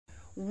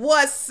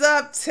What's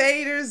up,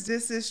 taters?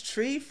 This is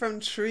Tree from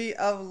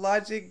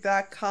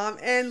treeoflogic.com,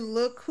 and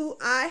look who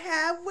I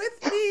have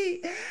with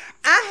me.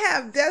 I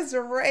have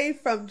Desiree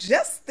from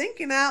Just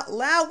Thinking Out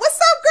Loud. What's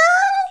up,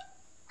 girl?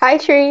 Hi,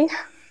 Tree.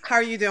 How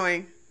are you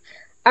doing?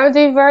 I'm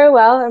doing very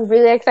well. I'm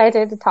really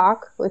excited to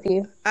talk with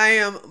you. I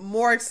am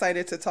more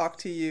excited to talk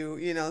to you,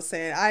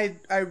 saying I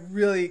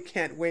really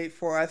can't wait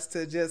for us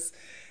to just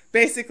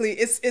basically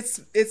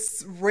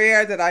it's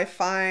rare that I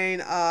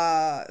find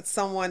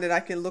someone that I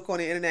can look on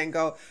the internet and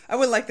go, I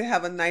would like to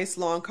have a nice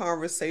long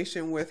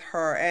conversation with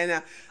her,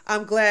 and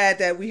I'm glad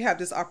that we have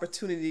this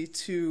opportunity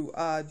to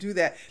do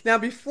that. Now,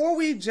 before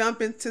we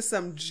jump into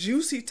some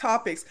juicy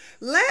topics,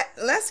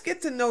 let's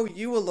get to know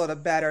you a little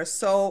better.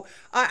 So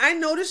I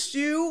noticed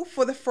you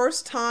for the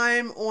first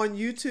time on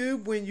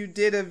YouTube when you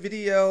did a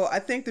video. I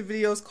think the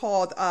video is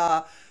called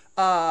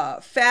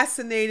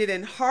Fascinated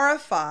and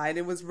Horrified.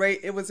 It was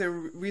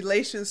in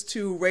relations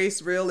to race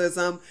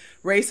realism,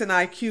 race and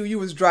IQ. You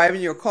was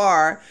driving your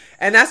car,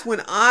 and that's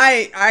when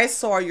I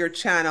saw your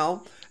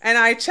channel. And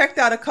I checked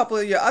out a couple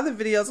of your other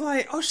videos. I'm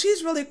like, oh,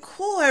 she's really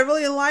cool. I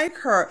really like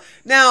her.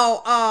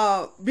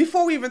 Now,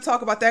 before we even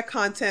talk about that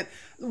content,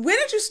 when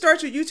did you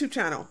start your YouTube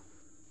channel?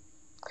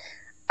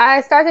 I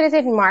started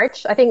it in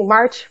March. I think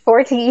March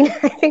 14.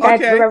 I think I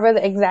remember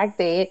the exact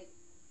date.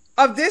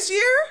 Of this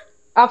year?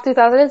 Of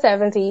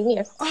 2017,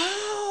 yes.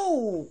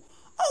 You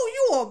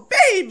a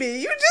baby.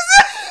 You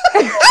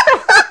just...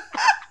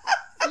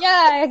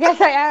 Yeah, I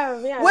guess I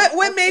am. Yeah.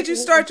 What made you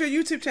start your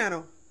YouTube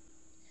channel?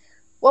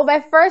 Well,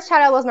 my first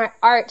channel was my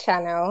art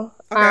channel.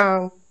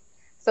 Okay.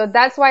 So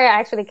that's why I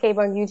actually came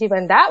on YouTube,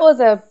 and that was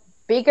a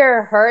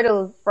bigger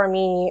hurdle for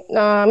me.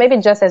 Maybe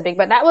just as big,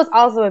 but that was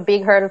also a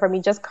big hurdle for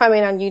me, just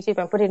coming on YouTube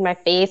and putting my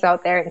face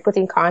out there and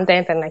putting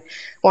content and like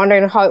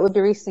wondering how it would be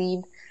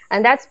received.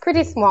 And that's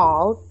pretty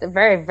small,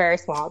 very, very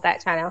small,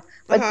 that channel.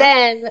 But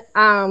then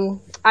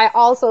I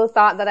also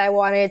thought that I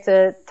wanted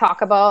to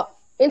talk about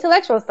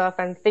intellectual stuff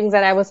and things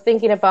that I was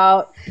thinking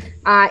about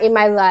in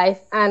my life.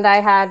 And I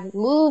had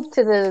moved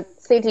to the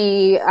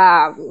city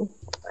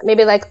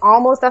maybe like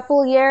almost a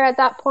full year at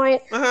that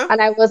point.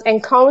 And I was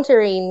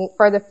encountering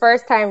for the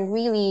first time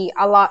really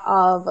a lot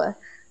of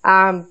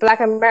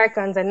Black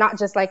Americans, and not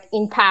just like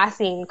in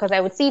passing, because I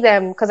would see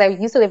them because I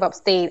used to live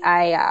upstate.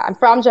 I'm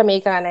from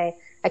Jamaica, and I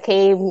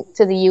came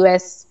to the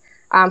U.S.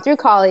 Through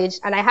college,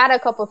 and I had a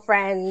couple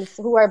friends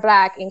who were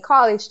Black in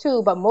college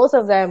too, but most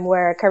of them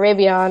were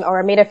Caribbean, or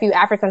I made a few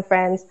African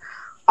friends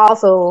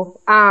also.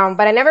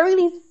 But I never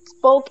really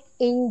spoke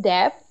in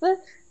depth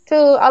to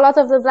a lot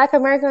of the Black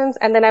Americans,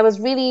 and then I was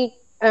really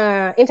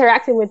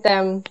interacting with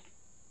them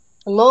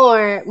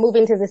more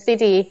moving to the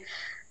city.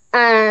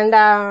 And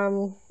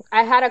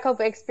I had a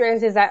couple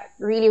experiences that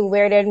really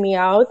weirded me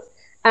out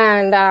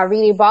and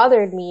really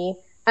bothered me.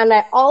 And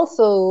I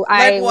also...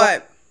 Like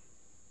what?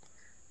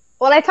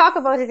 Well, I talk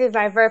about it in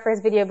my very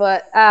first video,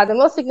 but the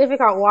most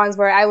significant ones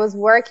were I was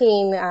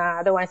working,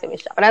 I don't want to say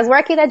which job, but I was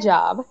working a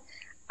job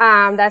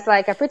that's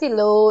like a pretty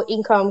low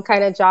income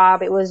kind of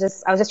job. I was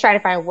just trying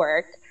to find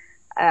work,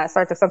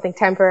 sort of something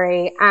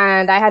temporary.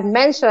 And I had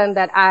mentioned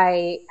that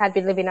I had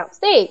been living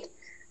upstate.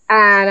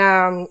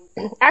 And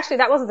actually,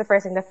 that wasn't the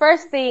first thing. The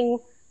first thing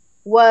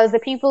was the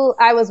people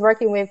I was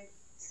working with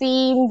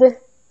seemed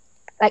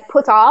like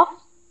put off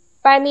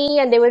by me,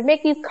 and they would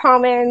make these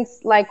comments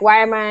like,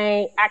 why am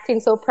I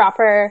acting so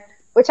proper,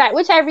 which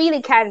I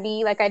really can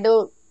be. Like, I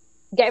don't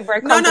get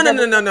very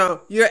comfortable. No.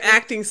 You're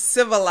acting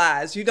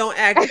civilized. You don't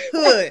act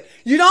hood.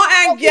 You don't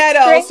act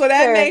ghetto, so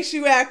that makes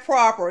you act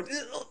proper.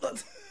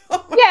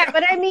 Yeah,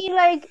 but I mean,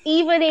 like,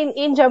 even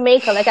in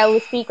Jamaica, like, I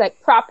would speak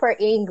like proper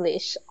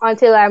English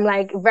until I'm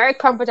like very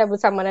comfortable with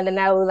someone, and then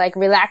I would like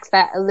relax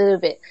that a little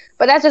bit.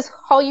 But that's just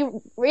how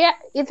you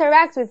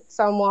interact with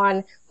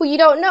someone who you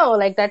don't know.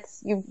 Like,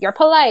 you're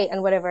polite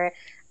and whatever.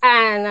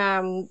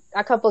 And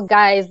a couple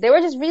guys, they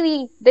just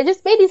made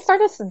these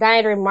sort of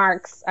snide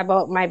remarks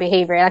about my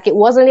behavior. Like, it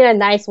wasn't in a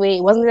nice way,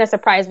 it wasn't in a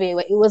surprise way,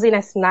 it was in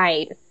a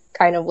snide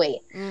kind of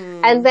way.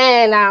 And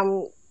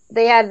then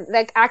they had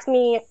like asked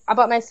me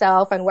about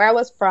myself and where I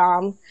was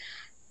from,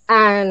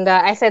 and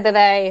I said that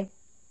I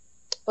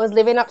was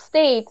living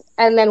upstate.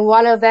 And then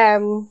one of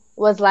them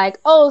was like,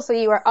 "Oh, so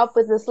you were up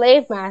with the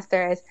slave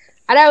masters?"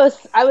 And I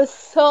was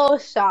so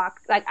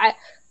shocked. Like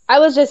I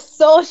was just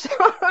so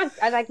shocked.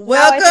 I like,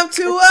 welcome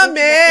to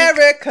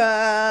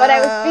America. But I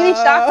was really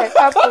shocked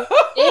that people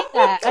did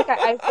that. Like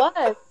I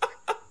was.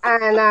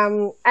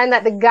 And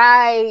that the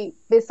guy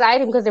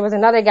beside him, because there was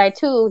another guy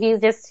too, he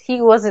was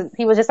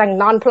just like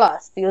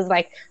nonplussed. He was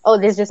like, oh,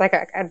 this is just like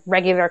a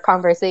regular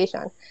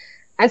conversation.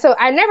 And so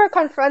I never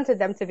confronted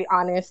them, to be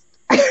honest.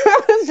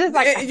 I was just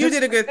like, you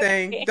did a good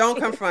thing. Don't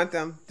confront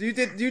them. You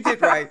did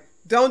right.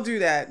 Don't do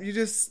that. You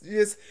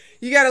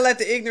got to let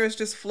the ignorance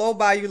just flow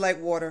by you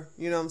like water.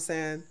 You know what I'm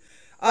saying?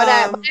 But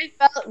I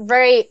felt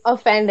very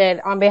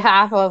offended on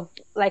behalf of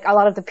like a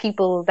lot of the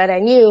people that I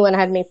knew and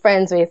had made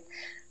friends with.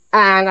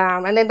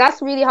 And then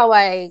that's really how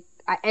I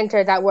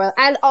entered that world.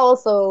 And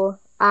also,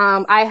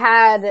 I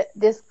had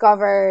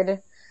discovered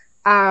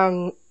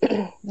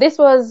This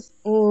was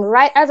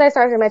right as I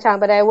started my channel,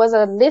 but I was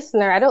a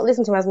listener. I don't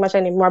listen to him as much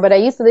anymore, but I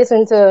used to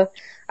listen to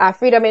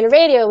Freedom in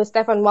Radio with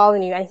Stefan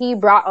Molyneux, and he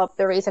brought up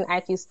the race and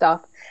IQ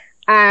stuff.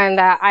 And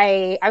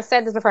I've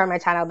said this before on my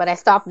channel, but I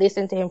stopped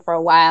listening to him for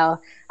a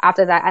while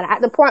after that. And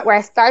at the point where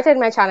I started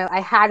my channel,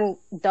 I hadn't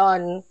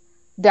done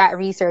that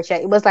research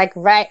yet. It was like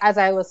right as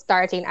I was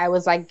starting,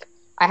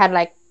 I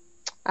had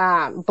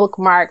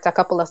bookmarked a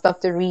couple of stuff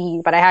to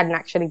read, but I hadn't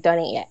actually done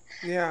it yet.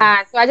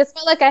 Yeah. So I just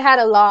felt like I had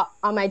a lot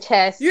on my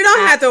chest. You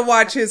don't have to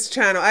watch his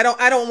channel.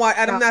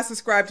 I'm not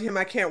subscribed to him.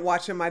 I can't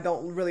watch him. I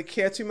don't really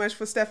care too much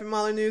for Stefan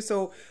Molyneux.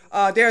 So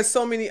there are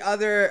so many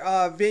other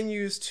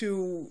venues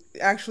to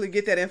actually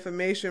get that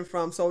information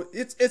from. So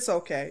it's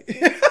okay.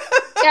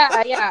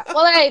 Yeah.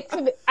 Well, I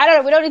don't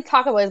know. We don't need to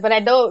talk about this, but I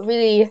don't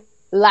really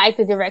like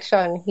the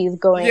direction he's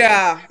going.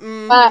 Yeah.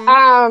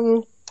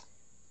 Mm-hmm.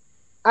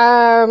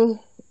 But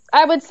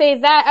I would say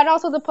that, and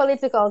also the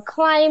political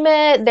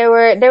climate.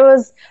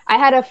 I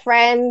had a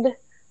friend,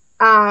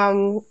 she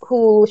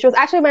was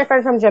actually my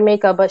friend from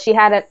Jamaica, but she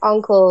had an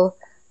uncle,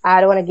 I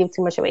don't want to give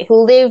too much away,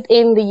 who lived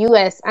in the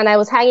US, and I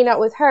was hanging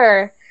out with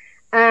her,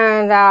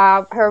 and,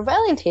 her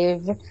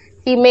relative,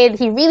 he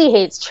really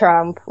hates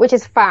Trump, which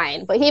is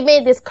fine, but he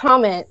made this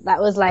comment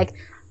that was like,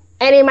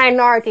 any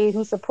minority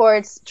who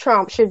supports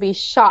Trump should be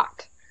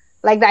shot.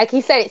 Like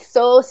he said it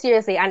so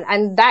seriously,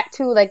 and that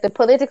too, like the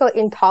political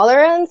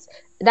intolerance,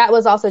 that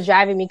was also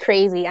driving me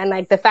crazy. And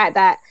like the fact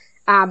that,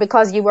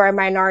 because you were a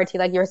minority,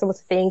 like you're supposed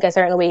to think a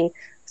certain way.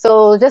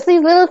 So just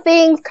these little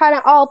things kind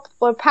of all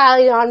were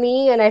piling on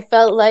me. And I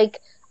feel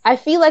like I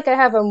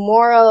have a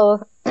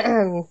moral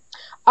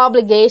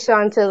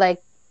obligation to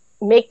like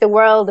make the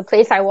world the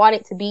place I want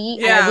it to be.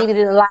 Yeah. And I really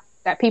didn't like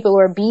that people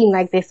were being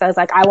like this. So I was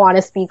like, I want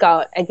to speak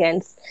out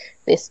against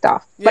this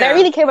stuff. Yeah. But I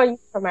really came on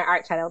YouTube for my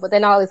art channel, but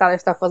then all this other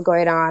stuff was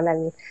going on,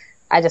 and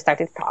I just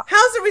started to talk.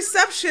 How's the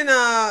reception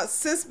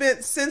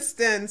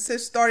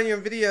since starting your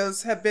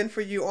videos have been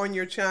for you on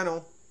your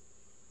channel?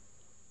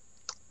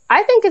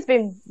 I think it's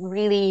been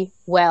really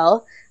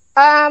well.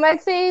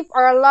 I'd say there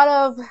are a lot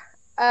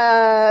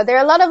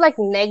of like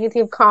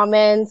negative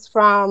comments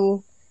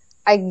from,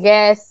 I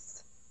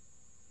guess,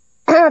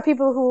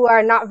 people who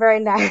are not very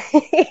nice.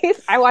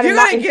 I want to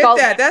not insult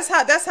that. That's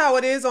how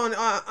it is on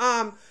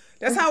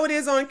that's how it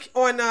is on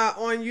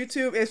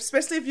YouTube,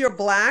 especially if you're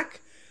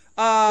Black.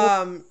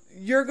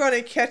 You're going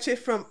to catch it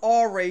from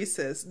all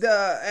races,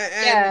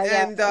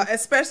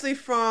 especially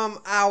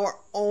from our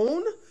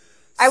own.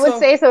 I would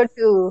say so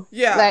too.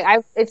 Yeah.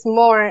 Like it's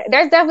more,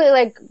 there's definitely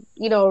like,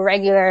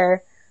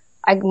 regular,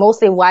 like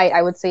mostly white,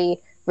 I would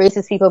say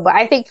racist people. But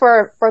I think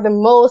for the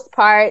most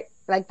part,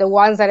 like the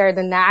ones that are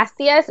the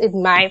nastiest,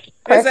 in my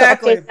personal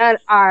opinion,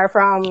 are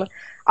from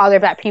other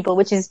Black people,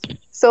 which is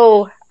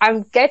so,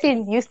 I'm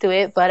getting used to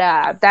it, but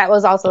that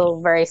was also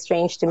very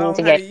strange to me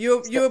to get.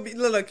 You'll be,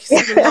 look,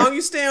 the longer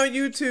you stay on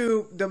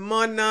YouTube, the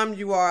more numb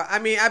you are. I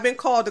mean, I've been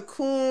called a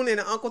coon and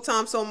Uncle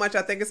Tom so much,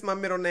 I think it's my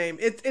middle name.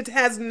 It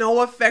has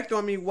no effect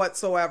on me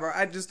whatsoever.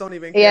 I just don't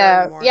even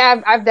care anymore.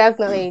 Yeah, I've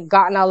definitely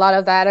gotten a lot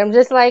of that. I'm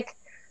just like,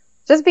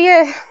 that's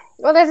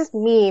just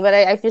me, but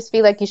I just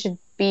feel like you should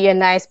be a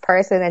nice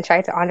person and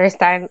try to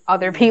understand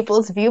other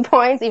people's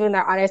viewpoints, even though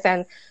I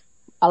understand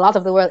a lot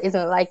of the world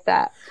isn't like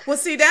that. Well,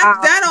 see,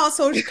 that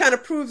also kind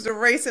of proves the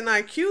race and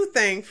IQ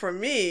thing for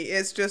me.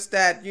 It's just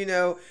that,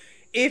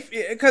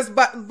 because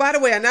by the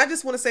way, and I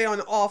just want to say, on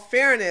all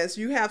fairness,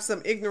 you have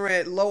some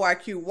ignorant, low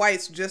IQ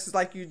whites just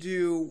like you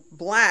do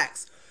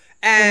Blacks.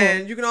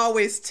 And you can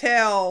always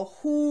tell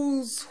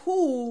who's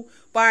who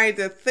by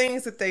the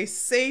things that they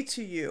say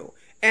to you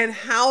and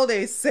how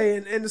they say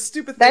it and the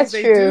stupid things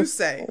they do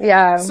say.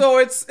 Yeah. So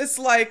it's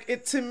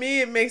like, to me,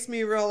 it makes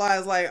me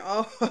realize like,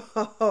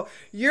 oh,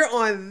 you're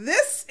on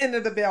this end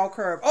of the bell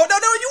curve. Oh, no,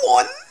 you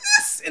on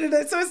this end of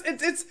the,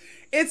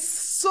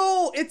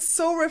 so it's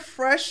so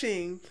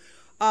refreshing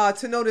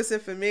to know this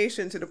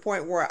information to the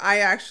point where I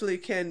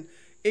actually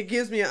it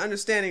gives me an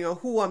understanding of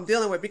who I'm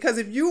dealing with. Because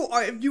if you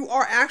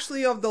are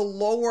actually of the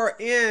lower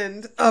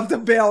end of the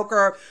bell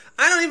curve,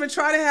 I don't even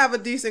try to have a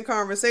decent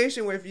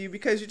conversation with you,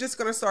 because you're just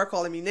going to start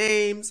calling me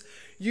names.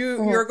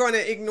 You're going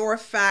to ignore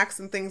facts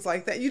and things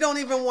like that. You don't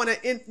even want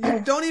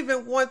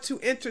to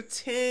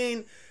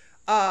entertain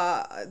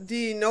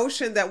the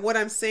notion that what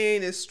I'm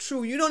saying is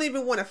true. You don't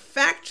even want to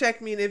fact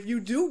check me. And if you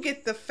do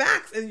get the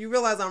facts and you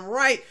realize I'm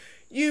right,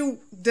 you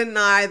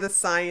deny the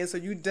science, or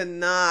you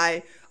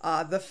deny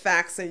the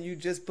facts, and you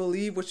just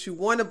believe what you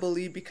want to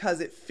believe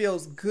because it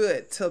feels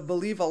good to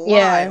believe a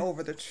lie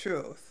over the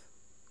truth.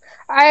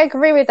 I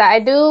agree with that. I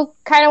do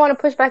kind of want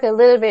to push back a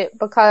little bit,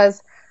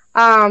 because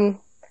I'm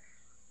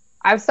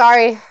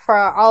sorry for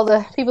all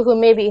the people who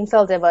may be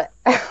insulted, but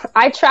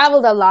I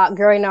traveled a lot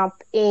growing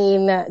up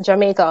in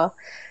Jamaica.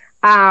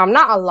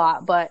 Not a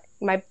lot, but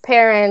my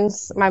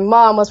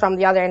mom was from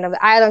the other end of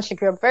the island. She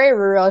grew up very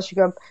rural. She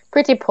grew up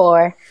pretty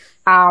poor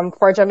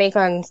for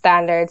Jamaican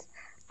standards.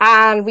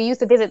 And we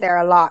used to visit there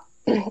a lot.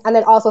 And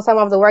then also some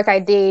of the work I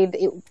did,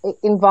 it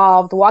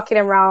involved walking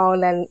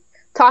around and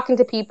talking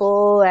to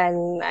people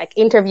and like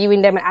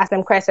interviewing them and asking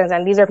them questions.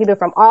 And these are people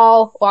from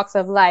all walks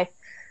of life.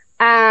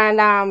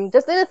 And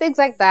just little things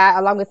like that,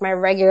 along with my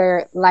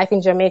regular life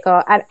in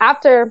Jamaica. And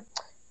after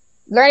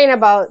learning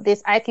about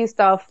this IQ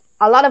stuff,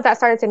 a lot of that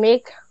started to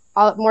make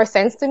more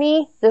sense to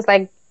me. Just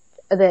like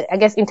I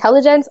guess,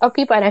 intelligence of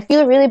people. And I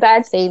feel really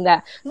bad saying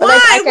that. But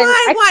why?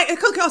 Like, why? I'm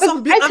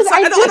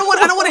sorry. I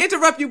don't want to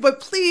interrupt you, but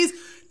please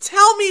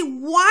tell me,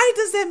 why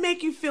does that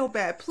make you feel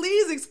bad?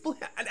 Please explain.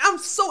 I'm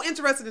so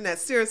interested in that.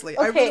 Seriously,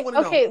 I really want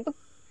to know.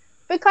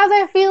 Because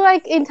I feel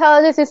like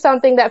intelligence is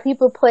something that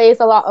people place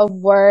a lot of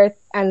worth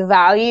and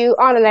value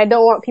on, and I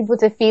don't want people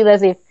to feel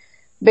as if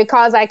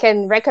because I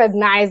can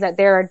recognize that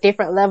there are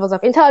different levels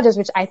of intelligence,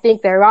 which I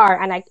think there are,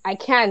 and I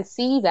can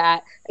see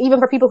that, even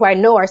for people who I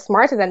know are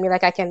smarter than me,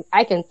 like I can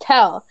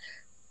tell.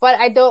 But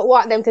I don't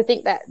want them to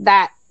think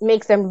that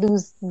makes them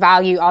lose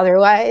value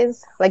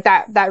otherwise. Like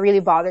that really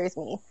bothers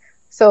me.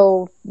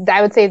 So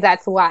I would say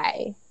that's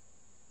why.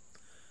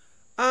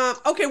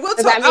 Okay, we'll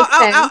talk.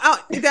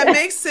 That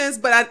makes sense,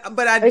 but I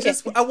okay.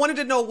 I wanted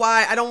to know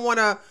why. I don't want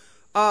to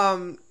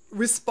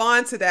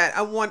respond to that.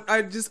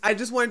 I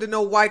just wanted to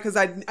know why, because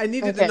I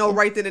needed to know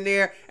right then and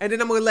there, and then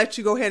I'm going to let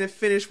you go ahead and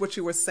finish what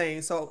you were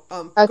saying. So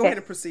go ahead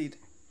and proceed.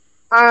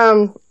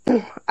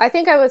 I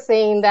think I was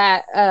saying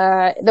that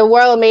the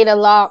world made a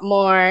lot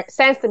more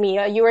sense to me.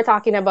 You were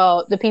talking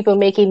about the people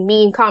making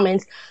mean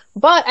comments,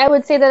 but I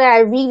would say that I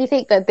really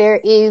think that there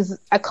is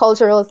a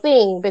cultural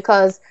thing,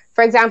 because,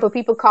 for example,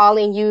 people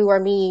calling you or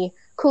me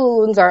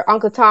coons or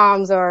Uncle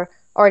Toms or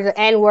the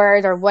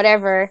N-word or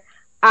whatever,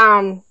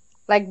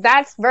 like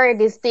that's very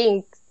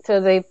distinct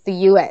to the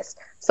US.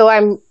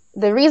 So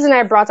the reason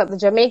I brought up the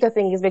Jamaica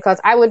thing is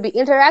because I would be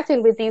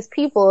interacting with these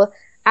people,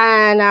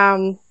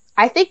 and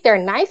I think they're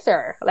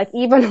nicer. Like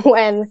even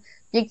when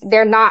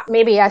they're not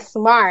maybe as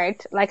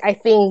smart, like I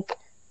think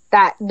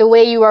that the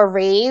way you are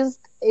raised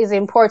is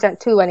important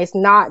too, and it's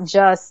not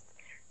just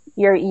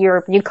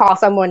you call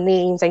someone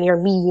names and you're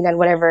mean and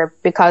whatever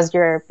because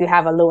you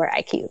have a lower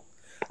IQ.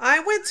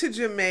 I went to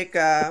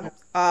Jamaica.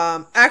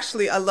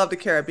 Actually, I love the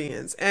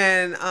Caribbeans,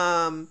 and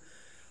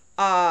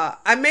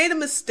I made a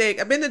mistake.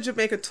 I've been to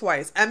Jamaica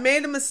twice. I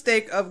made a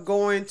mistake of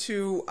going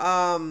to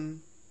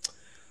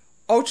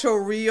Ocho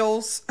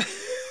Rios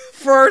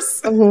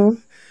first. Mm-hmm.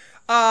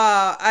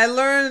 I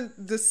learned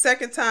the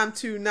second time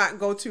to not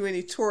go to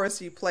any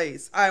touristy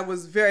place. I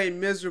was very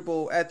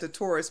miserable at the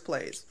tourist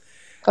place.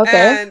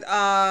 Okay.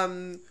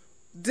 And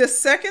the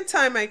second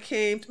time I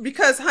came,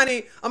 because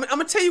honey, I'm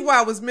gonna tell you why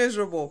I was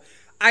miserable.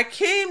 I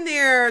came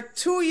there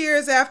 2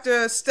 years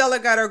after Stella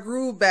Got Her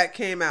Groove Back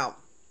came out.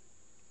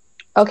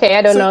 Okay,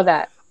 I don't know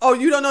that. Oh,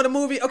 you don't know the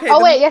movie? Okay.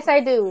 Oh wait, yes I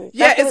do.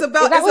 Yeah, it's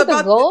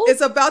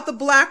about the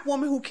black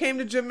woman who came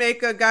to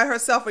Jamaica, got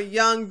herself a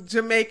young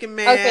Jamaican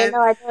man. Okay, no,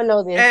 I don't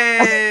know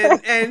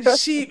this. And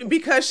she,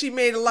 because she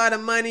made a lot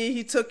of money,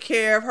 he took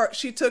care of her.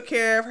 She took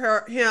care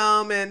of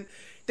him, and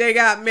they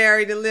got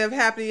married and lived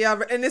happily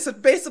ever. And it's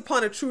based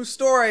upon a true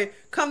story.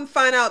 Come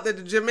find out that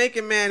the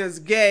Jamaican man is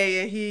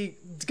gay, and he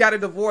got a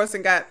divorce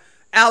and got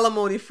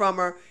alimony from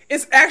her.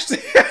 It's actually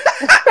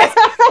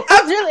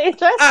that's really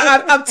interesting.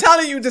 I'm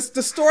telling you, the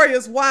story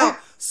is wild.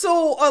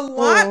 So a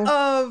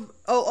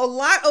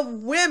lot of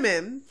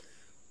women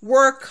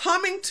were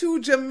coming to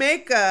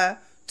Jamaica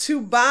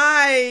to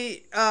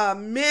buy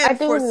men. I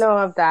didn't know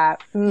of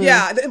that.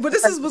 Yeah, but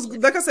this was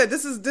like I said.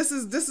 This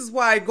is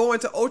why going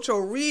to Ocho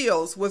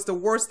Rios was the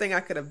worst thing I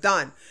could have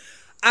done.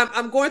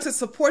 I'm going to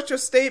support your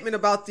statement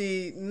about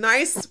the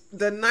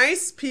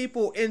nice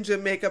people in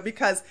Jamaica,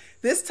 because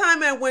this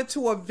time I went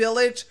to a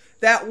village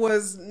that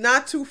was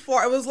not too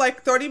far. It was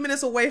like 30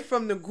 minutes away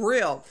from the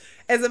grill.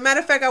 As a matter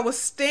of fact, I was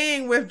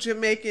staying with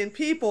Jamaican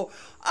people.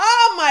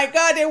 Oh my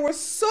God, they were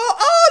so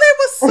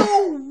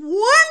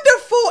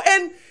wonderful.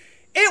 And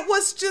it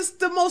was just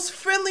the most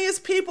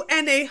friendliest people,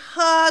 and they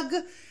hug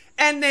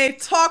and they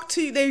talk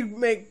to you, they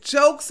make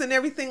jokes and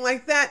everything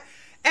like that.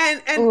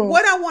 And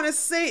what I want to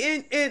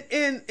say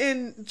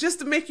in just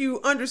to make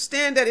you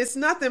understand that it's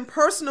nothing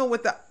personal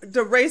with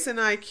the race and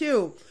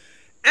IQ.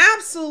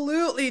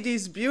 Absolutely,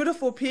 these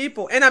beautiful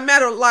people. And I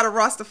met a lot of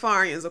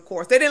Rastafarians, of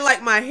course. They didn't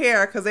like my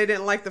hair because they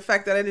didn't like the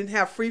fact that I didn't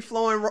have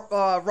free-flowing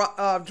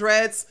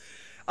dreads.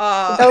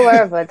 Don't worry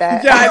about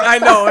that. Yeah, I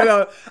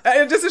know.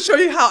 And just to show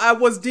you how I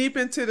was deep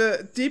into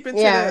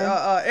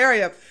the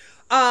area.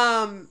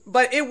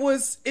 But it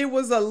was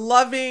a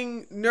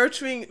loving,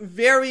 nurturing,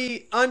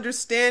 very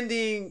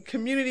understanding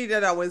community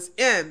that I was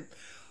in.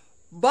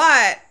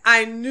 But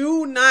I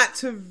knew not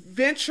to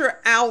venture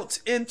out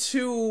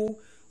into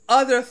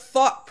other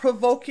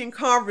thought-provoking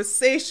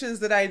conversations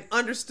that I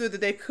understood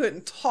that they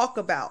couldn't talk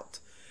about.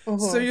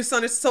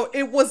 Mm-hmm. So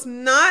it was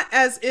not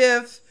as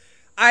if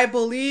I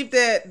believed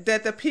that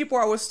the people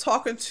I was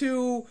talking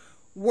to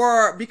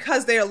were,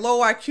 because they're low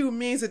IQ,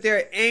 means that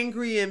they're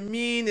angry and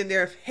mean and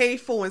they're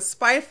hateful and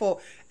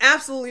spiteful.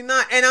 Absolutely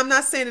not. And I'm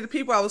not saying that the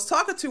people I was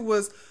talking to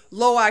was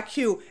low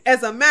IQ.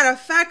 As a matter of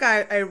fact,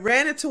 I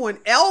ran into an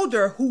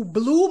elder who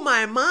blew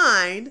my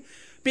mind,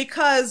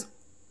 because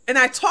And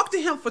I talked to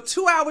him for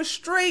 2 hours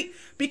straight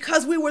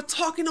because we were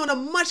talking on a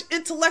much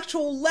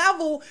intellectual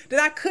level that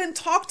I couldn't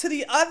talk to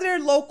the other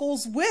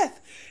locals with.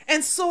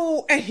 And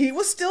so, and he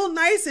was still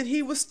nice and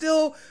he was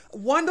still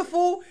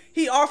wonderful.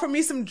 He offered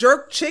me some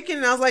jerk chicken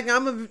and I was like,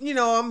 I'm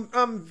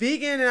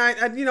vegan.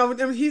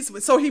 And and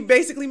he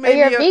basically made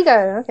you're me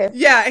vegan. Okay.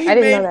 Yeah. I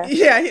didn't know that.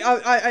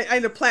 Yeah. I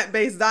eat a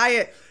plant-based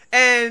diet.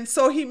 And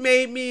so he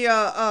made me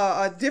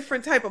a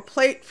different type of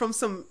plate from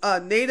some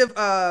native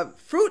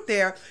fruit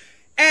there.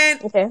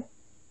 And okay.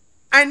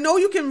 I know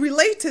you can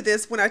relate to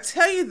this when I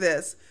tell you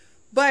this,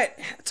 but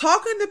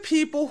talking to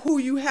people who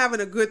you having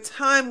a good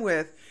time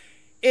with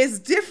is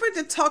different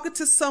than talking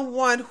to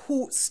someone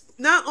who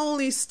not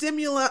only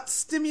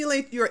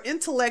stimulate your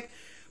intellect,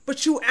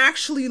 but you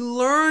actually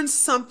learn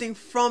something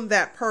from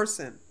that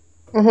person.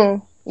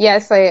 Mm-hmm.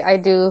 Yes, I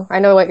do. I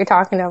know what you're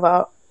talking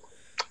about.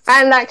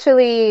 And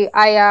actually,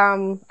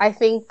 I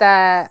think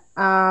that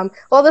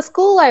the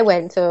school I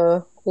went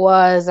to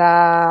was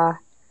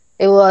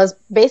it was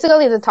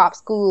basically the top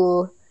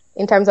school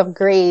in terms of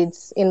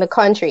grades in the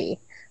country.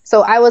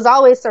 So I was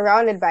always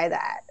surrounded by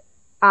that.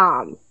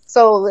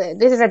 So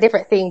this is a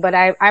different thing, but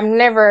I have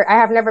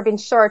never been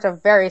short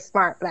of very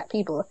smart Black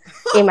people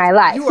in my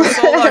life. You are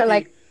so lucky.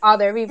 Like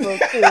other people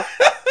too.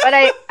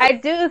 But I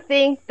do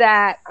think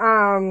that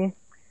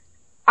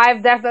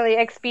I've definitely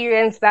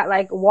experienced that,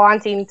 like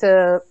wanting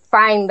to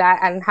find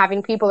that and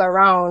having people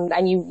around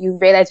and you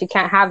realize you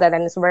can't have that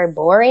and it's very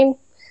boring.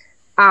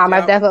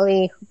 I've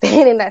definitely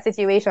been in that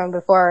situation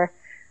before.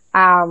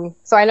 So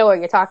I know what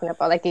you're talking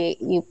about. Like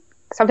you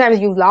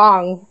sometimes you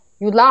long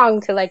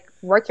to like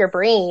work your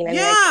brain and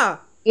like,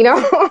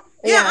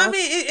 Yeah, I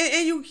mean,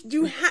 and you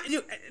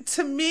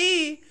to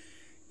me,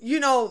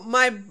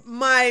 my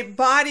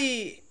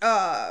body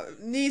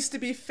needs to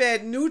be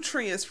fed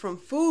nutrients from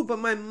food, but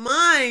my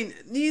mind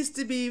needs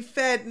to be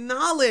fed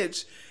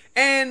knowledge.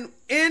 And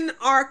in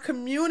our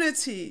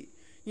community,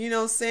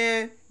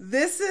 saying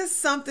this is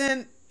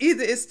something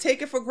either it's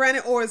taken for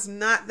granted or it's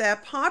not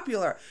that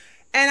popular.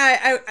 And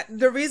I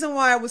the reason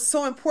why it was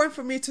so important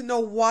for me to know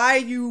why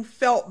you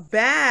felt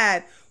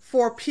bad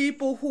for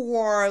people who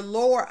are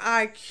lower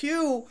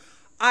IQ,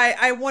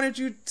 I wanted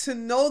you to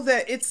know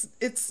that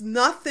it's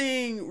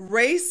nothing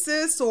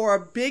racist or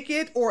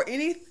bigot or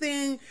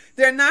anything.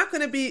 They're not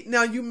going to be,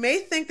 now you may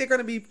think they're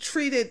going to be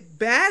treated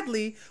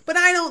badly, but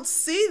I don't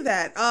see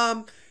that.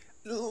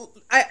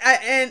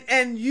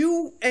 And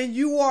you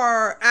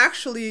are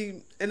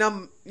actually, and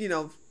I'm,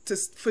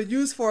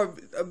 for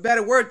a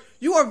better word,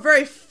 you are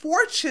very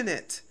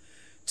fortunate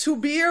to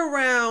be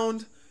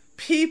around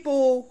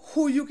people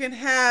who you can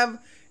have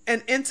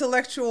an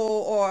intellectual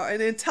or an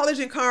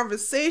intelligent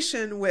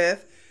conversation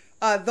with,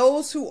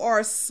 those who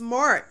are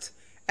smart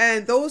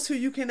and those who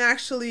you can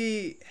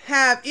actually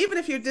have, even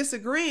if you're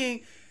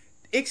disagreeing,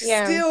 it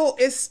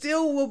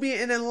still will be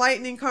an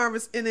enlightening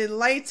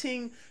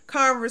conversation.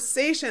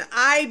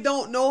 I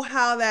don't know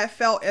how that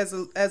felt as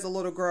a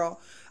little girl.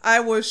 I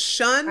was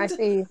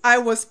shunned. I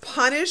was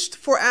punished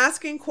for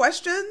asking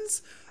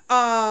questions.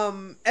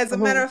 As a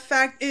matter of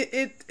fact,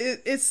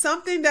 it's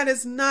something that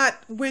is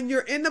not, when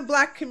you're in the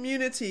Black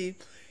community,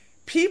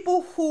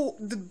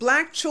 the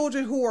Black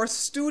children who are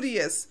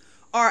studious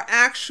are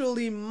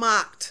actually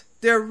mocked.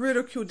 They're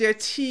ridiculed. They're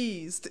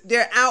teased.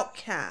 They're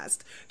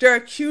outcast. They're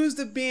accused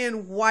of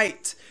being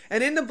white.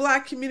 And in the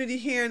Black community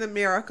here in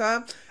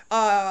America,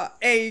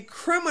 a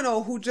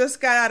criminal who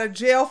just got out of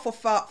jail for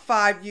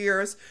 5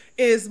 years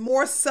is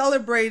more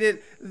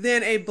celebrated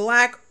than a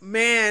Black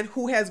man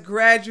who has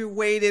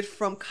graduated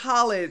from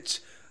college,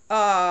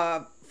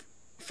 from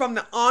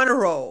the honor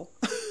roll.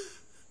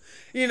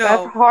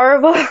 That's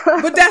horrible.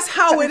 But that's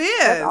how it is.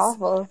 That's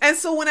awful. And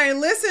so when I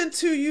listen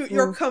to you,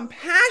 your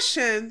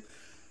compassion,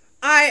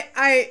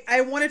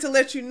 I wanted to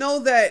let you know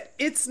that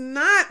it's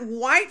not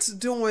whites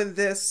doing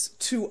this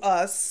to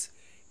us.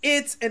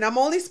 And I'm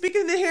only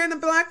speaking here in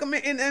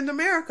the in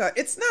America.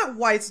 It's not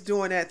whites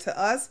doing that to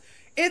us.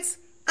 It's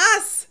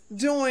us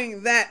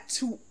doing that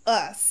to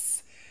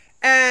us.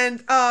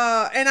 And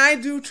I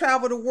do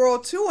travel the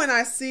world too, and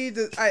I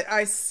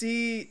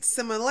see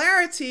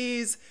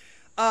similarities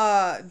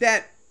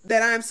that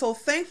I'm so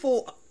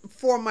thankful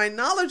for my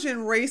knowledge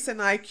in race and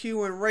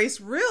IQ and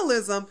race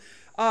realism.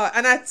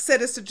 And I said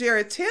this to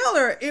Jared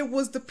Taylor. It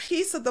was the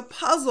piece of the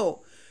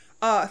puzzle.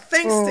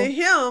 Thanks to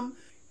him,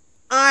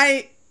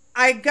 I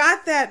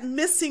got that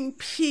missing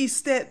piece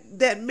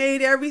that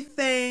made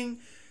everything.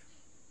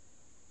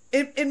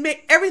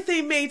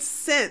 Everything made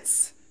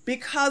sense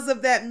because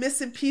of that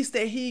missing piece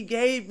that he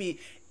gave me.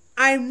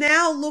 I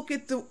now look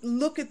at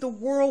the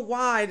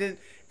worldwide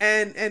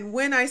and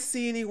when I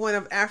see anyone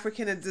of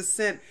African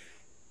descent,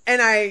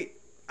 and I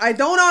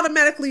don't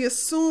automatically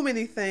assume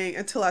anything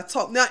until I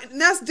talk. Now, and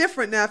that's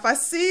different. Now, if I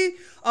see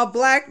a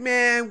Black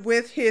man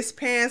with his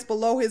pants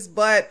below his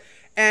butt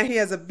and he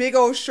has a big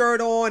old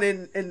shirt on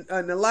and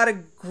a lot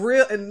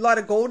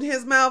of gold in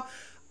his mouth,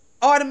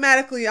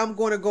 automatically I'm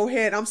going to go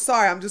ahead. I'm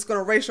sorry. I'm just going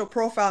to racial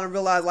profile and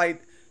realize,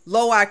 like,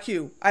 low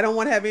IQ. I don't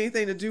want to have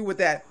anything to do with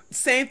that.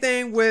 Same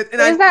thing with.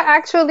 And is that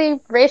actually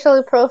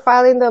racially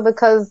profiling though?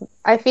 Because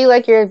I feel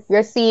like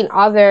you're seeing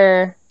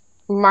other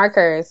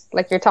markers,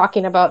 like you're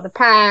talking about the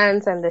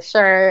pants and the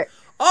shirt.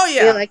 Oh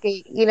yeah. I feel like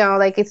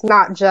like it's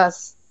not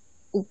just.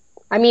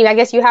 I mean, I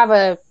guess you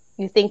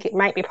think it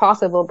might be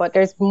possible, but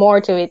there's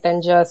more to it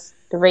than just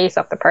the race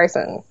of the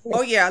person.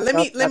 Oh yeah, let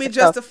me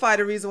justify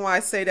the reason why I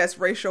say that's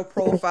racial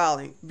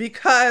profiling,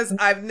 because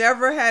I've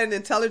never had an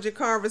intelligent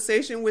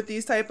conversation with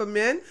these type of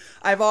men.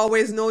 I've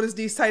always noticed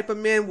these type of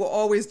men will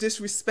always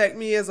disrespect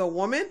me as a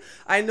woman.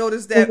 I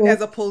noticed that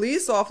as a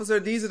police officer,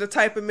 these are the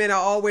type of men I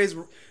always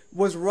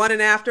was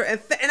running after,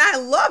 and I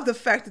love the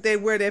fact that they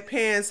wear their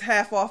pants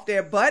half off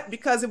their butt,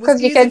 because it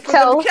was easy for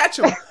them to catch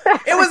them.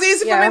 It was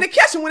easy for them to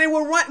catch them when they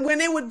would run, when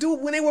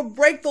they would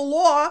break the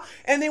law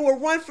and they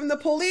would run from the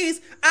police.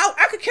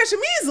 I could catch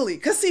them easily,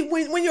 because see,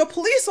 when you're a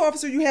police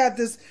officer, you have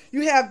this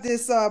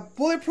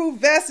bulletproof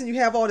vest, and you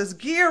have all this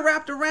gear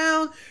wrapped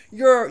around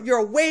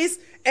your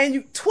waist. And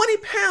you 20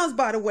 pounds,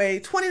 by the way,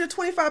 20 to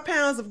 25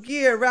 pounds of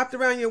gear wrapped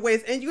around your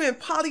waist, and you're in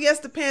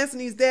polyester pants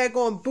and these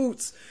daggone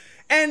boots.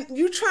 And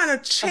you trying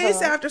to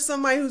chase after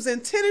somebody who's in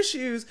tennis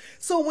shoes.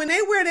 So when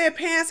they wear their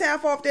pants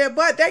half off their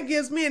butt, that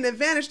gives me an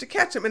advantage to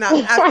catch them. And I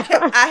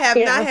have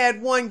not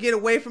had one get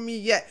away from me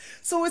yet.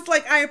 So it's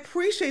like, I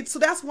appreciate, so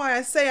that's why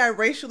I say I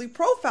racially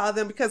profile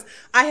them, because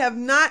I have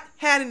not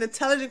had an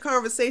intelligent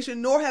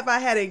conversation, nor have I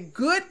had a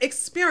good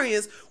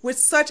experience with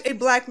such a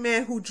black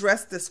man who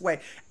dressed this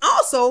way.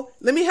 Also,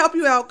 let me help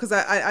you out, because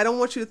I don't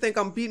want you to think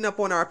I'm beating up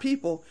on our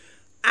people.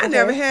 I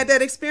never had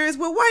that experience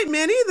with white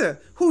men either,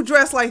 who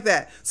dress like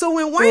that. So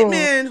when white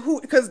men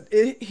because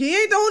he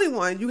ain't the only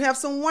one, you have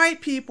some white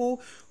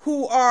people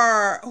who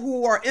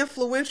are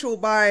influential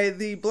by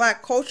the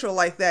black culture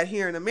like that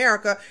here in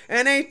America,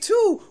 and they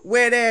too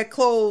wear their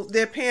clothes,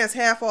 their pants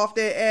half off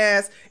their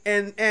ass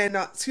and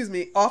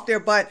off their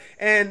butt,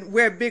 and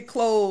wear big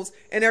clothes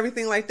and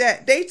everything like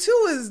that. They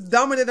too is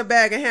dumber than a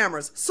bag of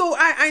hammers. So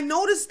I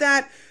noticed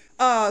that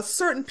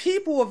certain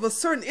people of a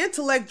certain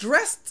intellect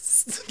dressed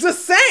the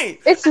same.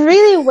 It's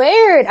really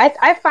weird.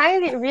 I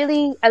find it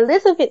really a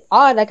little bit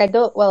odd. Like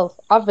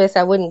obviously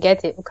I wouldn't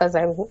get it because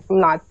I'm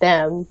not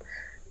them.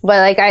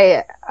 But like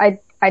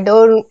I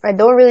don't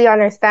really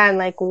understand,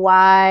 like,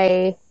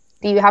 why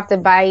do you have to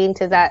buy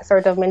into that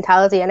sort of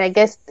mentality? And I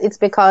guess it's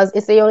because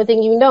it's the only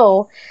thing you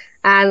know.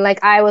 And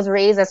like, I was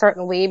raised a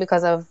certain way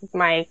because of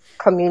my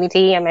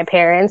community and my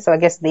parents. So I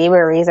guess they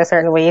were raised a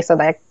certain way. So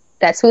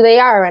that's who they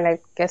are, and I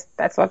guess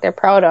that's what they're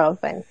proud of,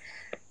 and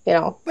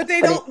But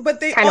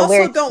they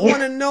also don't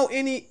want to know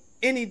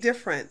any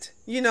different.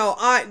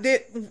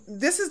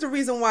 This is the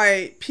reason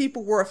why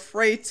people were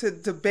afraid to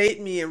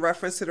debate me in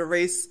reference to the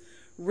race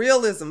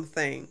realism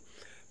thing,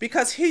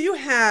 because here you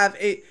have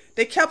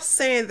they kept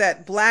saying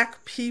that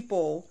black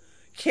people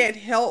can't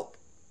help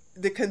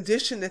the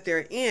condition that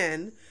they're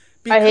in.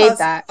 Because I hate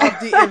that.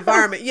 of the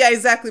environment. Yeah,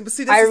 exactly. But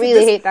see, I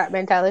really hate that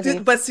mentality.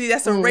 But see,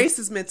 that's a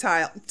racist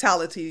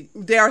mentality.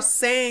 They are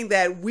saying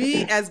that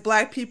we as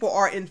black people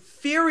are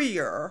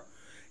inferior,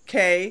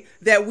 okay?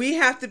 That we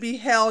have to be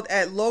held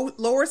at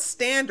lower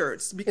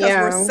standards because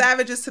we're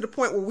savages to the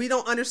point where we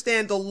don't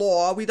understand the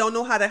law. We don't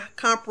know how to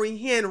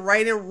comprehend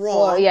right and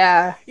wrong. Well,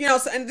 yeah.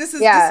 So, and this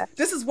is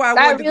why I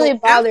wanted really to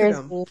go after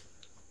them. Me.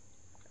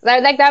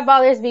 Like that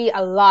bothers me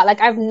a lot. Like,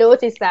 I've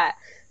noticed that.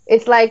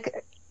 It's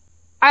like,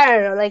 I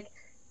don't know, like,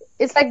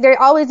 it's like there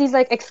are always these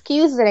like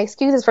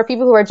excuses for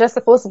people who are just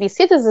supposed to be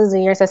citizens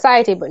in your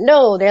society, but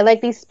no, they're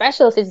like these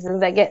special citizens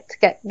that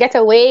get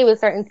away with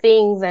certain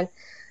things, and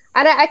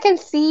I can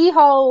see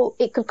how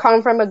it could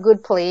come from a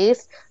good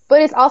place,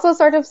 but it's also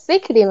sort of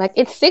sickening. Like,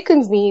 it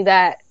sickens me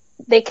that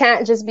they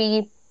can't just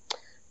be,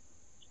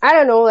 I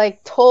don't know,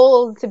 like,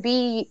 told to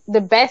be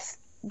the best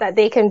that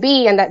they can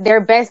be, and that their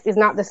best is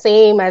not the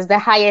same as the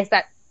highest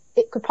that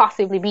it could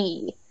possibly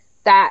be.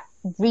 That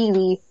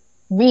really,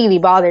 really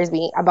bothers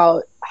me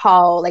about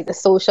how, like, the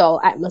social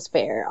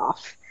atmosphere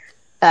of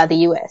the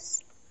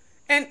U.S.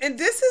 And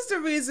this is the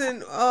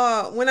reason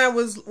when I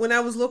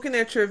was looking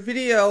at your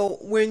video,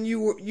 when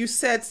you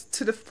said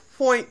to the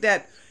point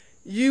that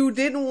you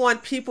didn't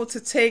want people to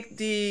take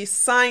the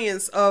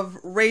science of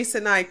race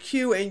and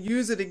IQ and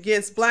use it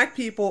against black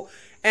people,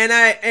 and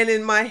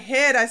in my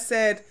head I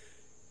said,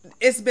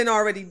 it's been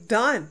already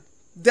done.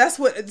 That's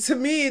what, to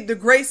me, the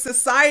Great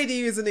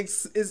Society is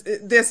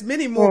there's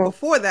many more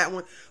before that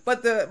one,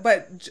 but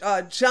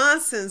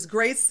Johnson's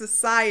Great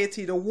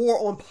Society, the War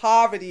on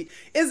Poverty,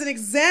 is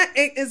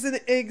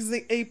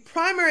a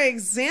primary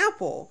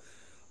example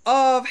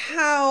of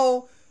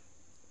how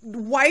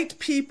white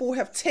people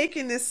have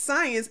taken this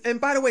science. And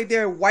by the way,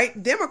 they're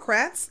white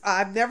Democrats.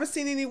 I've never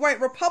seen any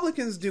white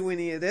Republicans do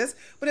any of this,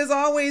 but there's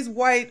always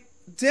white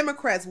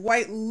Democrats,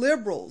 white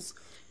liberals,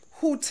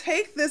 who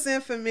take this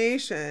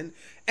information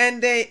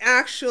and they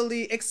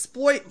actually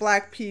exploit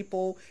black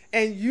people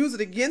and use it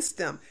against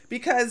them,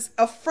 because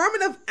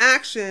affirmative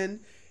action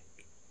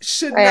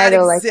should not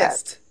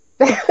exist.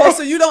 Like oh,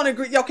 so you don't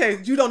agree? Okay,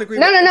 you don't agree.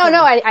 No.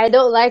 I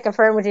don't like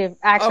affirmative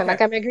action. Okay.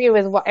 Like, I agree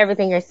with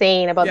everything you're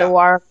saying about the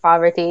war of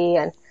poverty,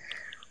 and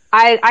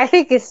I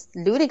think it's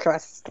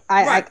ludicrous.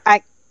 Right.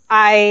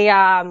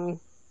 I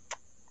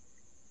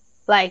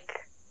like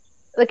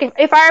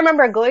if I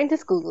remember going to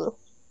school,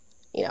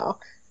 you know,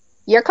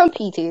 you're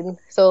competing,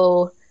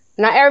 so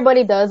not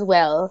everybody does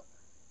well,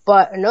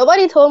 but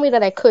nobody told me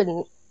that I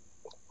couldn't.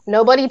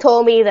 Nobody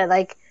told me that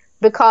like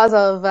because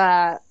of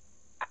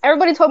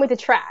everybody told me to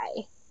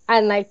try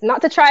and like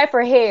not to try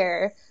for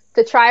hair,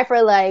 to try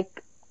for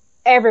like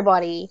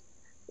everybody,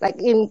 like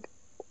in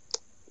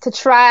to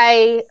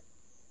try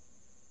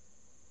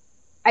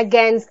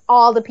against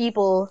all the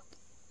people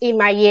in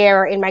my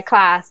year or in my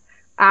class,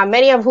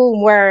 many of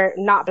whom were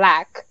not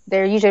black.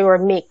 They usually were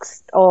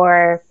mixed,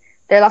 or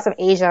there are lots of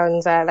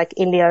Asians, like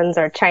Indians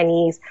or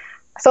Chinese.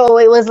 So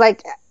it was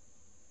like,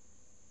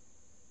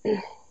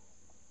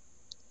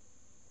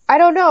 I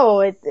don't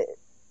know.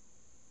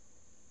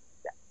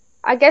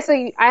 I guess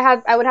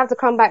I would have to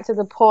come back to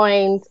the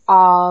point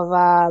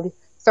of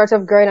sort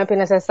of growing up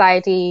in a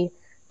society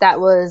that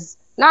was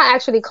not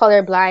actually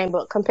colorblind,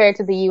 but compared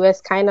to the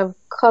US, kind of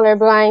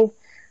colorblind.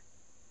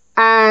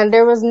 And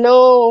there was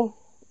no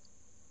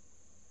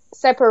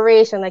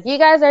separation. Like, you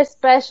guys are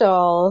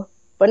special,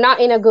 but not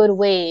in a good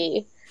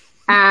way.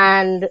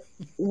 And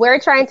we're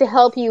trying to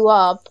help you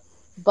up,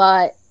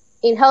 but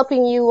in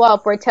helping you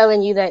up, we're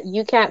telling you that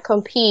you can't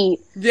compete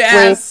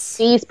with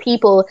these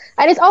people.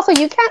 And it's also,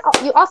 you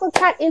also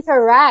can't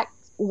interact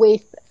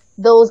with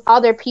those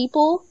other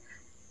people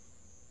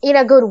in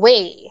a good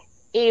way.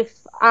 If,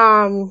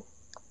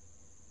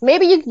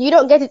 maybe you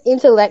don't get it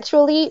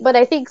intellectually, but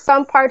I think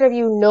some part of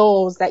you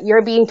knows that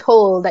you're being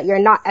told that you're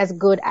not as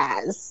good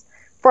as,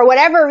 for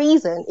whatever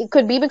reason. It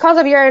could be because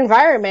of your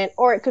environment,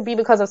 or it could be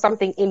because of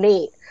something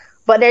innate.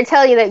 But they're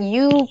telling you that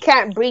you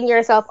can't bring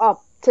yourself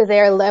up to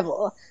their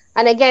level.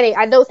 And again,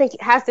 I don't think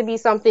it has to be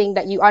something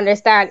that you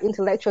understand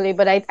intellectually,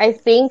 but I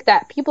think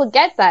that people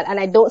get that, and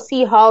I don't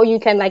see how you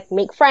can like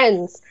make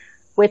friends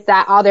with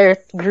that other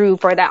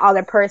group or that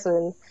other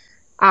person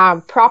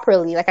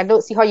properly. Like, I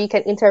don't see how you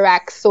can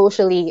interact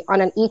socially on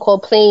an equal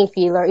playing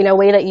field or in a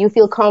way that you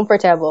feel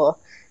comfortable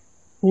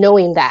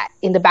knowing that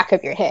in the back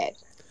of your head.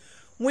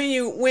 When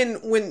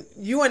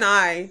you and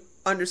I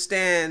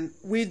understand,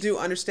 we do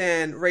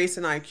understand race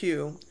and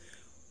IQ.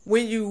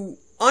 When you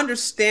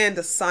understand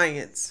the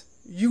science,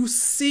 you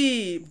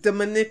see the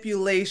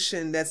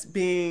manipulation that's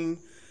being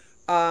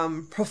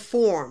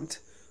performed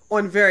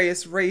on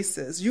various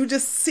races. You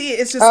just see it.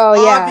 It's just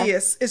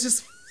obvious. Yeah. It's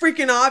just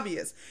freaking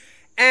obvious.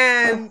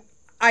 And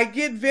I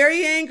get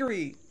very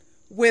angry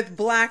with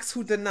blacks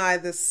who deny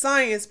this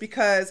science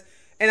because,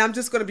 and I'm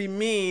just going to be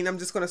mean, I'm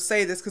just going to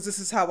say this because this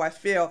is how I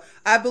feel.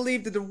 I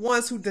believe that the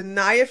ones who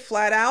deny it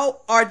flat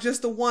out are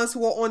just the ones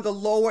who are on the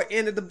lower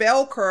end of the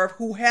bell curve,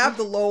 who have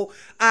the low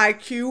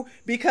IQ,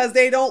 because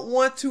they don't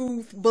want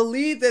to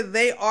believe that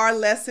they are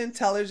less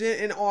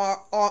intelligent and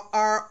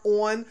are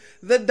on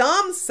the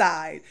dumb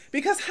side.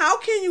 Because how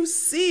can you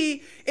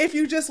see if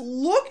you just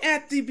look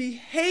at the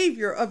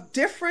behavior of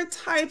different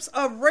types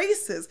of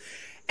races?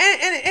 And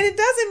it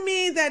doesn't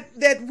mean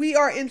that we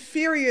are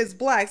inferior as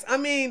blacks. I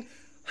mean,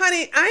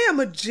 honey, I am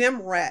a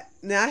gym rat.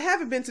 Now, I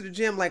haven't been to the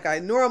gym like I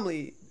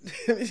normally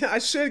I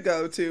should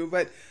go to,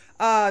 but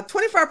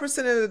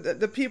 25% of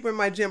the people in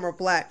my gym are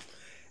black.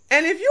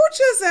 And if you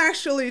just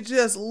actually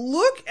just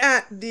look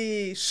at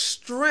the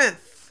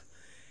strength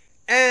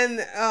and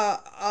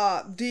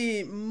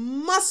the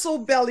muscle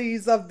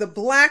bellies of the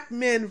black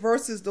men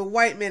versus the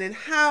white men, and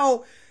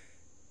how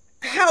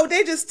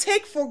they just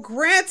take for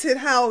granted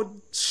how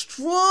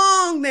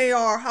strong they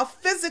are, how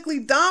physically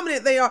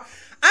dominant they are.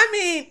 I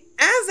mean,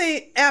 as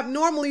a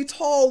abnormally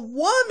tall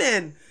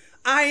woman,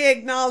 I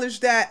acknowledge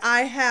that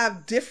I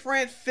have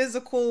different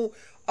physical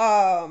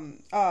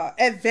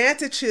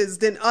advantages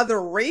than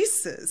other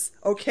races.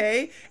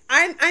 Okay,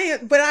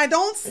 but I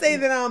don't say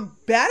that I'm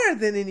better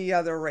than any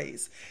other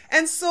race.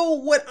 And so,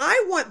 what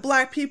I want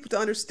black people to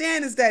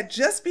understand is that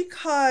just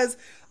because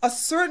a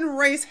certain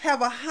race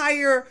have a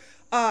higher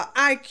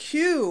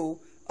IQ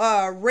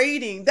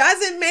rating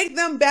doesn't make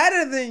them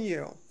better than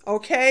you.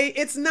 Okay,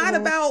 it's not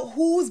about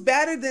who's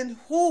better than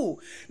who.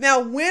 Now,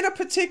 when a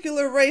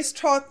particular race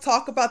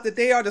talk about that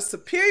they are the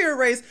superior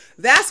race,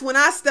 that's when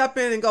I step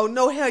in and go,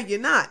 no, hell, you're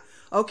not.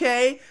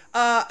 Okay,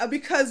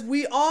 because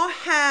we all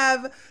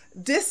have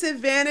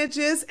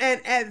disadvantages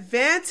and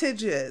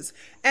advantages,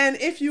 and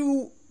if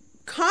you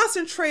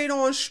concentrate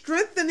on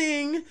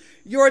strengthening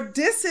your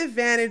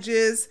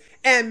disadvantages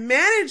and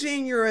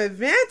managing your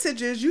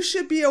advantages, you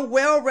should be a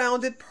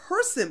well-rounded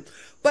person.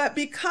 But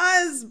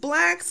because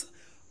blacks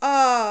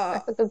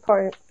that's a good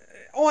point.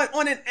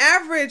 On an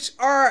average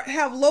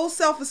have low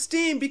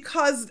self-esteem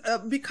because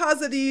of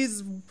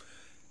these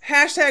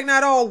hashtag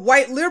not all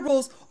white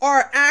liberals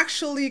are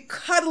actually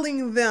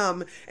cuddling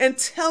them and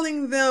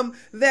telling them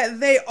that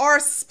they are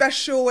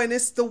special and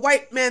it's the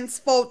white man's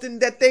fault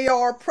and that they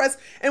are oppressed.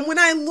 And when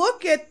I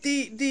look at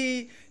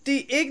the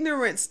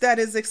ignorance that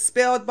is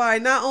expelled by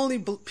not only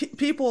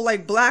people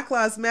like Black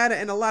Lives Matter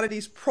and a lot of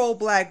these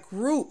pro-black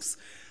groups,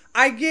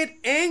 I get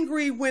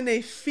angry when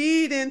they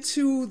feed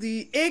into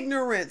the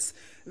ignorance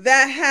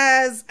that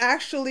has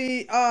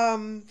actually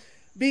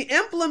be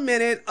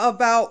implemented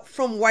about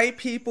from white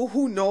people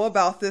who know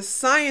about this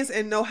science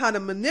and know how to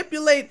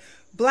manipulate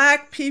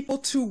black people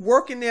to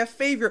work in their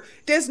favor.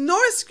 There's no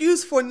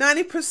excuse for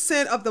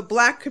 90% of the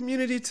black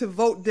community to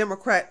vote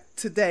Democrat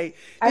today.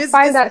 I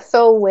find that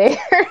so weird.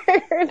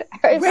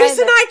 Race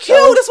and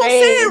IQ, that's what I'm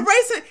saying.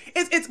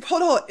 It's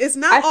hold on. It's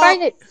not I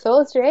find it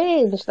so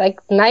strange. Like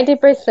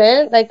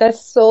 90%, like that's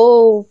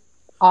so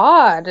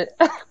odd.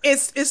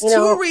 It's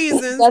two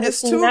reasons.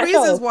 It's two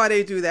reasons why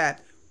they do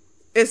that.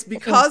 It's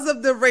because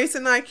of the race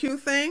and IQ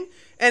thing,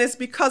 and it's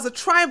because of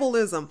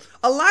tribalism.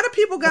 A lot of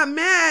people got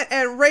mad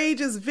at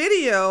Rage's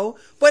video,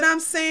 but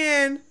I'm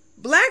saying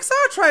blacks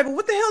are tribal.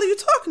 What the hell are you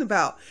talking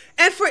about?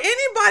 And for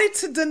anybody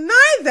to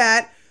deny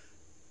that,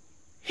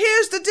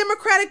 here's the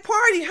Democratic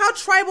Party. How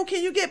tribal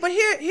can you get? But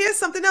here's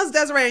something else,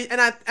 Desiree. And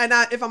I,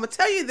 if I'm gonna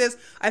tell you this,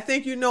 I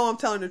think you know I'm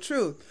telling the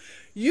truth.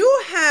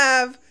 You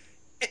have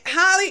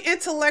highly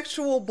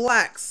intellectual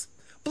blacks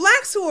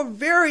who are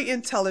very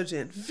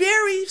intelligent,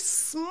 very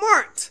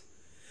smart,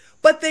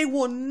 but they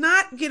will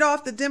not get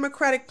off the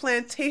Democratic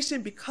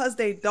plantation because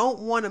they don't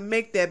want to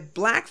make their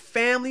black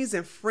families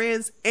and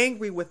friends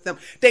angry with them.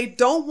 They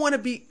don't want to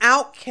be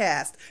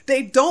outcast.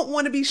 They don't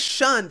want to be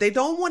shunned. They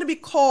don't want to be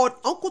called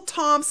Uncle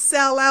Tom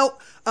sellout,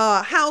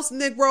 house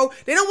Negro.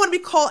 They don't want to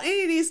be called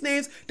any of these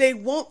names. They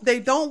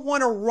don't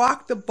want to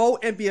rock the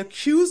boat and be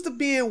accused of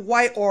being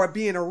white or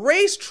being a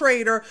race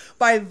traitor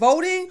by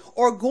voting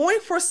or going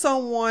for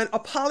someone, a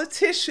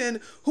politician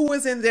who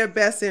is in their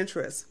best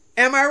interest.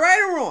 Am I right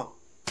or wrong?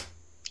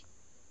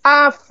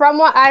 From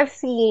what I've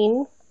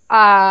seen,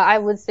 I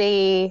would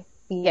say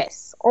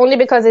yes. Only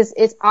because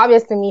it's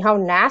obvious to me how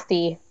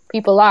nasty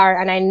people are,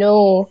 and I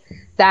know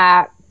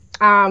that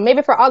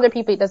maybe for other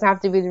people it doesn't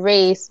have to be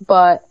race,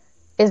 but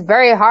it's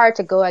very hard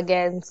to go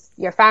against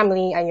your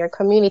family and your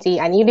community,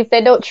 and even if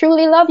they don't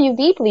truly love you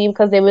deeply,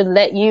 because they would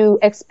let you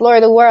explore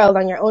the world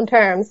on your own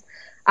terms,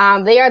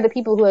 they are the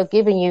people who have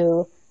given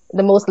you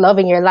the most love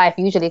in your life,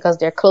 usually because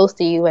they're close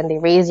to you and they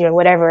raise you and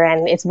whatever,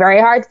 and it's very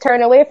hard to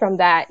turn away from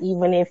that,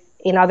 even if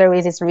in other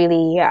ways it's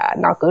really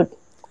not good.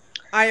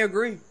 I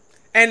agree.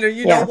 And do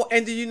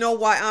you know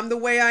why I'm the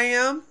way I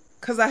am?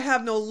 Because I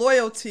have no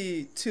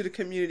loyalty to the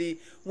community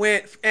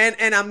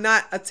and I'm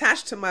not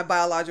attached to my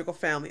biological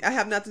family. I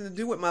have nothing to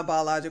do with my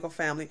biological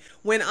family.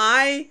 When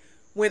I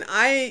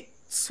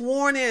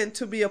sworn in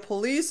to be a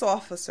police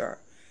officer,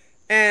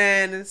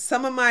 and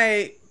some of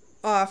my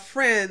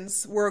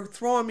friends were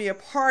throwing me a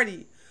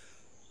party,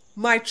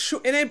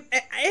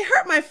 it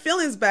hurt my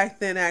feelings back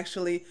then,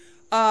 actually.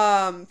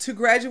 To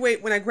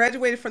graduate, when I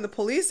graduated from the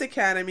police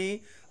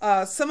academy,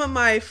 some of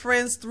my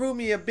friends threw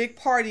me a big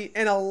party,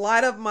 and a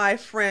lot of my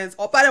friends,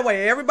 oh, by the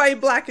way, everybody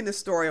black in this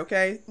story,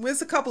 okay?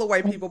 There's a couple of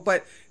white people,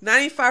 but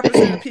 95%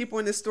 of the people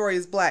in this story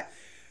is black.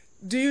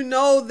 Do you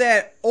know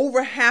that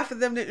over half of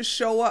them didn't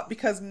show up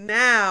because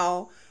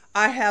now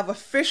I have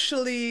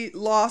officially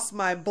lost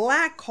my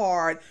black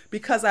card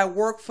because I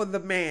work for the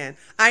man.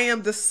 I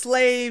am the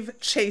slave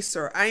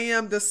chaser. I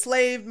am the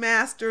slave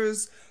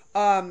master's,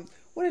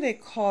 what did they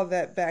call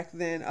that back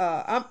then?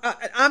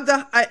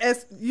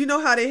 As you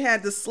know how they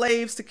had the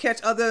slaves to catch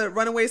other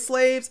runaway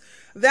slaves?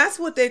 That's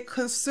what they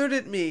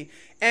considered me.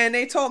 And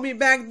they told me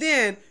back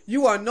then,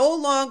 you are no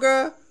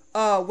longer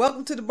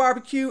welcome to the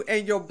barbecue,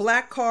 and your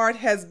black card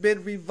has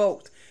been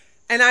revoked.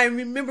 And I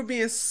remember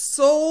being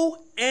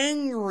so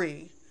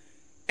angry.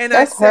 And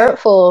that's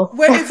hurtful.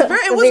 Well, it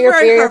was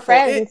very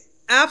hurtful.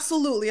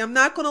 Absolutely. I'm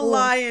not going to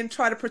lie and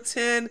try to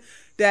pretend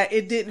that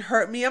it didn't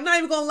hurt me. I'm not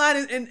even going to lie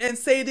and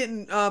say it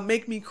didn't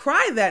make me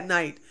cry that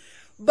night.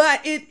 But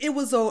it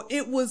was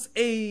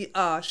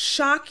a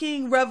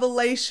shocking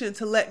revelation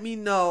to let me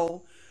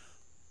know,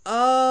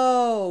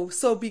 oh,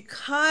 so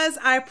because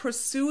I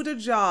pursued a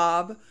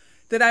job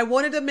that I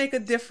wanted to make a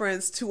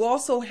difference to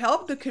also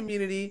help the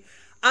community,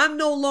 I'm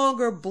no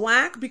longer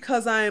black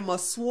because I am a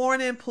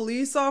sworn-in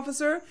police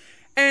officer.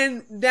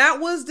 And that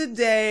was the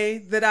day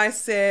that I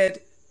said,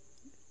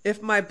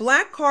 if my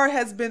black card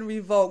has been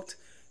revoked,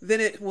 then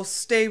it will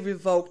stay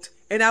revoked,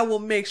 and I will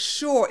make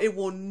sure it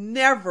will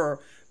never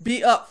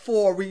be up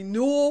for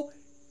renewal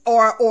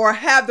or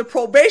have the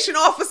probation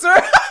officer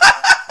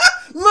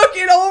look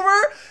it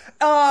over.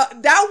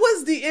 That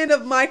was the end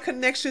of my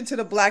connection to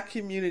the black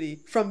community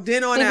from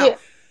then on out.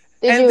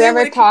 Did you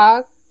ever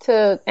talk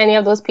to any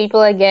of those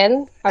people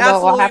again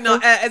about what happened?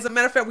 Absolutely not. As a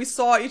matter of fact, we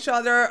saw each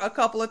other a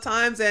couple of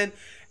times, and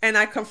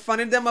I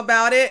confronted them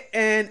about it,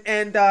 and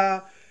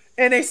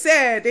they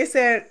said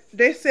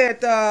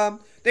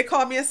they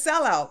called me a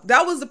sellout.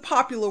 That was the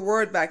popular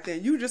word back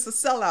then. You just a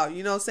sellout,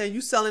 you know what I'm saying?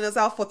 You selling us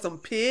out for some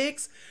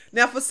pigs.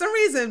 Now, for some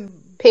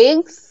reason...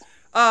 Pigs?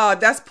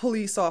 That's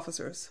police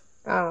officers.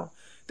 Oh.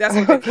 That's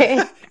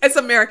okay. It's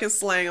American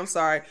slang, I'm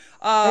sorry.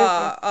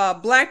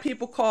 Black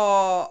people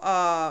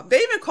call... they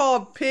even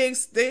call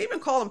pigs... They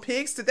even call them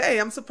pigs today.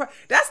 I'm surprised.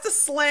 That's the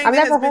slang I've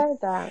never heard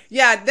that.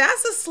 Yeah,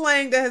 that's a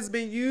slang that has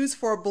been used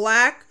for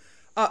black...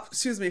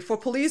 for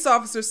police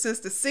officers since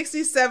the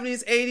 60s,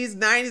 70s, 80s,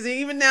 90s,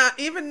 and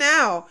even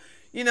now,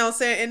 you know what I'm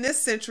saying, in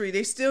this century,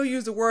 they still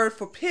use the word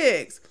for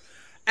pigs.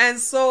 And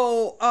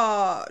so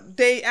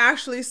they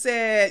actually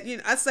said, you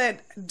know, I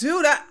said,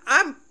 dude,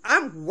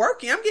 I'm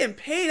working, I'm getting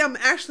paid, I'm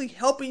actually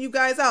helping you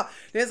guys out.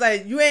 And it's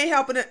like, you ain't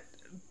helping it.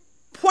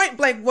 Point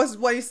blank was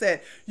what he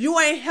said. You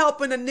ain't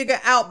helping a nigga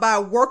out by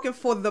working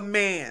for the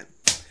man.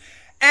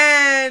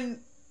 And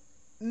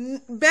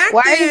back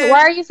then,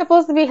 why are you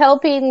supposed to be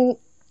helping?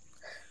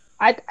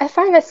 I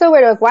find that so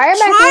weird. Like, why am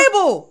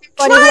tribal?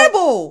 Like,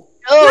 no,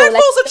 Black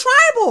like, folks are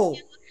tribal.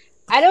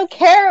 I don't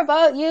care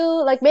about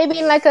you. Like, maybe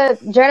in like a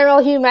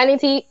general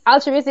humanity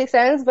altruistic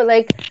sense, but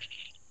like,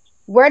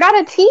 we're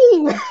not a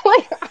team.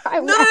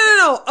 Like,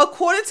 no.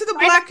 According to the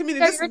Black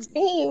community,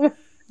 team.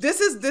 This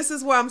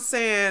is what I'm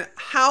saying.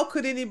 How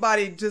could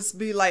anybody just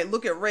be like,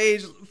 look at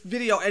Ray's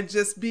video and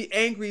just be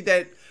angry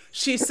that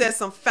she said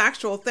some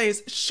factual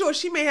things? Sure,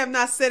 she may have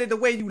not said it the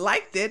way you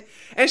liked it,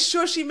 and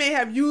sure, she may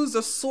have used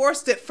or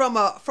sourced it from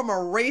a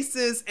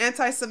racist,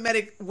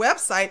 anti-Semitic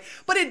website,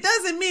 but it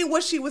doesn't mean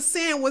what she was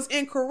saying was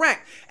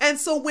incorrect. And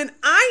so when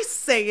I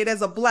say it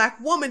as a Black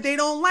woman, they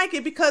don't like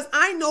it because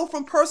I know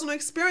from personal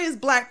experience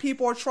Black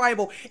people are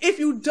tribal. If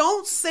you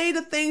don't say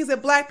the things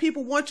that Black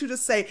people want you to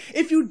say,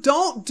 if you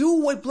don't do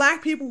what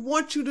Black people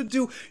want you to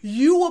do,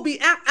 you will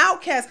be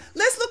outcast.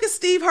 Let's look at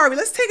Steve Harvey.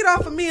 Let's take it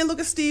off of me and look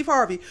at Steve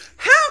Harvey.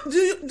 How do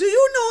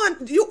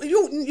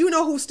you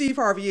know who Steve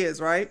Harvey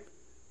is, right?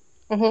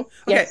 Mm-hmm. Okay.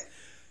 Yes.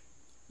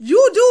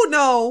 You do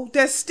know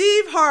that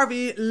Steve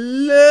Harvey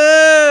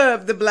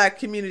loved the Black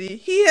community.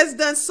 He has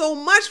done so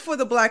much for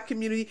the Black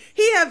community.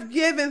 He has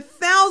given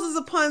thousands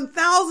upon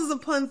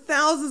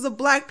thousands of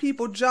Black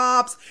people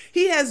jobs.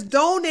 He has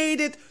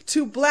donated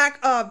to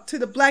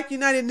the Black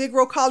United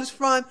Negro College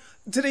Fund,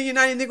 to the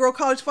United Negro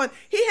College Fund.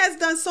 He has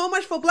done so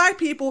much for Black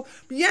people.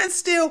 Yet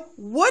still,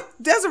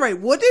 Desiree,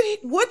 what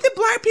did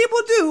Black people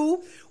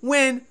do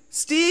when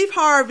Steve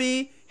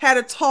Harvey had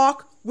a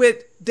talk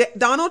with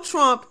Donald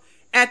Trump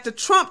at the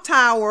Trump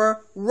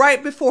Tower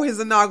right before his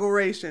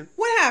inauguration?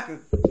 What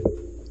happened?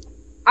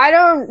 I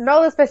don't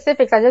know the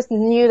specifics. I just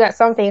knew that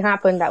something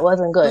happened that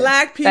wasn't good.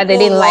 Black people that they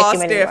didn't lost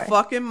like him their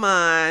anymore. fucking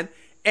mind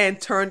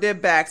and turned their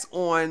backs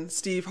on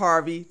Steve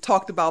Harvey,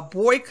 talked about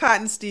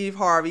boycotting Steve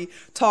Harvey,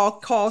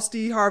 called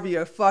Steve Harvey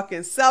a fucking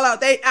sellout.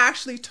 They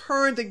actually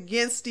turned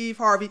against Steve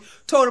Harvey,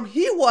 told him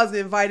he wasn't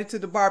invited to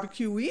the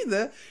barbecue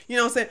either. You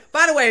know what I'm saying?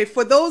 By the way,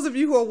 for those of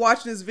you who are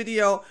watching this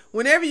video,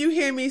 whenever you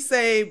hear me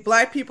say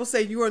Black people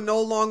say you are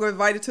no longer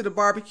invited to the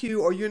barbecue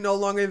or you're no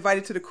longer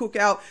invited to the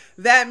cookout,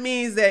 that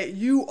means that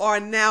you are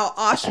now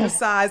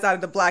ostracized out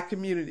of the Black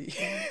community.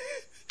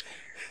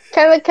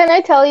 Can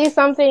I tell you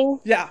something?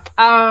 Yeah.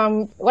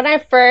 When I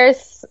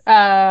first,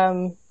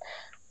 I've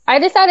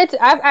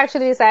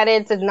actually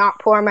decided to not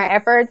pour my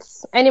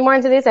efforts anymore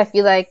into this. I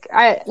feel like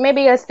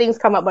maybe as things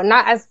come up, but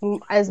not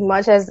as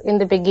much as in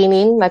the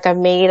beginning. Like, I've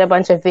made a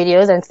bunch of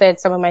videos and said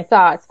some of my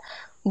thoughts.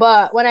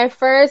 But when I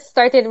first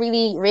started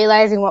really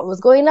realizing what was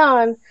going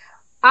on,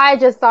 I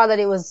just thought that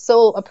it was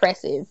so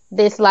oppressive.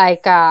 This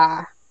like,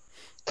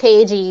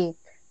 cagey,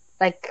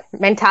 like,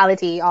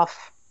 mentality of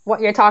what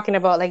you're talking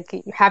about,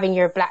 like having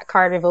your black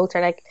card revoked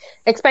or like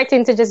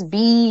expecting to just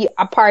be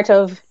a part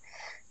of,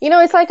 you know,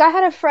 it's like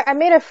I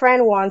made a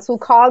friend once who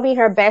called me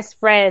her best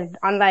friend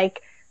on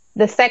like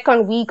the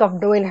second week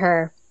of knowing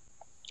her.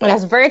 And I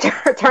was very turned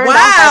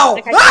wow. off.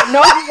 Like, I didn't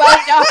know you well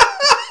enough.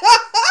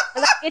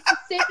 Like, it's a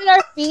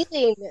similar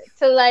feeling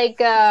to like,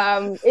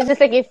 it's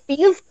just like, it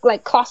feels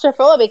like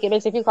claustrophobic. It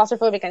makes you feel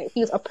claustrophobic and it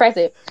feels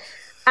oppressive.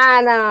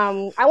 And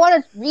I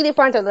want to really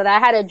point out that I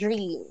had a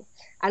dream.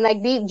 And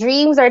like these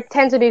dreams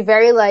tend to be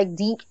very like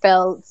deep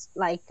felt,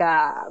 like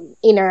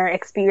inner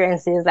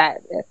experiences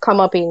that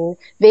come up in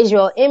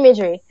visual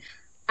imagery.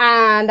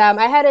 And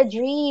I had a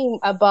dream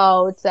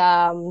about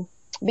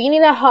being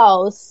in a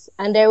house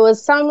and there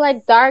was some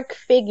like dark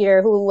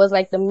figure who was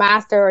like the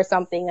master or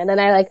something. And then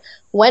I like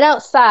went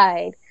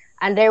outside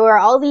and there were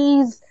all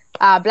these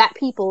black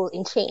people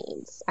in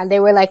chains and they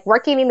were like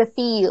working in the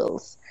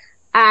fields.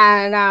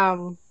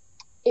 And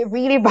it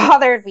really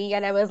bothered me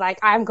and I was like,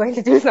 I'm going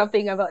to do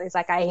something about this.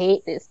 Like, I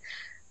hate this.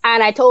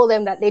 And I told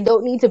them that they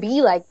don't need to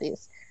be like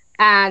this.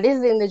 And this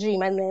is in the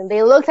dream. And then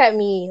they looked at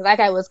me like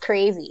I was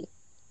crazy.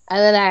 And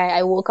then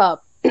I woke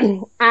up.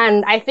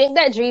 And I think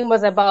that dream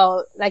was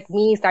about like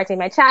me starting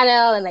my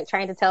channel and like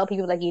trying to tell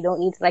people like you don't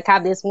need to like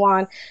have this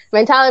one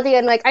mentality.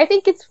 And like, I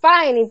think it's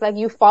fine if like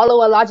you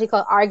follow a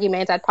logical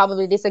argument. I'd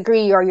probably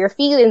disagree or your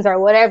feelings or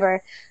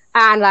whatever.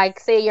 And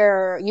like say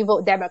you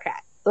vote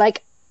Democrat.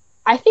 Like,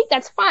 I think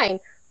that's fine.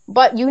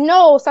 But you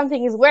know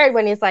something is weird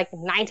when it's like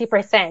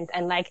 90%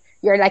 and like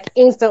you're like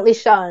instantly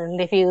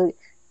shunned if you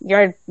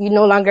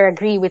no longer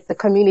agree with the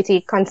community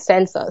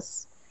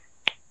consensus.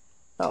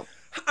 So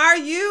are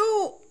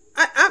you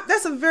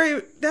that's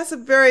a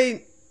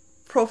very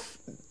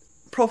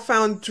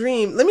profound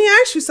dream. Let me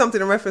ask you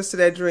something in reference to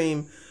that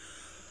dream.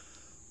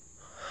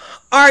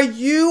 Are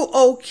you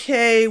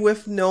okay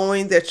with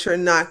knowing that you're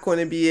not going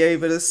to be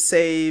able to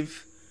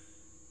save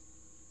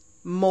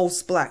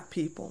most black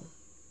people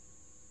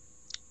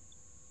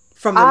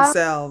from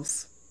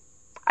themselves?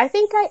 I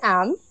think I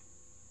am.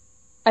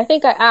 I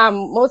think I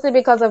am, mostly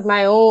because of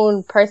my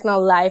own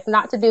personal life,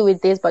 not to do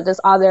with this, but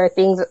just other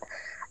things,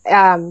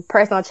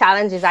 personal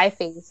challenges I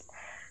face.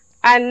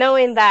 And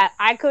knowing that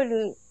I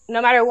couldn't,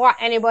 no matter what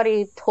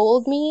anybody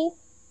told me,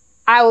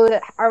 I would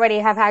already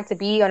have had to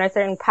be on a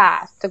certain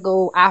path to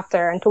go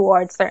after and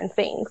towards certain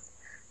things.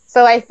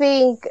 So I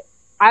think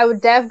I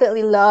would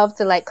definitely love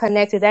to like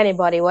connect with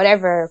anybody,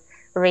 whatever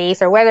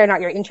race or whether or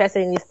not you're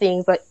interested in these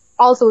things, but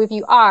also if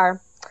you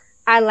are,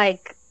 and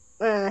like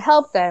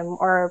help them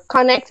or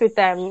connect with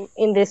them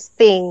in this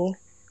thing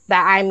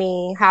that I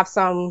may have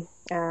some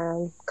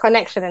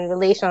connection and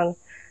relation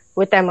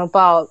with them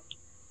about,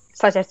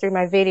 such as through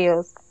my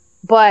videos.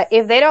 But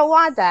if they don't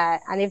want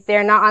that, and if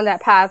they're not on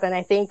that path, then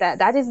I think that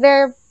that is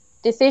their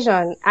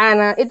decision.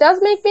 And it does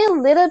make me a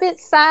little bit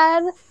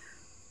sad,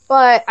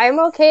 but I'm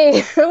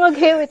okay. I'm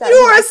okay with that. You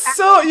are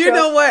so,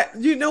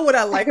 you know what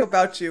I like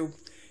about you?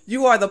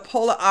 You are the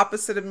polar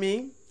opposite of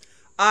me.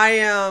 I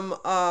am,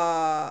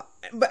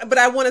 but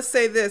I want to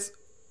say this.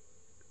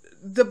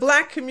 The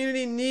Black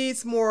community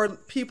needs more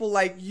people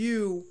like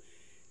you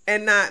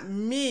and not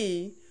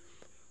me,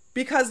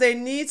 because they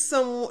need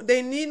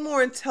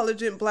more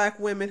intelligent Black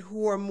women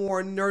who are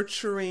more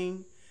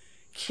nurturing,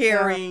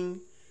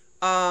 caring,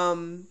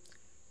 and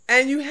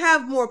you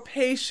have more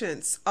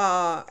patience.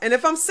 And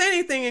if I'm saying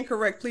anything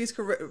incorrect, please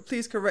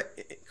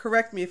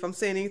correct me if I'm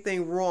saying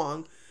anything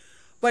wrong.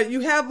 But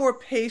you have more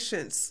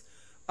patience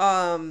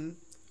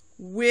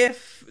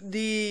with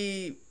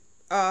the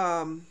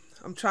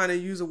I'm trying to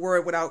use a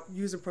word without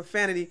using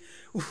profanity.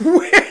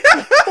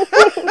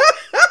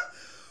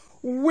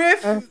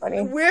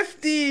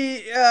 with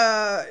the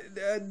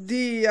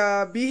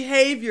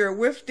behavior,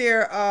 with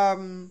their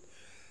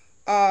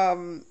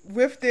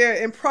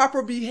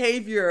improper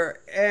behavior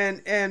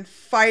and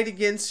fight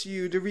against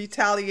you, the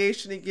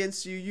retaliation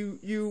against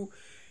you.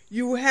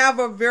 You have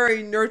a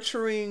very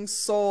nurturing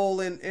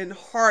soul and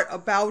heart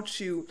about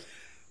you,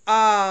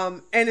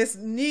 and it's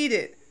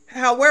needed.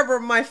 However,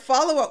 my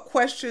follow-up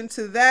question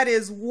to that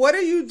is, what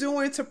are you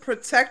doing to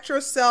protect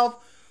yourself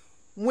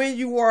when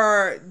you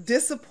are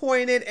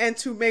disappointed and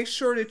to make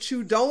sure that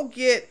you don't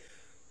get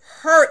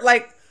hurt?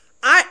 Like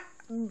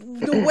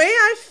the way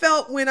I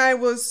felt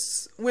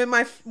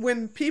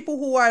when people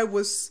who I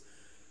was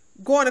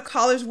going to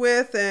college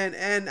with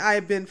and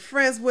I've been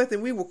friends with,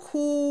 and we were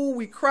cool,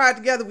 we cried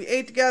together, we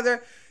ate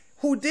together,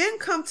 who didn't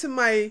come to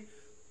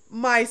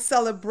my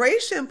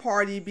celebration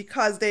party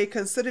because they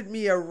considered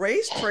me a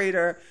race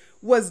traitor,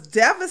 was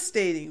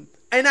devastating.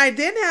 And I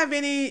didn't have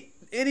any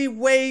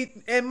way,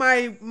 and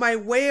my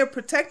way of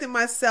protecting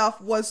myself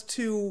was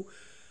to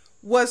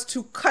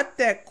cut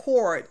that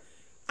cord.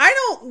 I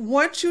don't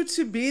want you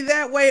to be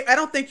that way. I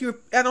don't think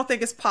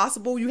it's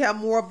possible. You have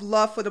more of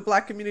love for the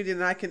Black community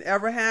than I can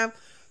ever have.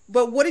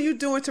 But what are you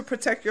doing to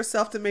protect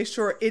yourself to make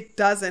sure it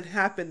doesn't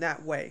happen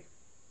that way?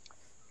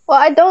 Well,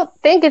 I don't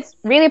think it's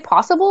really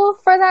possible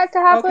for that to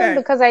happen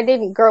because I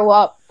didn't grow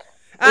up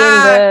in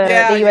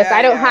the U.S.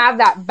 I don't have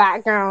that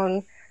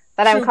background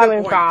that I'm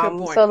coming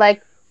from. So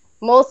like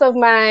most of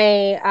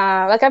my,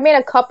 like I've made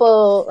a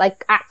couple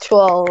like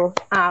actual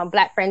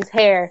Black friends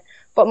here,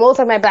 but most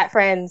of my Black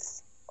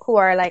friends who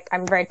are like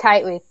I'm very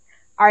tight with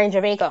are in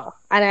Jamaica,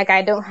 and like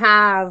I don't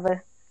have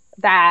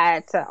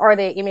that, or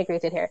they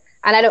immigrated here,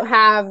 and I don't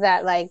have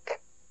that like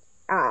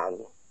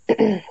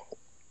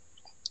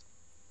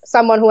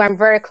someone who I'm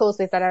very close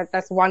with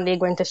that's one day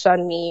going to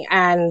shun me.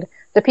 And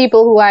the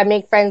people who I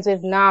make friends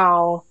with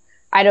now,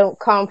 I don't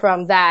come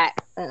from that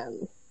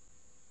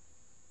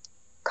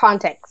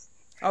context.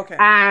 Okay.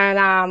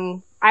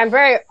 And I'm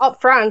very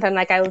upfront, and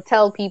like I will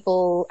tell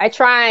people, I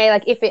try,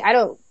 like I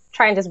don't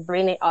try and just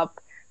bring it up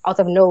out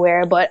of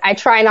nowhere, but I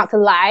try not to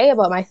lie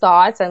about my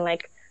thoughts, and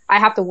like I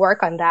have to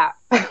work on that.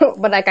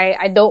 But like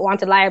I don't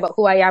want to lie about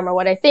who I am or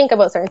what I think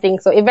about certain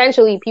things. So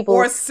eventually people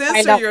or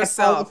censor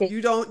yourself.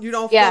 You don't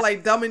feel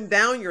like dumbing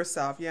down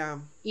yourself. Yeah.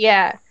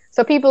 Yeah.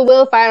 So people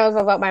will find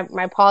out about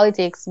my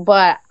politics,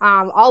 but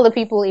all the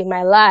people in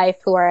my life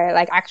who are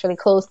like actually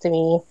close to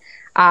me,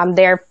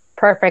 they're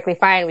perfectly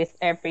fine with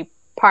every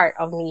part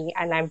of me,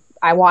 and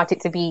I want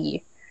it to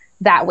be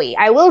that way.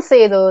 I will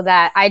say though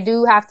that I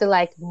do have to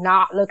like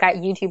not look at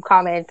YouTube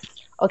comments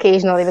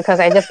occasionally because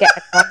I just get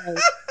annoyed.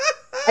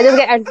 I just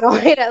get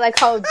annoyed at like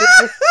how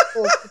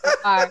disrespectful people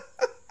are.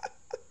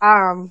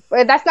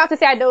 But that's not to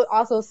say I don't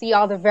also see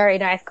all the very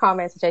nice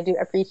comments, which I do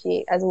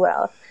appreciate as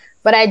well.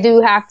 But I do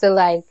have to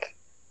like,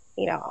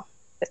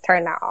 just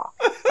turn that off.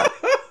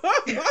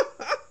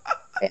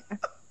 Yeah.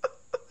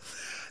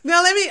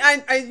 Now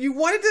you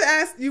wanted to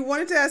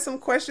ask some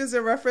questions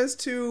in reference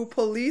to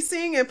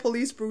policing and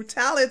police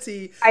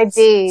brutality. I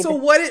did. So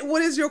what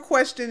is your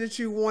question that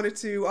you wanted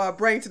to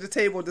bring to the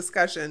table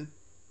discussion?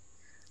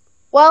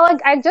 Well,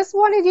 like, I just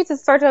wanted you to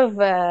sort of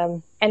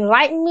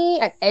enlighten me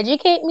and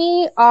educate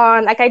me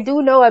on, like, I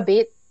do know a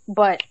bit,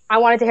 but I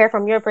wanted to hear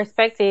from your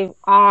perspective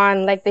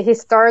on, like, the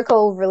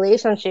historical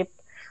relationship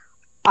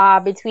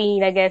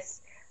between, I guess,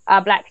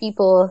 Black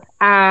people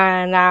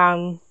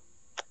and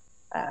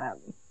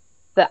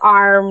the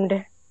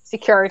armed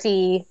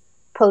security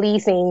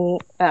policing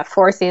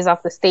forces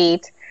of the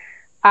state.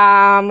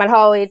 and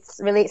how it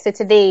relates to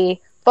today.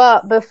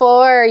 But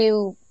before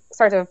you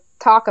sort of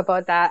talk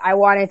about that, I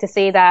wanted to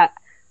say that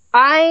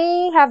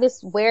I have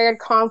this weird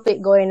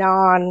conflict going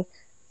on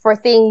for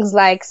things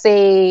like,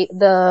 say,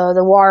 the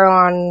war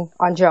on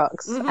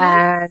drugs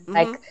and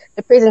like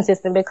the prison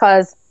system,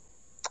 because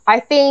I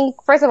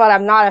think, first of all,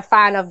 I'm not a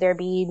fan of there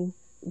being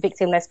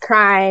victimless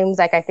crimes.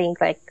 Like, I think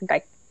like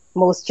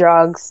most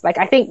drugs, like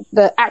I think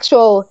the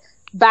actual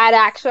bad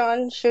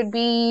action should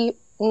be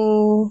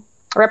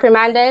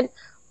reprimanded,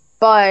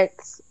 but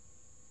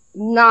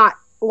not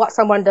what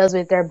someone does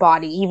with their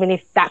body, even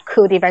if that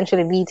could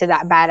eventually lead to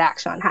that bad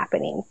action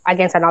happening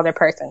against another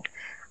person.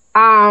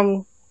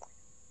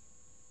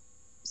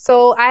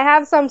 So I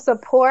have some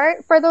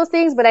support for those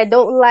things, but I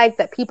don't like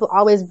that people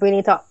always bring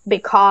it up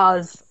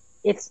because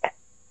it's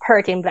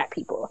hurting Black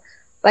people.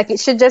 Like, it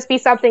should just be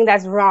something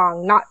that's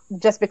wrong, not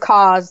just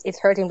because it's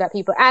hurting Black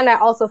people. And I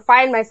also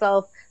find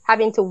myself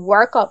having to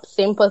work up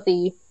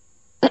sympathy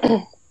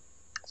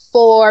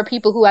for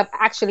people who have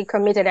actually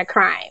committed a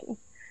crime.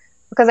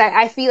 Because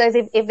I feel as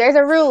if there's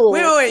a rule.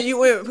 Wait.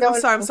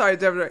 I'm sorry,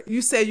 Deborah.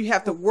 You said you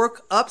have to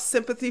work up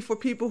sympathy for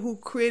people who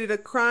created a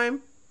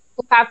crime?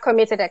 Who have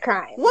committed a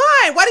crime.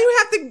 Why? Why do you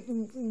have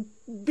to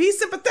be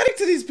sympathetic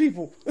to these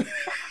people?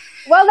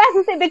 Well, that's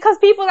the thing, because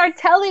people are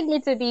telling me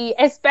to be,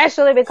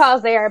 especially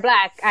because they are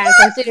Black and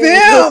considering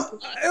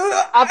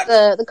of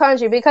the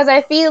country. Because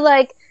I feel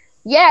like,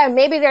 yeah,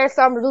 maybe there are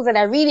some rules that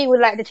I really would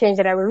like to change,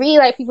 that I would really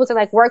like people to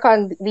like work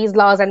on these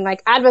laws and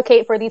like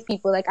advocate for these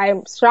people. Like, I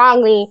am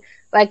strongly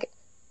like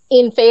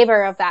in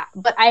favor of that.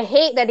 But I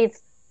hate that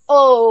it's,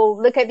 oh,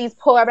 look at these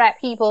poor Black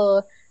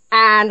people.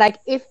 And like,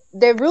 if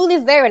the rule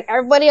is there and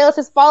everybody else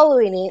is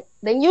following it,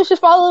 then you should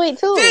follow it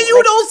too. Then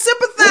you don't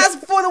sympathize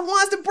for the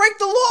ones that break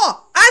the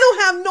law. I don't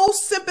have no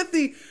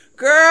sympathy,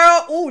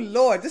 girl. Oh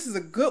Lord, this is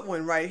a good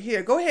one right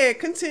here. Go ahead,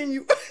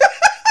 continue.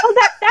 Oh,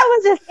 that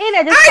was just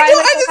it.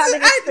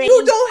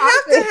 You don't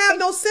have to have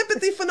no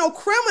sympathy for no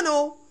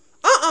criminal.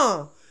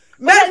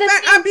 Matter of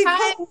fact,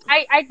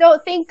 I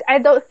don't think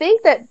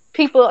that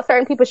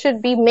certain people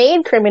should be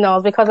made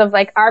criminals because of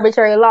like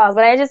arbitrary laws.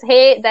 But I just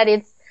hate that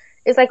it's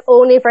like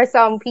only for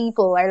some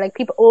people, or like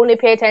people only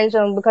pay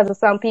attention because of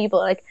some people.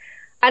 Like,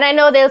 and I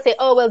know they'll say,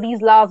 oh, well,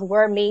 these laws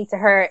were made to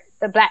hurt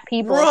the Black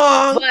people.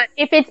 Wrong. But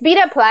if it's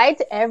being applied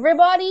to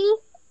everybody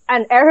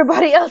and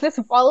everybody else is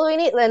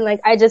following it, then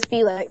like, I just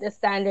feel like the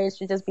standards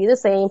should just be the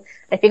same.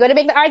 If you're going to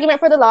make the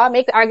argument for the law,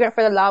 make the argument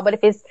for the law. But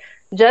if it's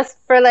just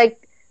for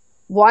like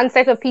one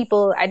set of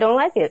people, I don't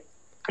like it.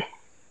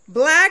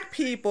 Black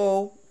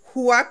people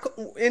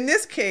in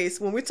this case,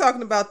 when we're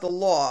talking about the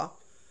law,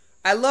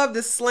 I love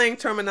this slang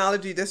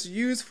terminology that's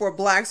used for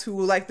Blacks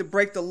who like to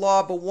break the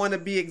law but want to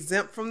be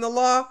exempt from the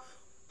law.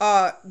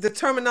 The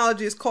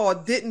terminology is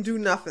called didn't do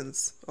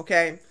nothings.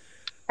 Okay.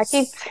 I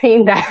keep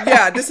saying that.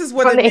 Yeah, this is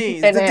what it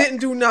means. The didn't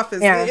do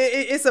nothings. Yeah.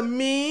 It's a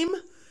meme,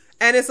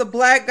 and it's a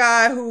Black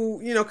guy who,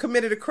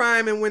 committed a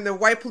crime, and when the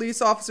white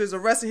police officers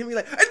arrested him, he's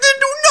like, I didn't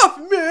do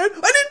nothing, man.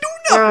 I didn't do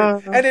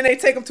nothing. And then they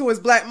take him to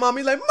his Black mom.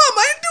 He's like, Mom,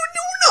 I didn't do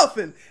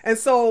nothing. And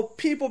so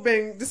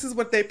this is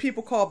what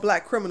people call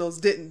Black criminals,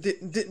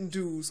 didn't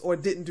do's or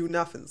didn't do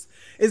nothings.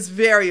 It's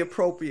very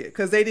appropriate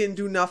because they didn't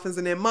do nothings,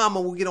 and their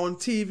mama will get on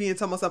TV and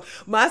tell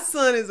myself, my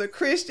son is a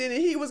Christian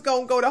and he was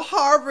going to go to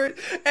Harvard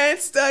and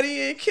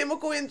study in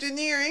chemical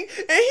engineering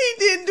and he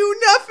didn't do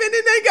nothing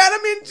and they got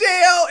him in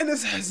jail. And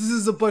this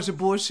is a bunch of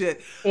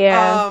bullshit.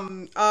 Yeah.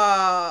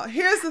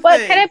 Here's the thing. But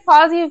can I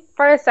pause you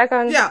for a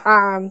second?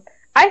 Yeah.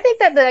 I think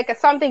that like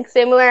something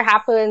similar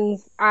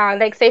happens,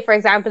 like say for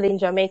example in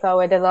Jamaica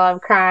where there's a lot of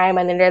crime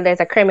and then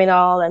there's a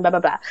criminal and blah blah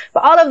blah.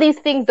 But all of these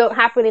things don't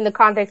happen in the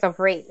context of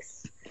race.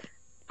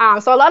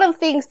 So a lot of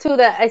things too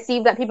that I see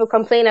that people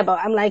complain about,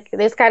 I'm like,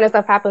 this kind of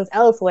stuff happens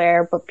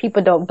elsewhere, but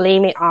people don't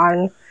blame it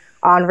on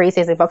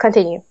racism. But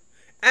continue.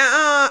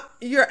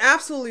 You're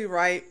absolutely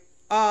right.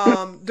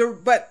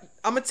 But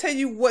I'm gonna tell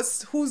you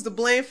who's to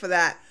blame for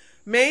that.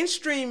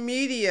 Mainstream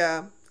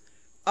media,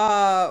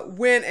 let's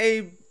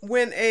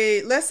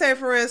say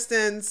for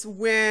instance,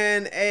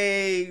 when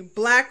a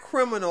Black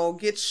criminal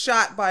gets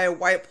shot by a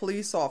white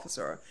police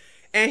officer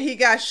and he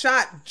got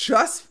shot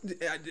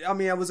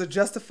it was a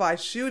justified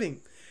shooting.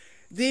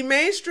 The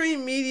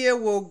mainstream media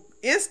will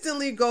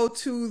instantly go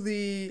to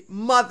the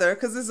mother,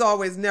 because this is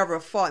always never a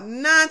fault.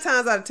 9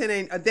 times out of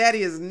 10, a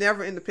daddy is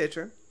never in the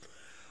picture.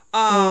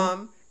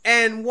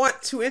 And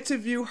want to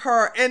interview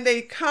her. And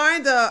they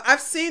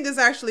I've seen this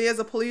actually as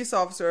a police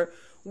officer,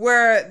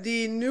 where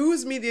the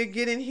news media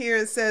get in here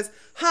and says,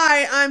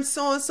 hi, I'm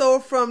so-and-so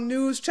from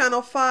News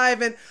Channel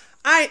 5, and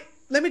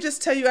let me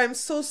just tell you, I'm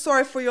so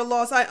sorry for your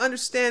loss. I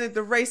understand that the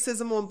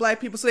racism on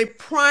Black people. So they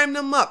prime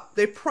them up.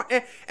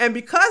 And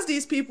because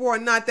these people are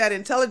not that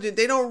intelligent,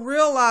 they don't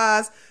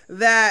realize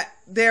that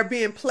they're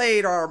being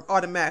played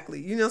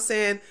automatically. You know what I'm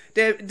saying?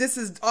 This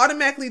is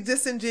automatically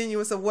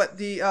disingenuous of what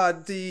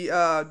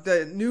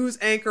the news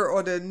anchor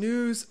or the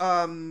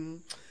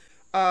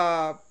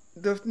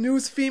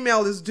news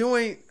female is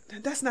doing.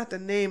 That's not the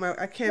name.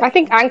 I can't. I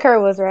think anchor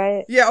was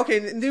right. Yeah. Okay.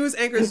 The news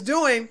anchor is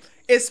doing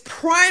is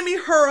priming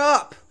her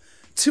up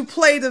to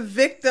play the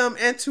victim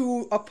and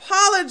to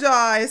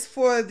apologize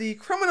for the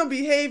criminal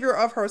behavior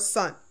of her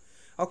son.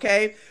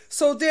 Okay?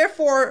 So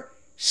therefore,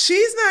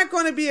 she's not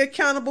going to be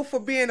accountable for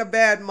being a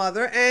bad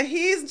mother, and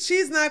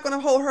she's not going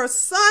to hold her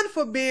son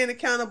for being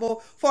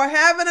accountable for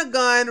having a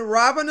gun,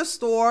 robbing a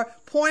store,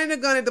 pointing a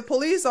gun at the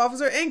police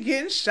officer, and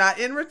getting shot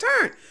in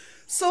return.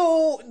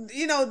 So,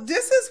 you know,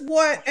 this is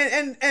what,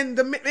 and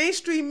the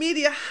mainstream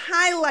media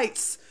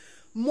highlights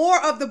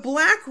more of the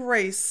black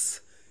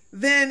race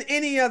than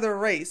any other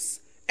race.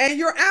 And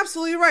you're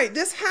absolutely right.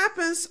 This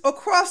happens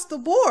across the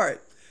board.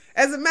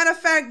 As a matter of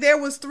fact, there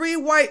was 3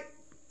 white.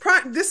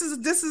 This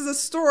is a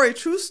story,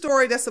 true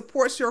story that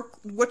supports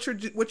what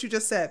you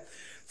just said.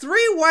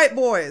 3 white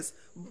boys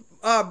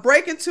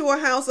break into a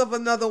house of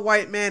another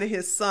white man and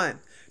his son.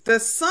 The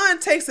son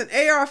takes an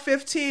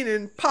AR-15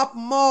 and pop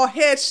them all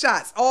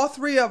headshots, all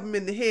 3 of them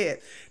in the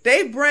head.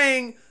 They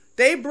bring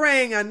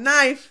a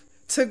knife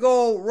to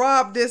go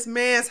rob this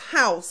man's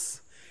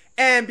house.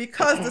 And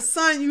because the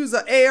son used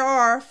an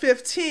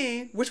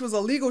AR-15, which was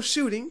a legal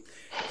shooting,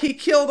 he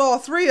killed all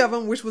 3 of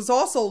them, which was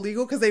also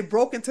legal because they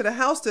broke into the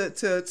house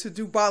to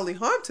do bodily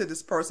harm to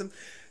this person.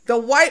 The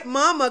white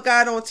mama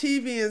got on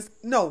TV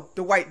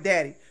the white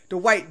daddy. The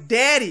white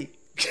daddy.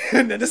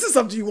 Now, this is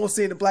something you won't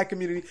see in the black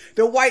community.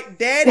 The white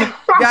daddy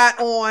got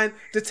on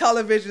the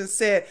television and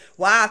said,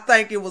 "Well, I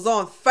think it was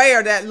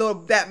unfair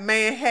that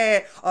man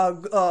had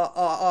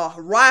a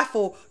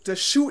rifle to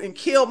shoot and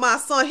kill my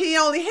son. He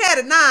only had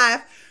a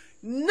knife."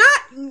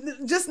 Not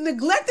just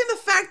neglecting the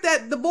fact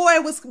that the boy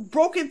was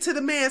broke into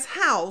the man's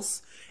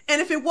house,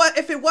 and if it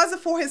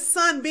wasn't for his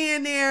son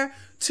being there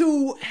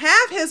to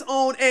have his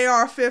own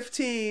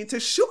AR-15 to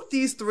shoot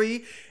these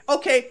 3,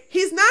 okay,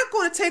 he's not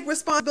going to take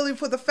responsibility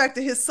for the fact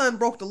that his son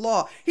broke the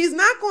law. He's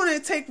not going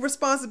to take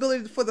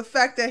responsibility for the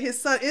fact that his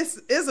son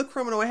is a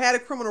criminal and had a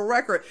criminal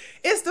record.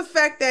 It's the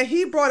fact that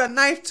he brought a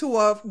knife to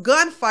a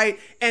gunfight,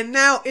 and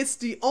now it's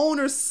the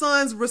owner's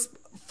son's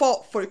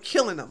fault for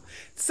killing him.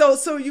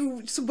 But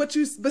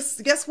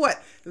guess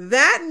what?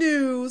 That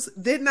news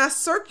did not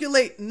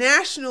circulate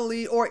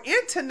nationally or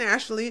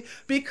internationally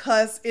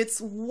because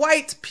it's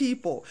white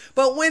people.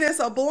 But when it's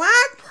a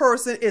black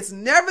person, it's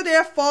never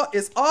their fault.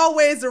 It's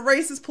always the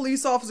racist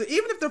police officer.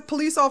 Even if the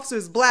police officer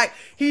is black,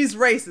 he's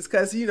racist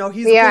because, you know,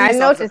 he's a police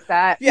officer. I noticed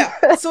that. Yeah.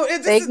 So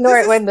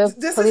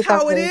this is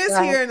how it is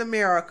here in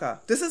America.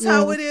 This is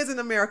how it is in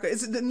America.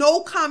 It's no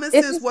common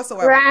sense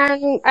whatsoever.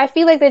 I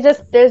feel like there's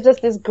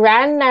just this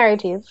grand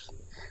narrative.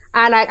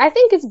 And I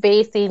think it's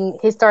based in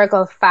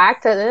historical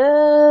fact,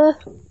 kind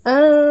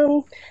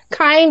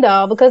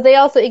of, because they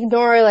also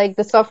ignore like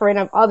the suffering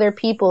of other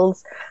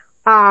peoples.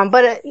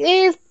 But it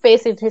is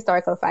based in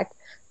historical fact.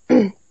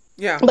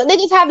 Yeah. But they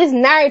just have this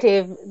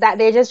narrative that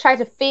they just try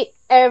to fit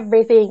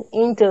everything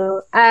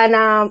into,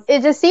 and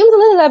it just seems a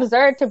little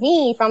absurd to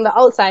me from the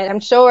outside. I'm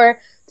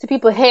sure to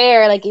people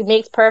here, like it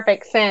makes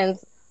perfect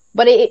sense,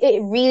 but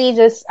it really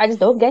I just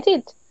don't get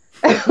it.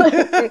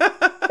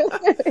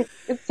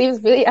 It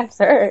seems really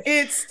absurd.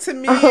 To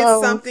me,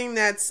 it's something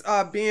that's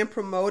being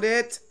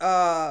promoted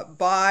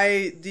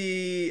by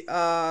the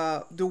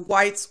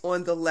whites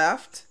on the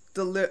left,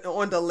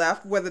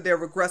 whether they're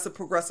regressive,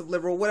 progressive,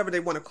 liberal, whatever they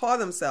want to call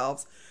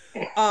themselves.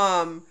 Do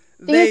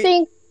you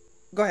think?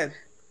 Go ahead.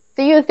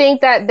 Do you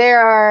think that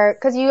there are?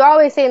 Because you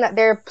always saying that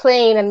they're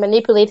playing and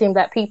manipulating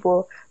black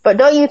people, but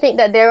don't you think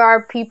that there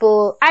are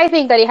people? I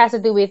think that it has to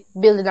do with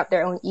building up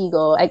their own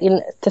ego, like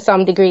to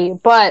some degree,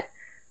 but.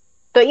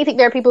 Don't you think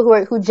there are people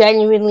who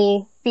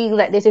genuinely feel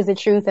that this is the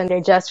truth and they're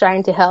just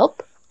trying to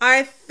help?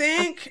 I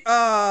think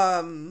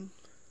that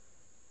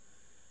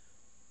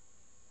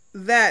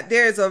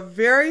there's a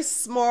very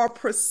small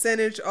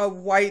percentage of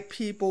white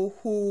people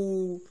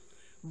who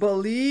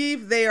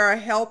believe they are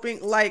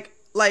helping. Like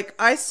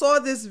I saw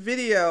this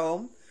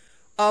video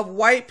of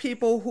white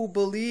people who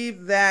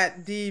believe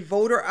that the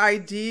voter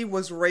ID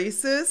was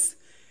racist,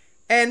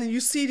 and you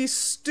see these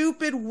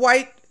stupid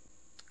white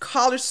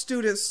college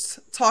students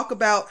talk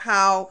about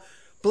how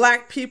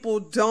black people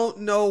don't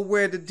know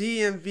where the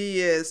DMV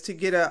is to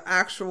get an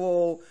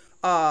actual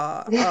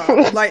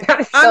like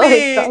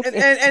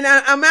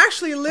I'm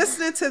actually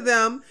listening to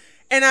them,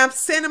 and I'm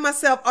saying to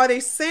myself, are they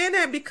saying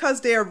that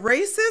because they're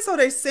racist, or are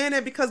they saying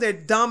that because they're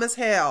dumb as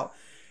hell?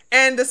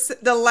 And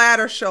the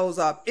latter shows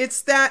up.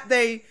 It's that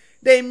they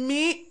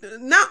meet,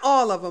 not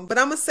all of them, but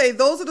I'm gonna say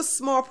those are the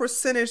small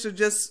percentage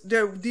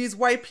of these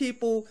white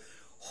people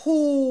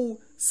who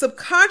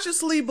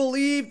subconsciously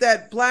believe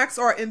that blacks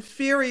are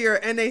inferior,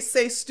 and they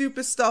say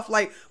stupid stuff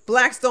like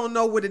blacks don't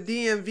know where the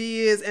DMV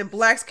is, and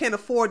blacks can't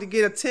afford to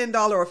get a $10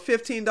 or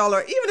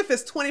 $15, even if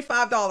it's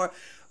 $25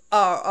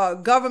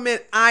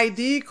 government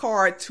ID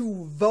card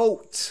to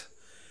vote.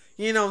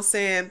 You know what I'm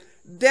saying?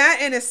 That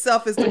in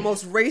itself is the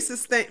most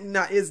racist thing.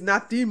 Is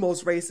not the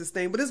most racist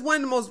thing, but it's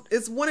one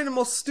of the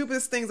most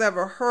stupidest things I've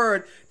ever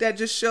heard. That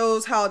just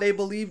shows how they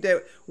believe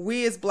that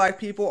we as black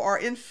people are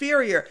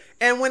inferior.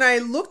 And when I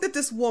looked at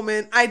this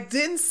woman, I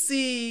didn't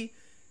see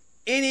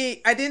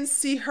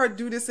her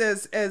do this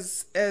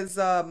as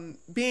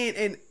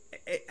being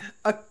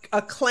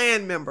a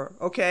Klan member.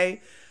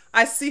 Okay,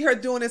 I see her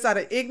doing this out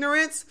of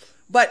ignorance,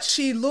 but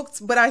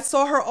I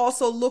saw her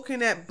also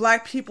looking at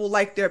black people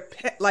like their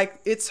pet, like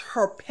it's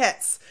her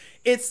pets.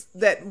 It's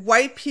that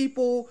white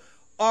people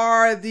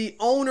are the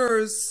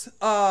owners,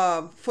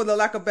 for the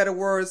lack of better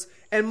words,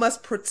 and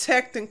must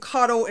protect and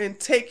cuddle and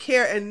take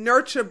care and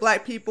nurture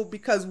black people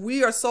because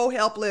we are so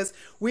helpless.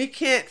 We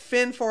can't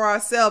fend for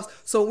ourselves.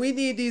 So we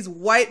need these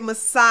white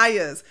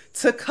messiahs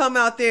to come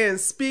out there and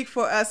speak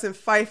for us and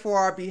fight for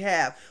our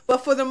behalf.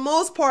 But for the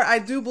most part, I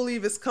do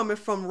believe it's coming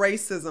from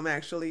racism,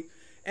 actually,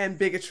 and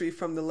bigotry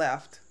from the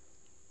left.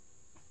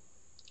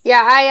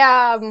 Yeah,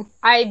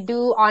 I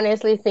do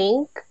honestly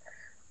think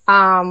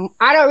I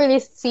don't really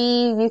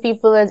see these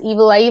people as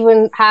evil. I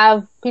even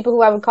have people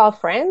who I would call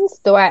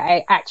friends, though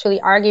I actually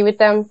argue with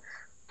them,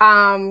 who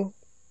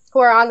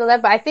are on the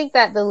left. But I think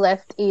that the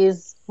left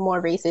is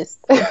more racist,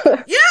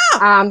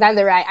 Yeah. than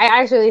the right.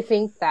 I actually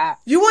think that.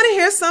 You want to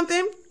hear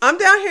something? I'm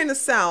down here in the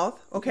South,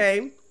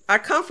 okay?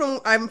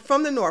 I'm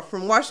from the North,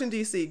 from Washington,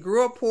 D.C.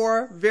 Grew up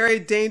poor, very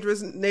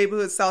dangerous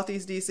neighborhood,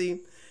 Southeast D.C.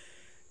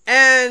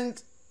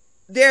 And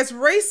there's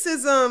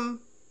racism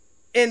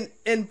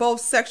in both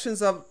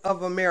sections of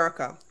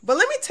America. But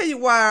let me tell you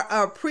why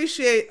I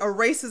appreciate a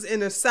racist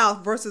in the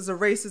South versus a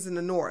racist in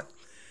the North.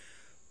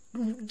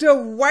 The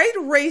white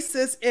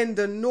racist in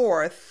the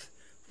North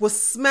will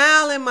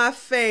smile in my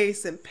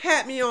face and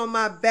pat me on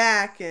my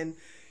back and,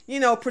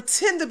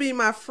 pretend to be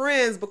my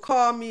friends, but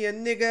call me a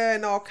nigga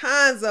and all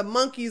kinds of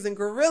monkeys and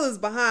gorillas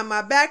behind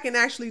my back and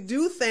actually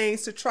do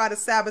things to try to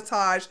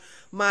sabotage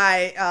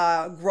my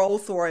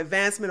growth or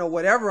advancement or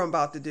whatever I'm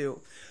about to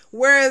do.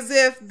 Whereas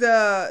if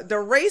the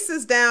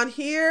racists down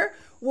here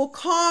will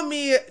call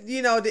me,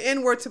 the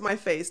N-word to my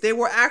face, they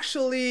will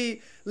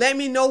actually let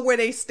me know where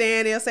they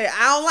stand. They'll say,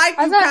 I don't like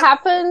you. Has that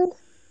happened?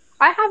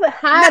 I haven't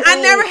had. I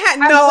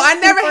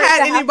never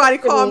had anybody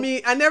call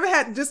me. I never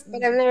had just. I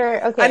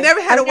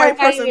never had a white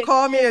person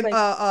call me an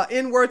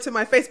N-word to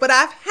my face. But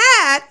I've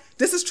had.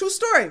 This is true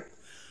story.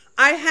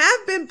 I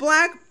have been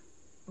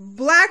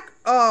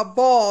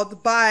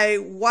blackballed by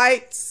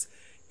whites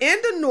in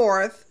the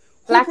North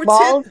who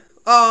pretend.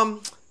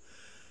 I'm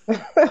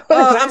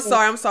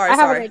sorry. I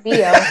have an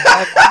idea.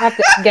 I have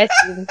to get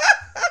you.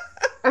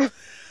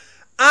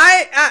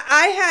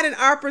 I had an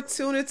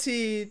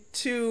opportunity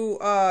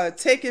to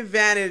take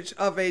advantage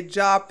of a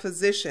job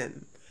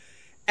position,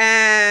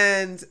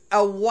 and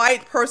a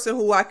white person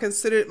who I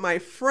considered my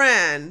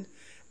friend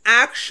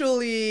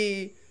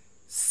actually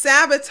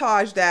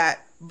sabotaged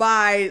that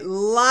by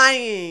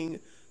lying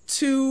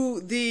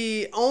to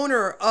the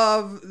owner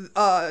of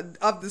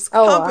this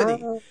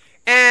company. Wow.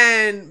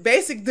 And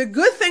the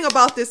good thing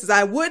about this is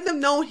I wouldn't have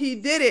known he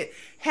did it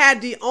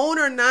had the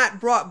owner not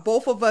brought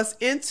both of us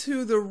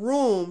into the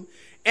room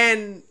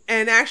and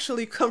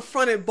actually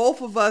confronted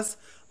both of us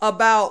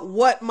about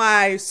what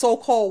my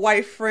so-called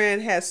white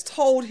friend has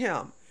told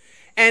him.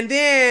 And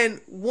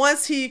then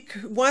once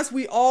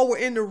we all were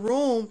in the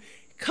room,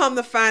 come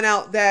to find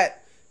out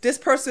that this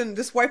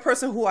white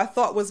person who I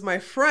thought was my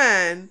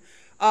friend,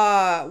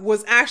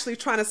 was actually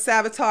trying to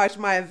sabotage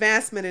my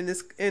advancement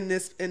in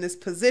this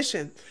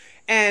position.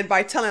 And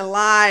by telling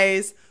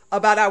lies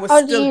about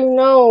How do you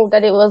know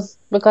that it was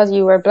because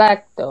you were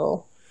black,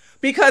 though?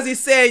 Because he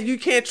said you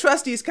can't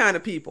trust these kind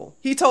of people.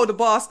 He told the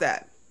boss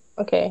that.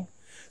 Okay.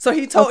 So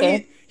he told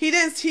he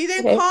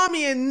didn't call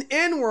me an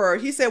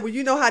N-word. He said, well,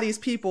 you know how these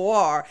people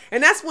are.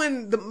 And that's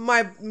when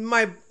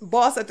my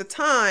boss at the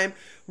time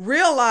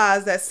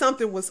realized that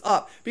something was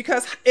up.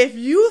 Because if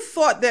you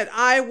thought that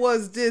I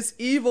was this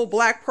evil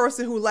black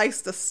person who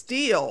likes to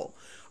steal,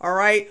 all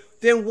right,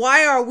 then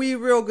why are we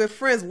real good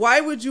friends?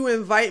 Why would you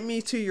invite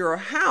me to your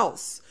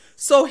house?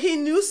 So he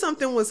knew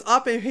something was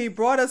up, and he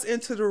brought us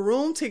into the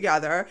room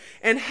together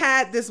and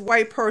had this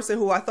white person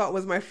who I thought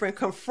was my friend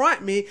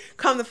confront me.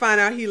 Come to find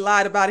out, he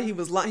lied about it. He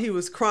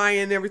was crying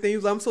and everything. He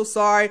was like, I'm so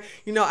sorry.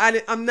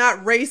 I'm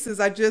not racist.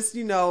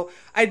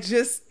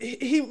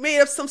 He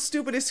made up some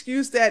stupid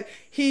excuse that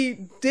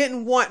he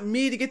didn't want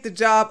me to get the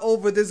job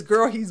over this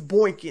girl he's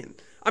boinking.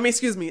 I mean,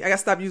 excuse me. I got to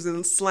stop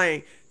using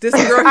slang. This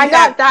girl I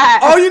got that.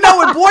 Oh, you know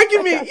what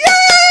boinking means? Yeah!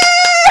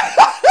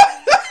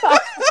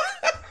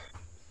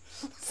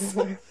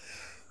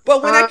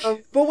 But when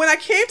I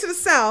came to the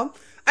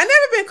South, I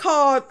never been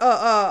called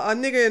a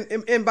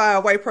nigga in by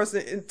a white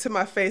person to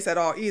my face at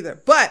all either.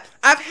 But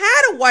I've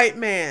had a white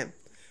man,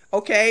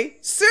 okay?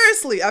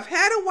 Seriously, I've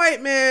had a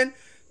white man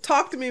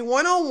talk to me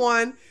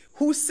one-on-one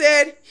who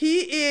said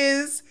he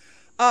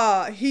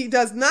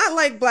does not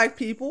like black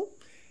people.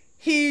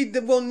 He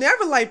will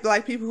never like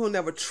black people. He'll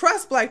never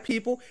trust black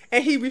people.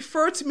 And he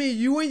referred to me,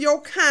 you and your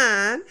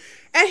kind.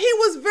 And he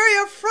was very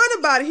upfront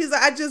about it. He's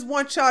like, I just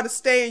want y'all to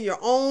stay in your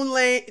own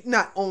lane,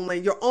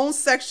 your own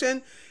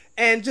section,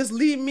 and just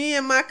leave me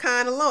and my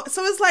kind alone.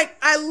 So it's like,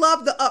 I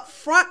love the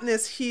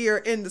upfrontness here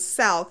in the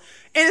South.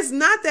 And it's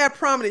not that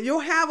prominent.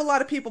 You'll have a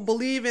lot of people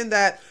believing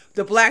that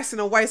the blacks and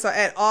the whites are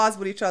at odds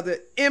with each other.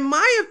 In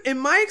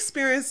my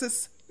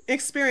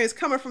experience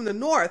coming from the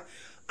North,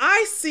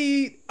 I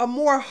see a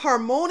more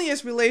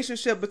harmonious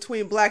relationship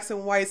between blacks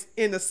and whites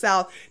in the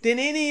South than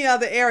any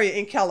other area,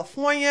 in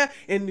California,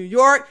 in New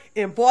York,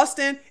 in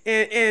Boston,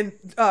 in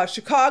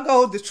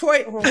Chicago,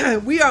 Detroit.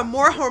 We are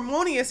more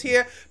harmonious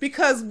here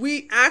because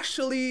we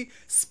actually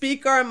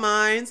speak our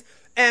minds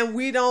and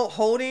we don't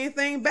hold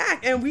anything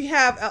back. And we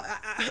have,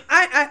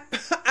 I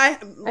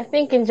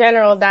think in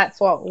general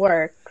that's what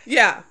works.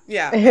 Yeah.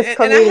 It's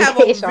and I have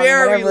a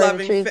very whatever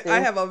the truth I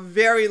is. have a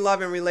very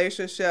loving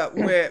relationship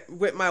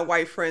with my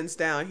white friends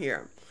down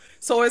here.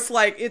 So it's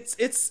like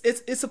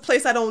it's a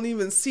place I don't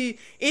even see.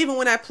 Even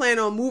when I plan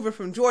on moving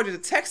from Georgia to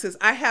Texas,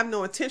 I have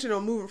no intention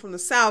of moving from the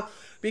South,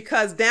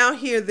 because down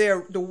here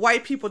the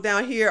white people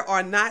down here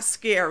are not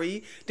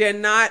scary. They're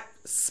not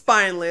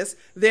spineless.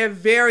 They're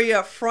very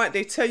upfront.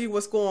 They tell you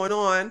what's going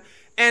on.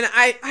 And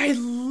I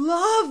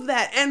love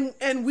that.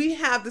 And we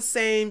have the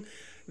same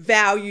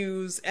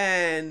values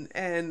and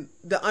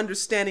the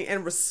understanding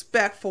and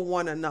respect for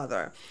one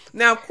another.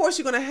 Now, of course,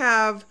 you're going to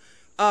have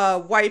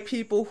white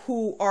people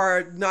who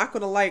are not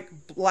going to like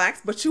blacks,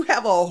 but you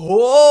have a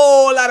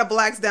whole lot of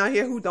blacks down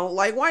here who don't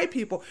like white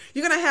people.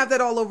 You're going to have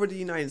that all over the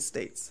United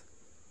States.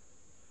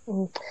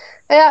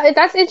 Yeah,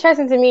 that's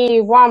interesting to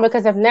me, one,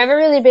 because I've never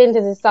really been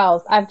to the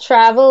South. I've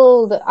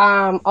traveled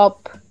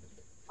up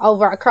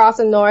over across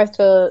the north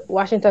to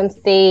Washington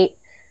State.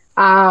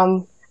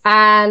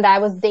 And I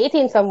was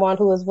dating someone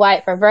who was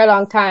white for a very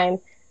long time.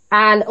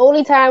 And the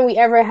only time we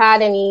ever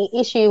had any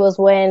issue was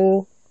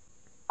when,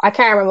 I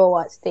can't remember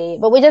what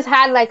state, but we just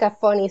had like a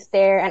funny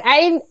stare.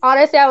 And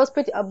honestly, I was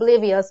pretty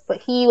oblivious,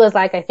 but he was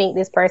like, I think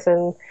this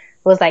person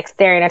was like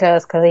staring at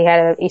us because he had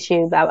an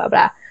issue, blah, blah,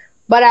 blah.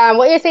 But,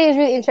 what you're saying is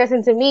really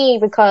interesting to me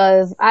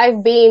because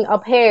I've been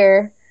up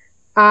here.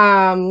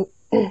 I'm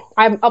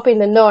up in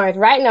the north.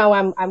 Right now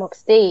I'm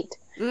upstate.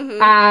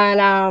 Mm-hmm.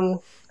 And,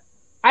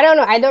 I don't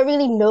know. I don't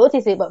really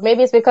notice it, but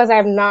maybe it's because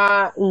I'm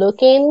not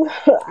looking.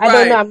 I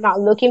don't know. I'm not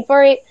looking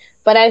for it,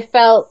 but I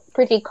felt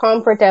pretty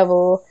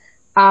comfortable,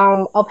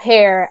 up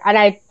here. And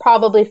I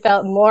probably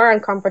felt more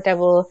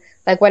uncomfortable,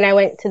 like when I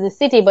went to the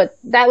city, but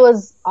that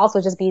was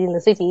also just being in the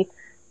city.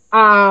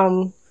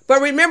 But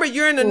remember,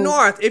 you're in the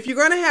north. If you're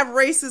going to have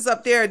races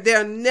up there,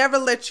 they'll never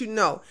let you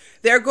know.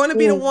 They're going to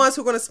be the ones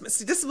who are going to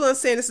see. This is what I'm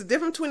saying. This is the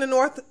difference between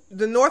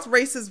the north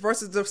races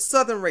versus the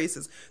southern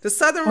races. The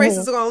southern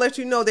races are going to let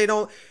you know they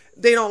don't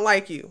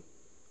like you,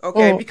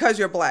 okay, because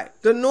you're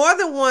black. The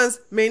northern ones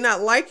may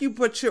not like you,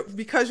 but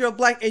because you're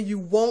black, and you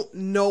won't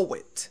know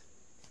it.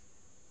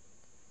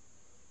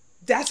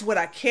 That's what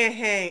I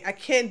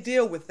can't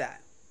deal with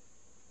that.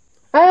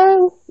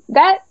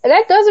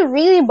 That doesn't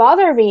really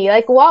bother me.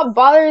 Like, what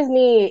bothers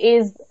me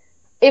is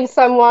if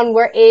someone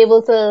were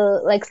able to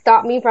like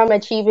stop me from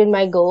achieving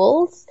my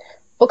goals,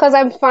 because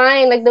I'm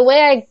fine. Like the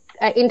way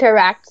I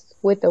interact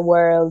with the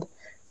world,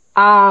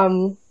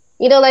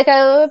 you know, like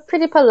I'm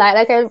pretty polite.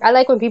 Like I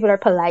like when people are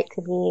polite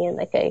to me and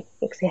like I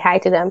say hi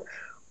to them.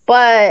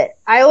 But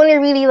I only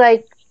really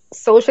like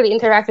socially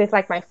interact with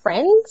like my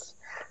friends.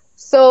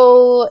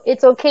 So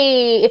it's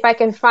okay if I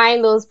can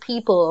find those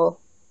people.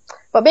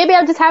 But maybe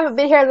I just haven't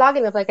been here long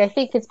enough. Like I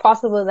think it's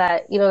possible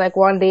that, you know, like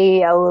one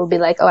day I will be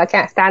like, oh, I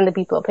can't stand the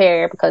people up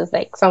here because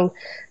like some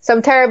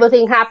terrible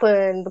thing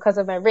happened because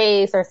of my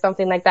race or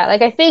something like that.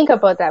 Like I think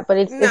about that, but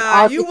it's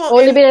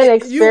only been an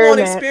experiment. You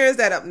won't experience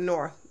that up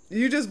north.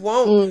 You just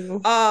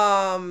won't.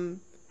 I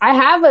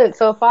haven't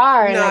so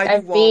far. And like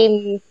I've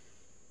been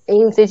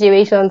in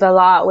situations a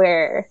lot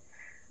where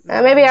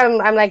maybe I'm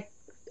like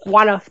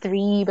one of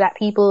 3 black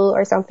people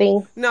or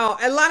something. No,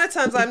 a lot of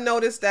times I've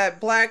noticed that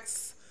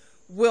blacks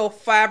will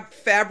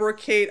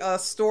fabricate a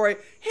story.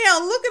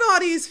 Hell, look at all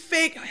these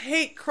fake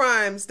hate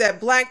crimes that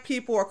black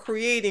people are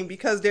creating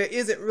because there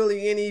isn't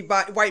really any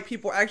white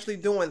people actually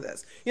doing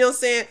this. You know what I'm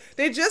saying?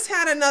 They just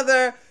had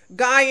another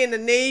guy in the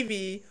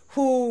Navy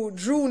who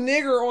drew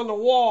nigger on the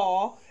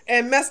wall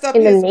and messed up the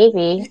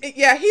Navy.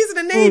 Yeah, he's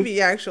in the Navy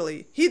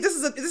actually. This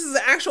is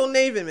an actual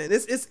Navyman.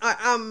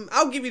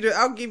 I'll give you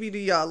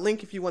the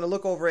link if you want to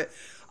look over it.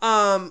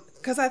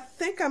 Because I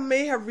think I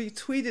may have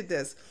retweeted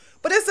this.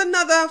 But it's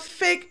another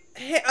fake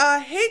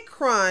hate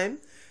crime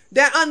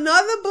that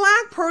another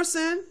black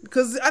person,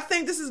 because I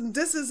think this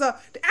is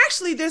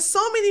actually there's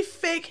so many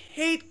fake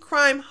hate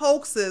crime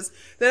hoaxes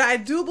that I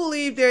do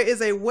believe there is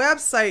a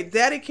website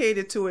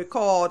dedicated to it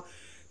called,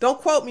 don't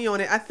quote me on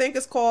it, I think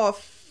it's called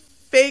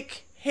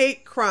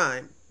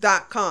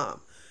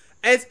fakehatecrime.com.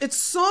 It's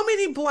so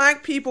many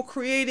black people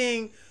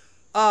creating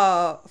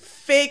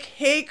fake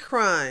hate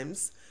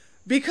crimes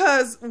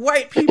because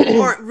white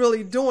people aren't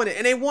really doing it,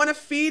 and they want to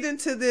feed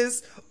into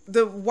this,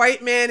 the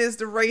white man is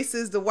the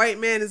racist, the white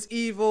man is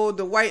evil,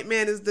 the white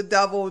man is the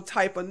devil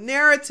type of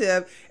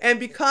narrative. And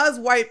because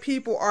white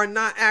people are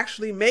not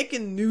actually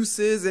making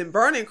nooses and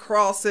burning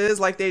crosses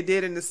like they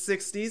did in the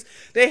 60s,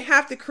 they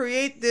have to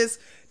create this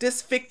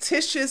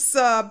fictitious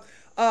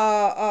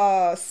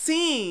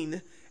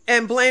scene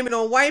and blame it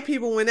on white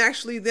people when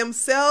actually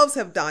themselves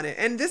have done it.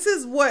 And this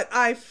is what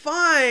I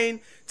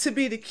find to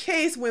be the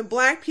case when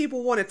black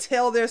people want to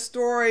tell their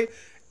story.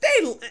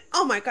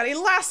 Oh my God, they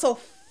lie so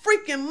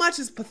freaking much.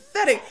 It's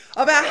pathetic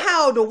about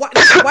how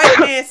this white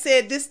man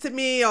said this to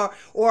me, or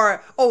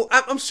oh,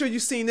 I'm sure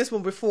you've seen this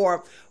one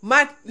before.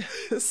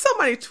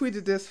 Somebody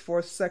tweeted this for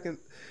a second.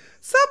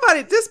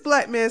 This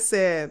black man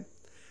said,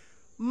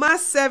 my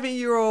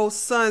 7-year-old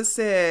son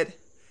said,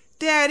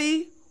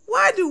 "Daddy,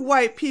 why do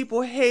white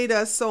people hate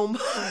us so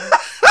much?"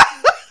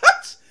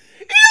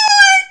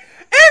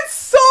 And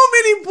so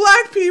many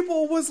black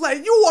people was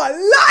like, "You a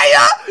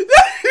liar."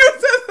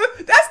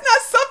 That's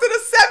not something a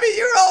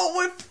 7-year-old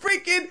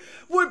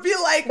would be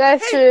like.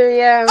 That's hey, true,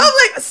 yeah. I'm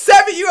like, a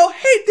 7-year-old,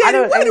 "Hey, Daddy,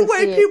 why do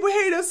white see people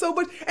hate us so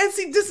much?" And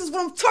see, this is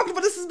what I'm talking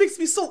about. This makes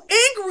me so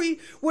angry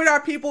with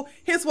our people.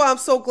 Hence why I'm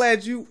so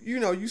glad you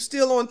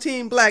still on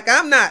Team Black.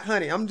 I'm not,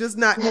 honey. I'm just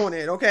not on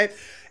it, okay?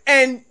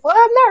 And well,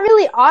 I'm not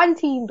really on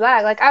Team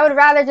Black. Like, I would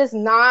rather just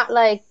not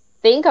like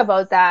think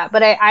about that.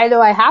 But I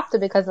know I have to,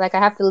 because like I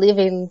have to live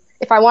in.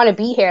 If I want to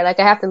be here, like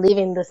I have to live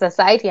in the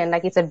society, and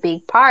like it's a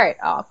big part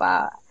of.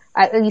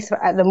 At least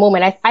at the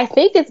moment, I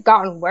think it's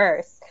gotten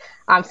worse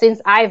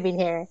since I've been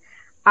here.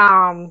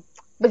 But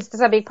it's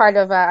just a big part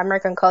of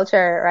American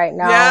culture right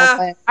now. Yeah.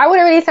 But I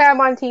wouldn't really say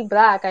I'm on Team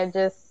Black. I'm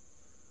just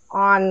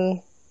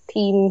on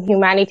Team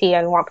Humanity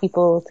and want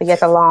people to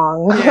get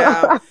along.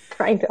 Yeah.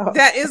 Kind of.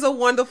 That is a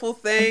wonderful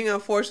thing.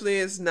 Unfortunately,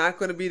 it's not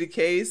going to be the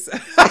case.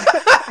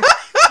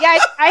 Yeah,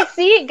 I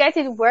see it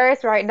getting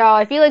worse right now.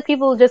 I feel like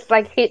people just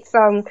like hit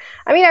some.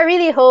 I mean, I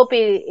really hope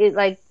it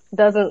like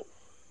doesn't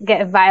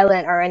get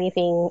violent or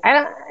anything.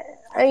 I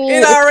mean,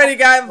 it already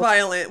got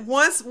violent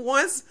once.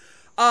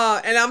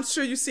 And I'm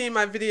sure you've seen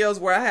my videos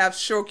where I have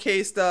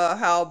showcased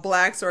how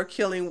blacks are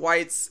killing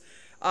whites.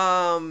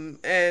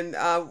 And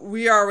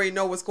we already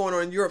know what's going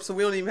on in Europe, so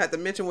we don't even have to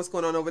mention what's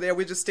going on over there.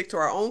 We just stick to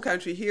our own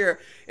country here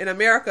in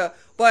America.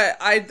 But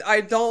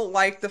I don't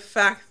like the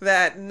fact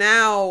that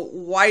now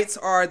whites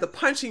are the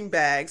punching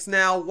bags.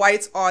 Now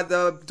whites are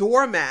the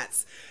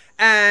doormats.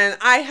 And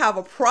I have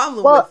a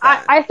problem with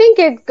that. I think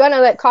it's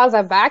gonna cause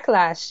a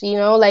backlash,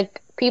 like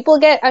people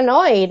get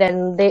annoyed,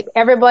 and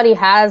everybody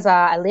has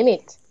a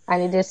limit.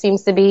 And it just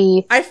seems to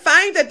be. I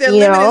find that their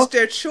limit is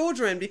their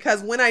children,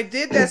 because when I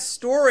did that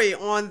story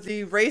on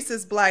the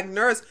racist black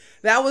nurse,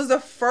 that was the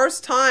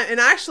first time.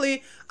 And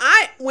actually,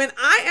 when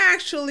I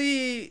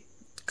actually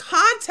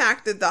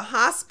contacted the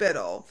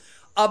hospital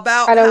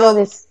about. I don't know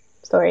this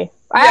story.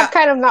 I have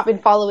kind of not been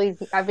following.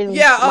 I've been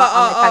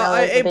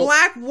a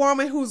black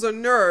woman who's a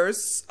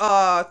nurse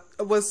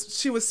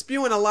was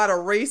spewing a lot of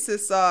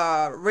racist,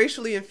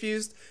 racially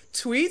infused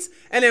tweets,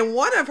 and in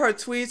one of her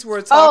tweets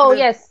were talking. Oh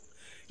yes.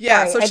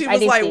 Yeah, sorry, so she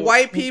was like,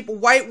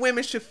 white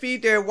women should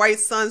feed their white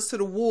sons to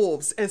the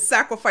wolves and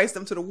sacrifice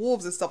them to the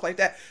wolves and stuff like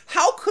that.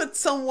 How could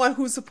someone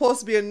who's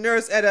supposed to be a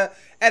nurse at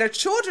a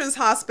children's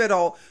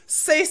hospital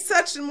say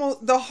such the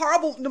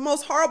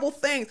most horrible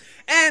things?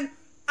 And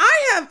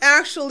I have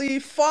actually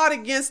fought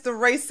against the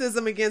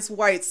racism against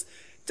whites,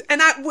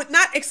 and I would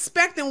not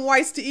expecting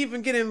whites to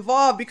even get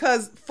involved,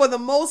 because for the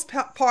most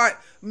part,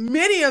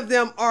 many of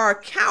them are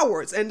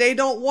cowards and they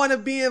don't want to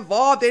be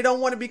involved. They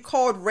don't want to be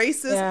called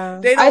racist. Yeah.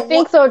 I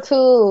think so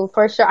too,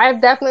 for sure.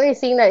 I've definitely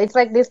seen that. It's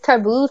like this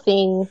taboo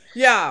thing.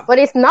 Yeah. But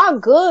it's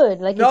not good.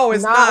 Like, no,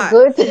 it's not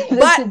good to do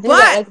that.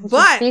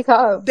 Like, speak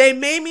up. They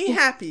made me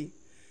happy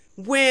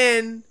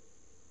when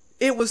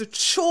it was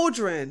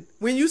children.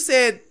 When you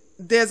said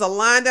there's a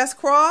line that's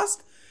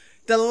crossed,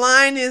 the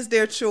line is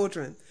their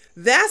children.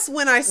 That's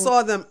when I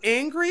saw them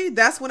angry.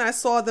 That's when I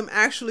saw them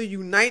actually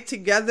unite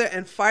together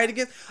and fight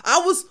against. I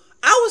was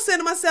saying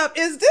to myself,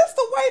 is this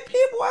the white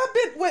people I've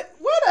been with?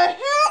 What the hell?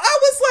 I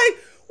was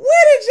like,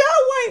 where did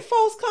y'all white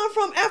folks come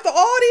from? After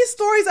all these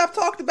stories I've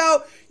talked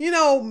about,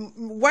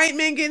 white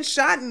men getting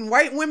shot and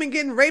white women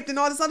getting raped and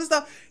all this other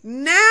stuff.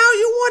 Now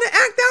you want to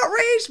act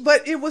outraged,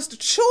 but it was the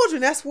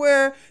children. That's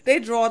where they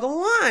draw the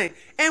line.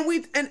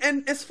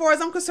 And as far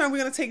as I'm concerned, we're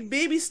going to take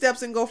baby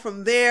steps and go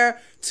from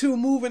there to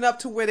moving up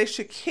to where they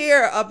should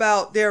care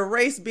about their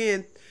race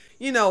being,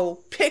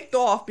 picked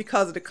off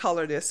because of the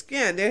color of their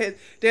skin.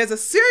 There's a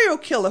serial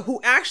killer who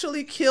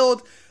actually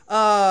killed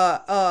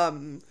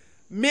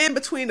men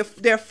between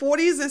their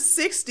 40s and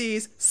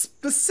 60s,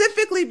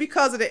 specifically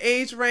because of the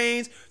age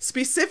range,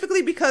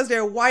 specifically because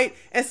they're white,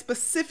 and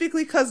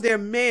specifically because they're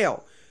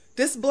male.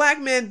 This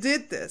black man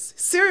did this.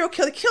 Serial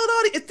killer. Killed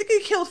I think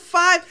he killed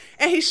 5,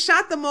 and he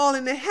shot them all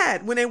in the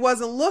head when they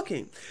wasn't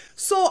looking.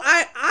 So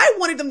I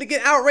wanted them to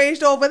get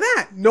outraged over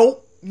that.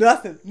 Nope,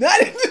 nothing. They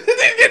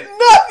didn't get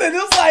nothing.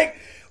 It was like,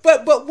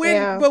 but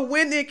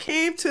when it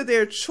came to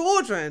their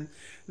children,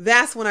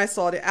 that's when I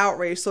saw the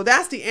outrage. So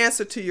that's the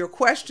answer to your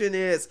question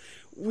is,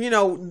 when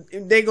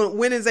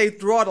is they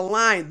draw the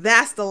line?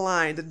 That's the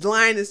line. The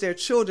line is their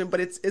children, but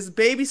it's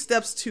baby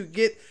steps to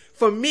get,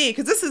 for me,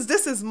 because this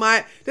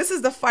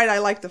is the fight I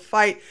like to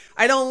fight.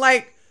 I don't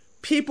like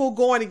people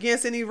going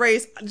against any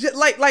race.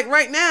 Like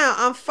right now,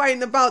 I'm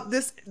fighting about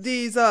these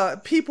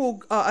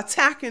people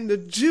attacking the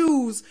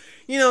Jews,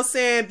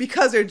 saying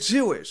because they're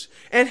Jewish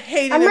and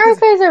hating.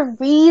 America is a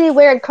really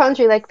weird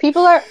country. Like,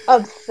 people are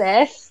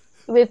obsessed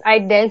with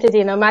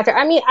identity, no matter.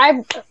 I mean,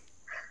 I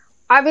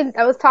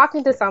was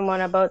talking to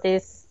someone about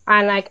this,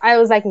 and like I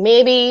was like,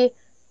 maybe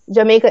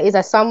Jamaica is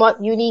a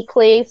somewhat unique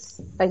place.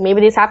 Like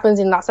maybe this happens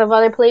in lots of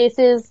other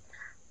places,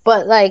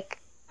 but like,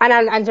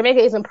 and Jamaica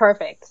isn't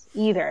perfect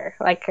either.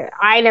 Like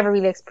I never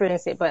really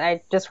experienced it, but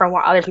I just from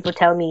what other people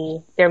tell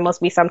me, there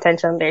must be some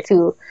tension there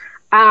too.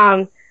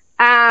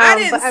 I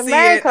didn't But see it.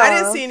 America, I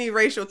didn't see any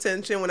racial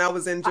tension when I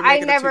was in I Jamaica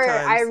the two never,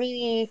 times. I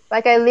really,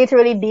 like, I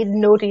literally did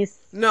notice.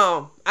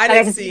 No, I I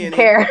didn't just see didn't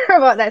any. care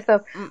about that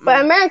stuff. Mm-mm.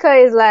 But America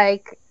is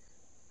like,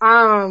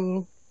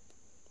 um,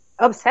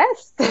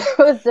 obsessed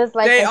with just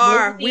like They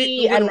are.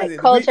 ethnicity and like We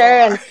culture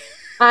are.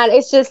 and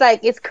it's just like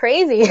it's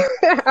crazy.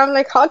 I'm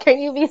like, how can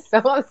you be so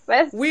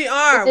obsessed We with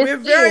are. this We're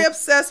very thing?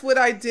 obsessed with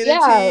identity.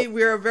 Yeah,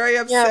 We're very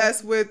yeah.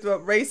 obsessed with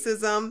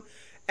racism,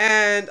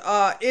 and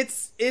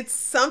it's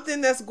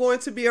something that's going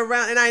to be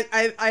around. And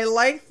I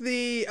like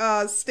the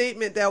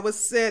statement that was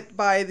said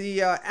by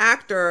the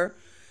actor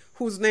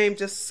whose name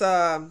just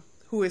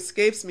who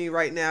escapes me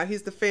right now.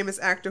 He's the famous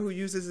actor who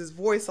uses his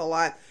voice a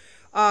lot.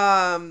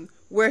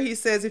 Where he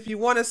says, if you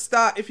want to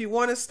stop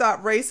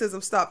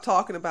racism, stop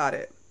talking about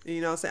it. You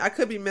know what I'm saying? I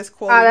could be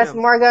misquoting That's him.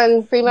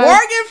 Morgan Freeman.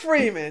 Morgan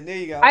Freeman. There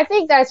you go. I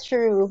think that's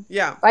true.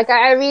 Yeah. Like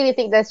I really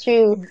think that's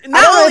true. I don't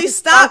Not know if only it's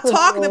stop talking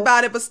possible.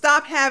 about it, but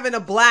stop having a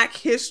black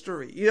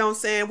history. You know what I'm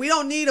saying? We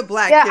don't need a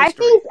black Yeah,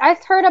 history. I think I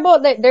heard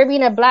about that there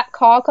being a black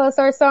caucus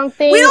or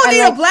something. We don't and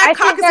need like, a black I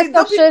caucus. think that stuff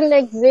Don't be- shouldn't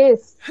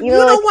exist. You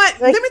know like,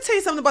 what? like- Let me tell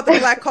you something about the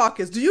Black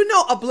Caucus. Do you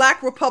know a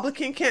black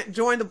Republican can't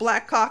join the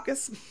Black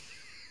Caucus?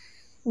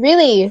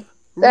 Really?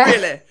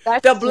 Really?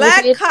 That's The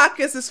Black stupid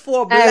Caucus is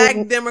for black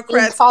and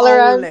Democrats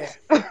intolerant.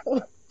 only.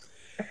 And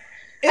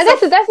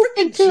It's that's a the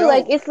thing freaking too. joke.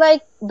 Like it's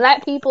like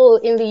black people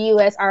in the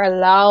U.S. are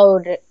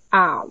allowed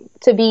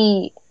to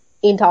be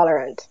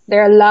intolerant.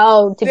 They're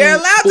allowed to. They're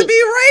allowed to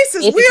be racist.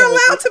 basically. We're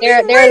allowed to be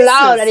racist. They're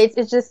allowed, and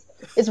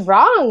it's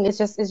wrong. It's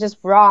just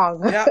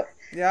wrong. Yep.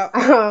 Yep.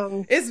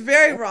 um, It's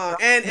very wrong.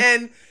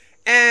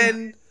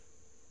 And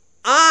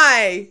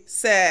I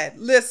said,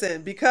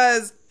 listen,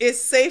 because it's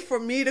safe for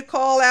me to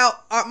call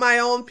out my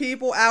own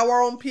people,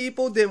 our own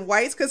people, than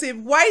whites. Because if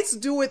whites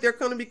do it, they're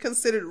going to be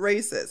considered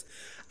racist.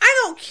 I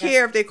don't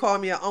care if they call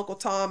me an Uncle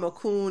Tom, a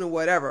coon, or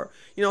whatever.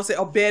 You know, say a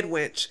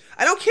bedwench.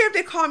 I don't care if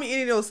they call me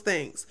any of those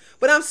things.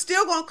 But I'm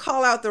still going to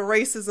call out the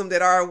racism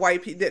that our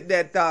white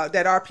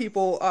that our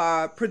people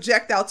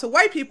project out to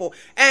white people.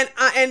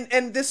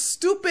 And this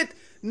stupid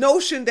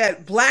notion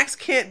that blacks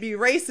can't be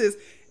racist.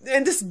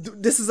 And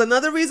this is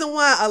another reason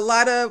why a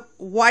lot of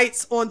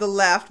whites on the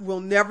left will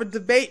never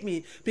debate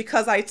me,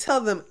 because I tell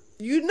them,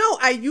 you know,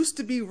 I used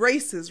to be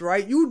racist,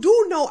 right? You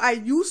do know I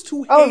used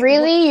to hate. oh,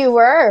 really? You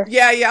were?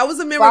 Yeah, I was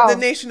a member Wow. of the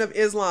Nation of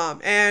Islam,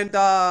 and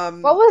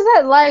What was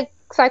that like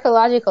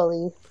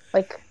psychologically?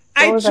 Like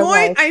what was that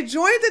like? I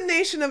joined the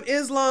Nation of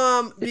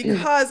Islam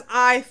because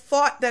I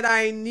thought that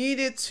I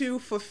needed to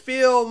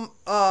fulfill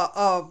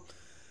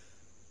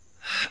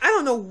I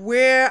don't know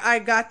where I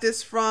got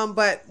this from,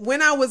 but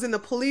when I was in the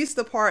police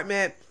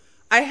department,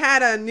 I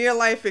had a near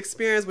life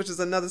experience, which is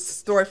another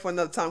story for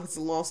another time because it's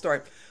a long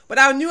story. But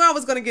I knew I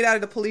was going to get out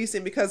of the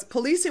policing because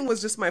policing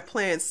was just my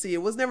plan C.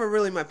 It was never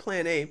really my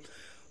plan A.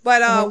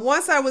 But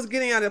once I was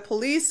getting out of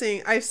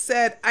policing, I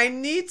said, I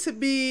need to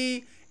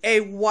be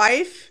a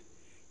wife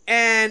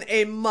and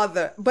a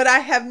mother. But I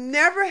have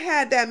never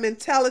had that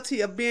mentality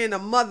of being a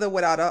mother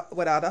without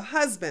a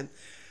husband.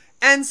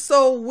 And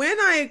so when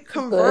I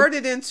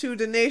converted into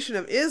the Nation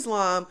of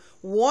Islam,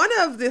 one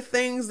of the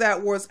things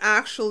that was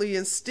actually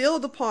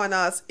instilled upon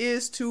us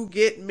is to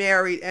get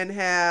married and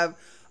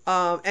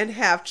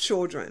have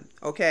children.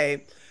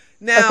 Okay.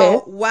 Now,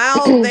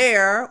 while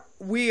there,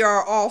 we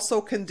are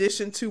also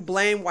conditioned to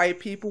blame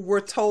white people.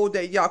 We're told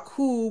that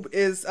Yaqub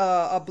is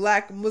a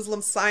black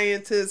Muslim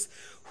scientist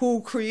who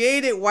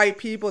created white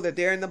people, that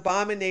they're an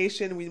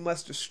abomination. We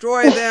must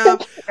destroy them.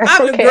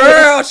 I'm the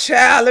girl,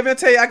 child. Let me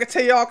tell you, I can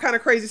tell you all kind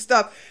of crazy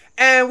stuff.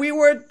 And we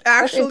were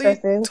actually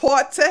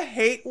taught to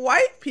hate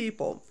white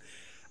people.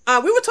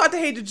 We were taught to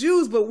hate the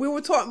Jews, but we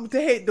were taught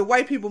to hate the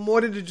white people more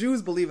than the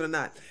Jews, believe it or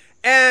not.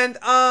 And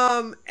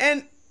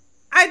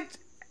I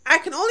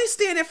can only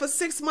stay in there for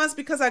 6 months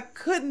because I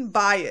couldn't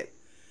buy it.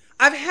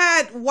 I've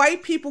had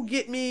white people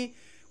get me.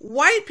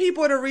 White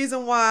people are the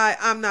reason why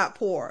I'm not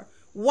poor.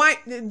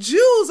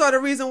 Jews are the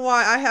reason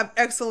why I have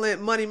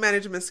excellent money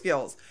management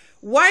skills.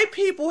 White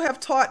people have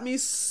taught me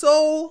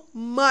so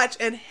much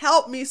and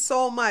helped me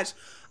so much.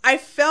 I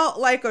felt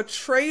like a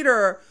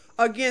traitor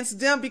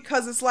against them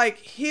because it's like,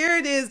 here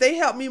it is. They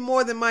helped me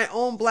more than my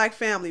own black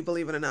family,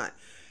 believe it or not.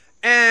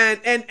 And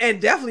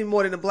definitely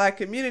more than the black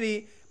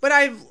community. But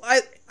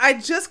I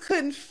just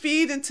couldn't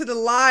feed into the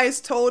lies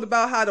told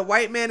about how the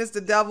white man is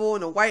the devil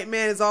and the white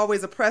man is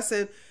always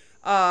oppressing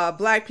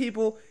black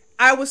people.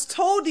 I was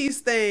told these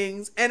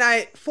things, and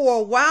for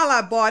a while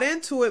I bought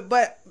into it,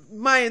 but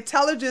my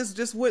intelligence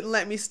just wouldn't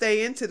let me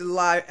stay into the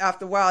lie.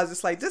 After a while, I was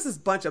just like, this is a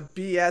bunch of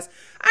BS.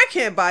 I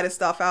can't buy this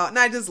stuff out. And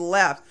I just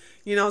left.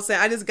 You know what I'm saying?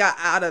 I just got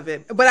out of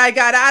it. But I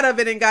got out of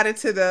it and got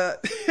into the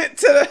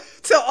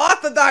to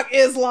Orthodox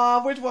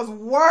Islam, which was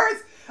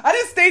worse. I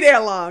didn't stay there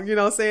long, you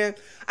know what I'm saying?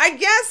 I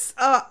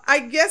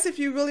guess if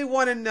you really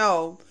want to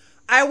know,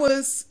 I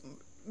was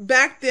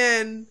back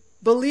then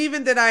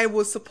believing that I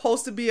was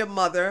supposed to be a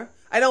mother.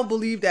 I don't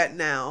believe that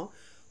now.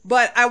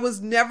 But I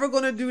was never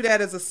going to do that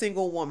as a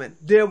single woman.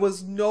 There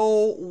was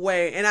no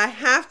way. And I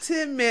have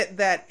to admit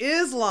that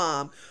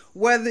Islam,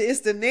 whether it's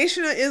the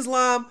Nation of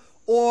Islam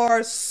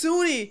or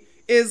Sunni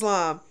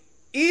Islam,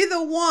 either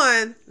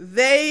one,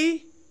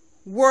 they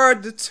were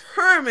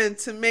determined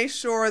to make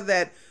sure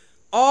that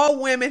all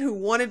women who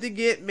wanted to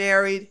get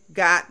married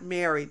got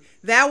married.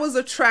 That was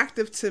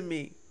attractive to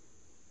me,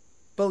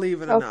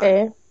 believe it or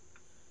not.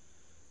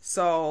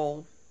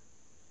 So,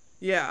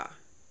 yeah.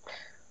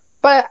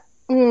 But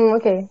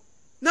okay.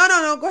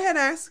 No. Go ahead and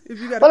ask if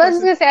you got. Well, I was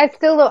just gonna say I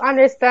still don't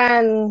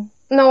understand.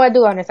 No, I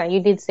do understand.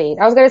 You did say it.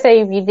 I was gonna say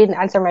you didn't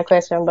answer my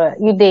question,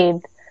 but you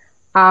did.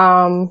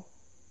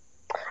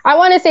 I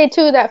want to say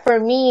too that for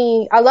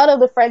me, a lot of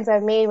the friends I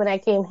made when I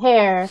came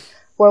here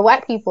were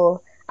white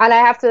people, and I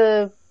have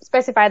to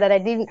specify that I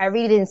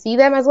really didn't see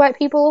them as white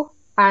people,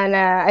 and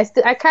I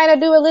kind of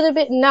do a little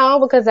bit now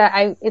because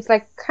it's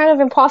like kind of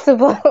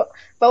impossible.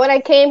 But when I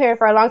came here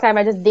for a long time,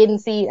 I just didn't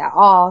see it at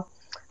all.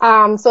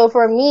 So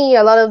for me,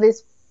 a lot of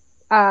this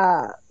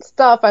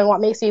stuff and what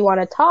makes me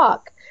want to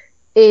talk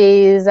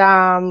is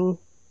I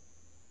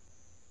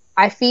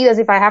feel as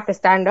if I have to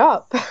stand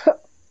up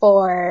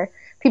for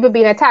people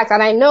being attacked.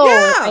 And I know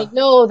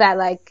that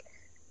like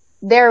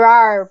there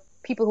are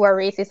people who are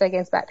racist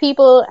against black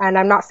people, and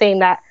I'm not saying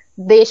that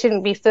they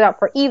shouldn't be stood up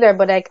for either,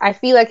 but like I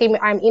feel like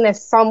I'm in a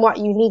somewhat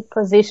unique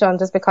position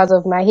just because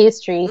of my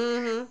history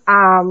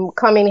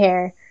coming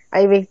here.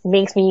 It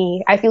makes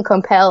me, I feel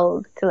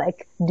compelled to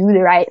like do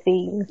the right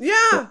thing.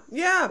 Yeah.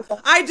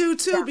 I do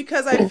too,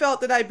 because I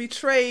felt that I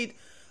betrayed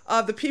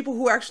the people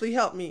who actually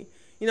helped me.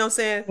 You know what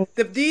I'm saying?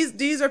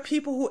 These are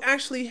people who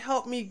actually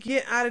helped me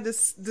get out of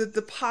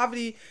the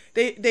poverty.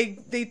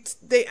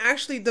 They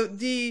actually,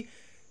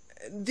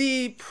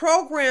 the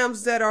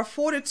programs that are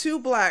afforded to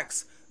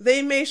blacks,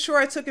 they made sure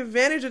I took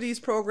advantage of these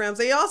programs.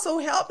 They also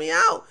helped me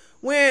out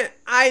when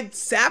I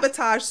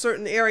sabotaged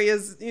certain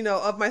areas,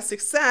 of my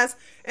success,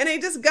 and they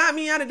just got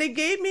me out of. They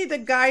gave me the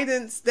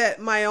guidance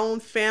that my own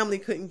family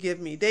couldn't give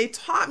me. They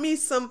taught me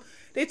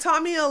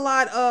a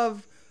lot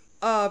of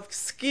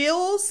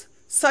skills,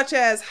 such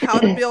as how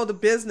to build a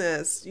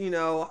business,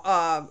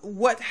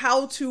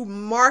 how to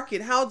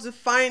market, how to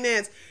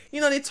finance.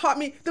 They taught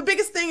me, the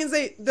biggest thing is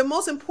the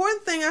most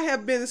important thing I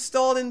have been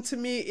installed into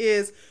me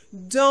is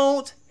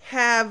don't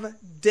have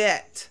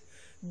debt.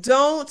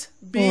 Don't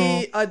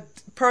be a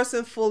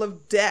person full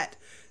of debt.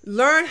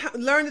 Learn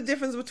the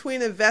difference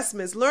between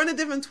investments. Learn the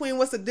difference between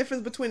what's the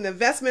difference between an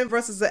investment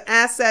versus an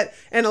asset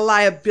and a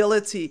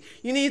liability.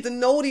 You need to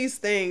know these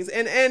things.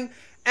 And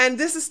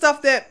this is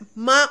stuff that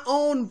my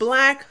own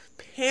black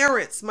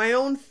parents, my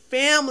own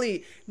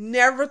family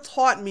never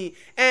taught me.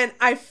 And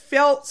I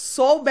felt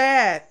so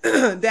bad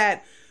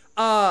that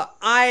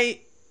I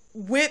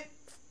went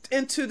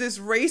into this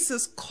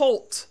racist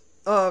cult,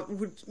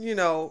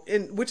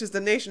 which is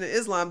the Nation of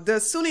Islam. The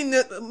Sunni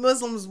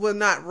Muslims were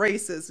not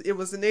racist. It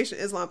was the Nation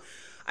of Islam.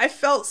 I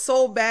felt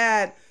so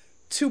bad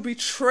to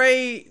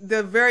betray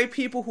the very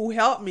people who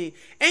helped me.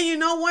 And you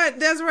know what,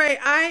 Desiree,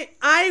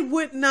 I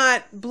would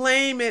not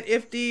blame it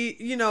if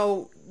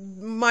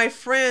my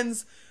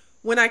friends,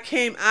 when I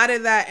came out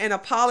of that and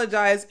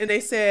apologized and they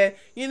said,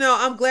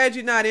 I'm glad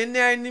you're not in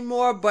there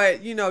anymore,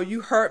 but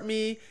you hurt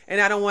me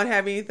and I don't want to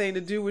have anything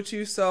to do with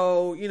you.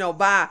 So,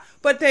 bye.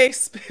 But they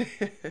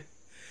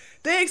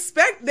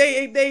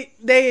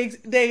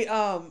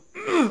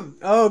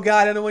oh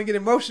God, I don't want to get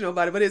emotional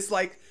about it, but it's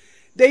like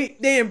they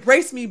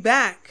embraced me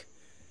back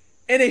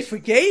and they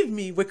forgave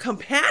me with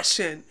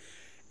compassion.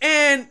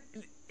 And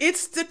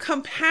it's the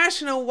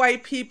compassion of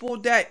white people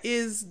that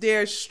is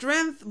their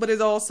strength, but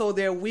it's also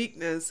their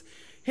weakness.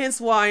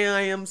 Hence why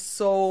I am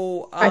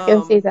so I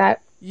can see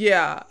that.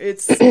 Yeah,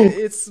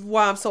 it's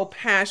why I'm so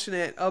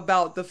passionate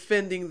about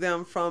defending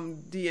them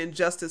from the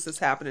injustice that's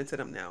happening to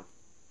them now.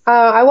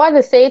 I want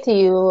to say to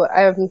you,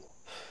 I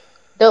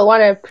don't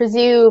want to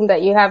presume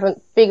that you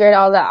haven't figured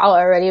all that out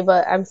already,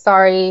 but I'm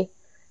sorry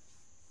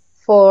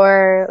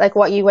for like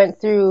what you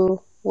went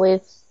through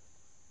with,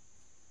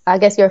 I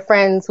guess, your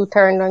friends who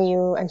turned on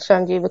you and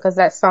shunned you, because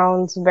that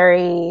sounds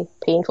very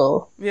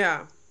painful.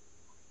 Yeah.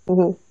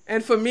 Mm-hmm.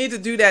 And for me to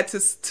do that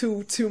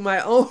to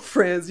my own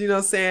friends, you know what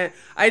I'm saying?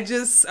 I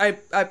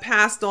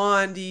passed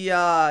on the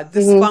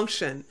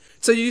dysfunction. Mm-hmm.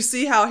 So you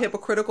see how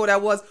hypocritical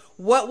that was?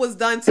 What was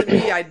done to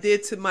me, I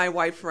did to my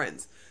white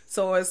friends.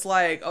 So it's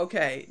like,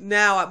 okay,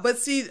 now, but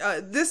see,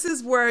 this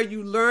is where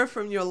you learn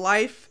from your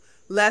life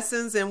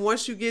lessons. And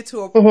once you get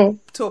to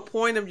a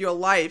point of your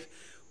life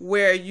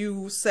where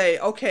you say,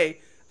 okay,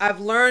 I've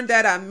learned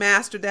that, I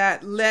mastered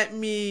that, let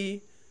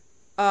me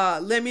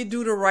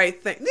do the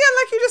right thing. Yeah,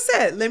 like you just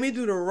said, let me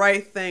do the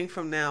right thing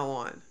from now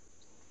on.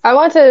 I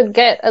want to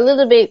get a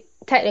little bit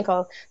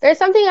technical. There's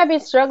something I've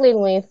been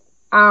struggling with.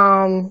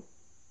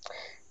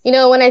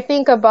 When I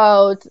think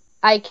about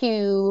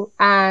IQ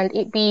and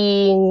it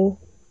being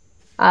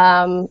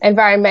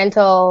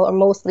environmental or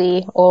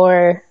mostly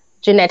or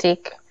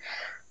genetic,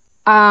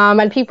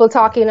 and people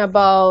talking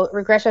about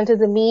regression to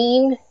the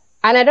mean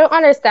And I don't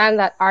understand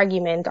that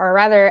argument, or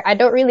rather, I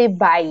don't really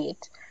buy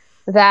it.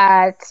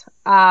 That,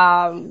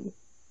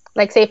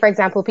 like, say, for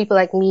example, people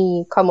like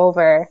me come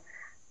over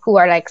who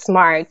are like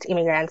smart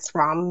immigrants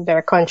from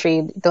their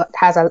country that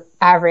has an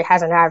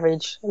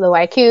average low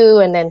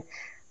IQ, and then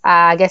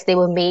I guess they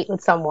will mate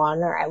with someone,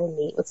 or I will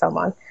mate with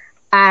someone,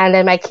 and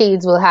then my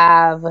kids will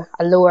have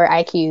a lower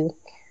IQ.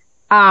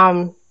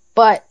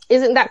 But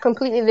isn't that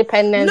completely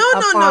dependent?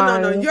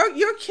 No.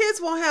 Your kids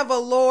won't have a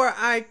lower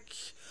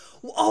IQ.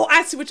 Oh,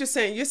 I see what you're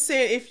saying. You're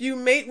saying if you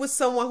mate with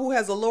someone who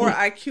has a lower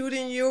IQ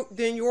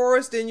than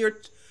yours, then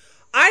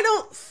I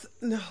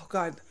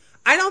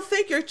don't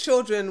think your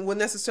children will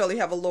necessarily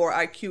have a lower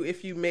IQ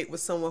if you mate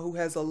with someone who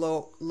has a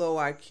low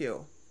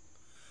IQ.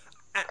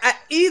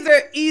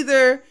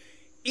 Either.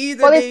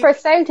 Well, it's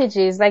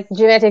percentages, like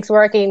genetics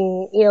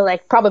working,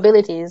 like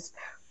probabilities.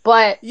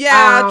 But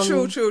yeah,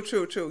 true.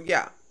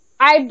 Yeah.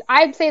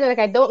 I'd say that, like,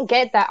 I don't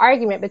get that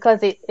argument,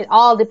 because it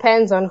all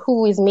depends on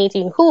who is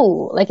mating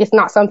who. Like, it's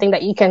not something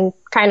that you can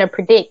kind of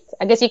predict.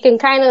 I guess you can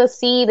kind of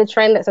see the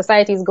trend that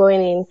society is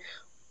going in,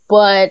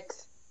 but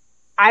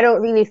I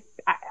don't really,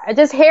 I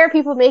just hear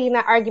people making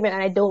that argument,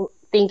 and I don't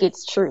think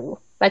it's true.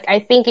 Like, I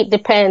think it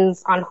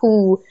depends on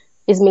who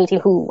is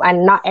mating who,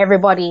 and not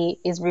everybody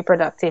is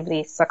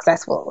reproductively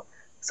successful.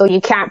 So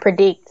you can't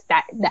predict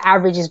that the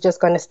average is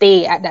just going to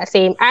stay at that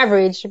same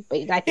average,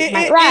 but like it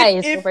might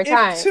rise over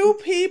time. If two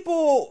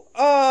people,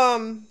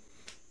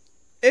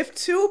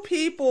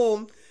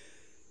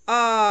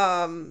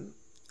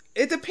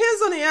 it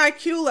depends on the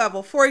IQ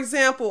level. For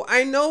example,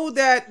 I know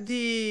that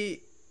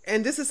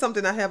and this is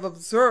something I have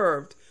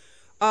observed,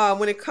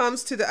 when it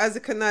comes to the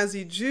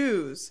Ashkenazi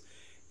Jews,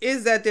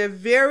 is that they're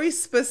very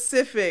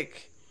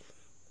specific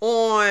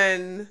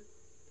on,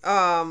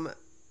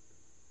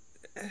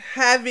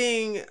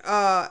 having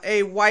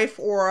a wife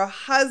or a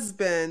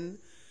husband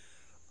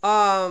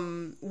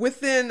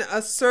within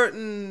a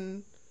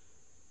certain,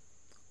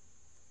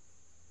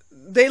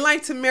 they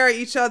like to marry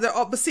each other.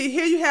 But see,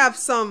 here you have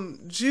some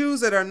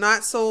Jews that are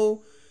not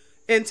so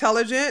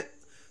intelligent.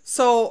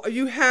 So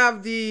you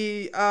have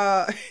the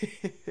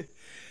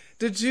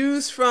the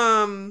Jews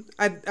from,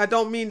 I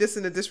don't mean this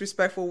in a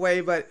disrespectful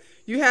way, but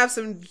you have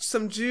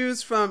some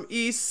Jews from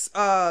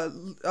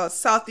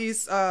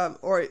Southeast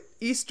or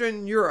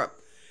Eastern Europe.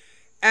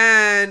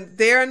 And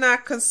they're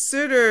not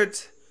considered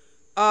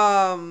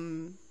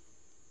to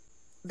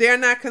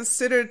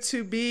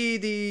be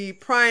the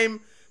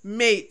prime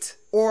mate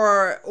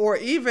or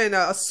even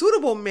a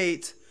suitable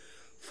mate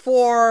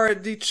for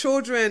the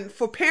children,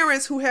 for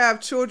parents who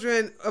have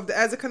children of the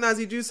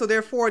Ashkenazi Jews. So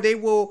therefore they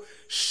will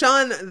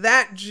shun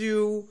that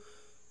Jew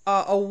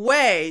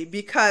away,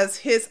 because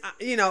his,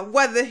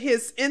 whether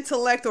his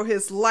intellect or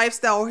his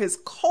lifestyle or his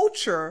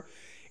culture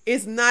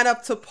is not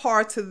up to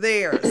par to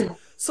theirs.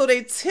 So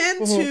they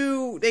tend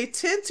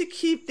to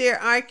keep their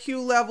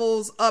IQ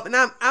levels up, and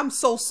I'm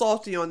so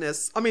salty on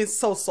this. I mean,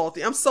 so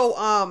salty. I'm so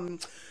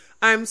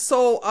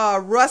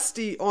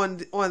rusty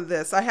on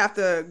this. I have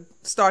to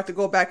start to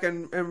go back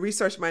and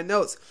research my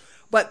notes.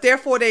 But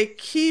therefore, they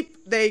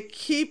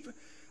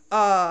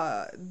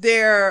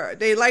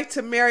like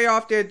to marry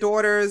off their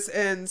daughters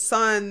and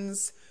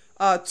sons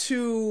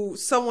to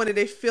someone that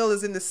they feel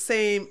is in the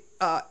same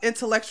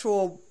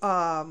intellectual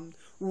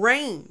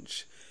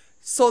range,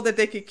 so that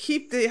they could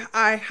keep the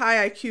high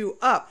IQ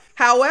up.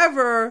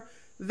 However,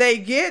 they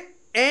get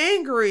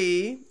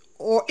angry,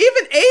 or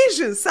even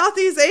Asians,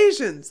 Southeast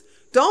Asians,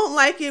 don't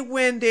like it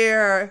when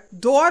their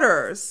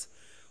daughters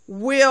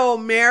will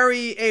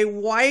marry a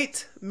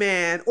white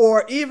man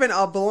or even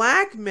a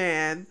black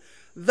man.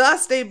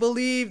 Thus, they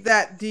believe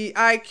that the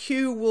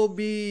IQ will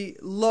be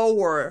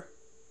lower.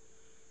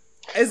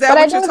 Is that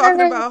what you're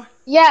talking about?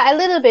 Yeah, a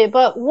little bit.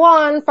 But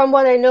from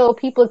what I know,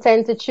 people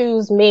tend to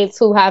choose mates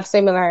who have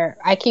similar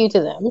IQ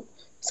to them.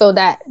 So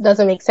that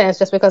doesn't make sense.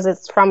 Just because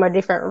it's from a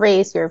different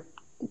race, you're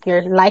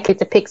likely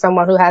to pick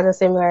someone who has a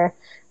similar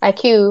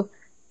IQ.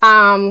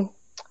 Yeah,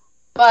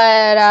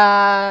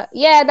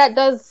 that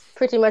does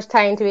pretty much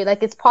tie into it.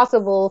 Like, it's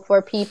possible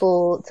for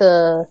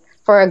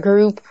for a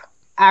group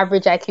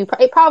average IQ,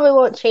 it probably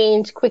won't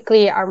change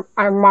quickly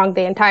around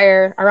the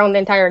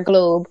entire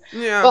globe.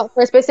 Yeah. But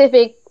for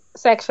specific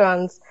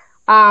sections,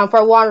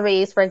 for one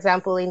race, for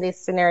example, in this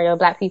scenario,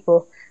 Black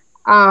people,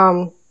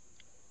 that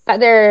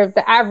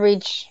the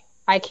average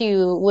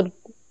IQ would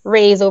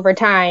raise over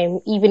time,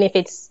 even if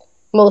it's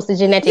mostly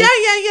genetic. Yeah.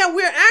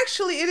 It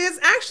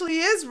actually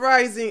is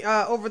rising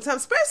over time,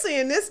 especially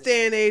in this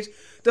day and age.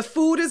 The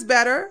food is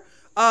better.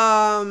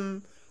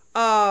 I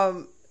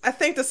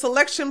think the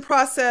selection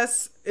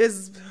process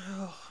is.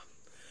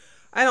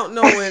 I don't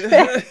know when.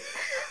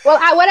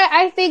 Well, what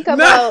I think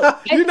about.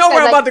 You know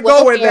where I'm about to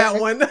go with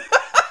that one.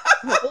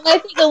 I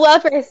think the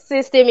welfare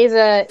system is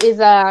a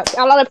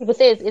lot of people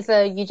say it's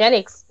a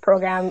eugenics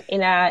program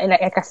in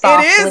a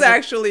soft. It is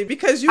actually,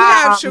 because you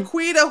have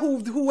Shaquita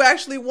who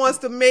actually wants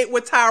to mate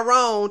with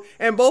Tyrone,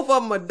 and both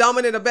of them are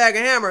dumbing in a bag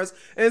of hammers,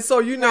 and so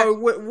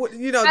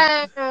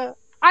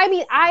I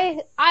mean,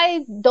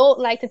 I don't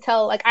like to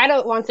tell, like, I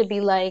don't want to be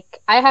like,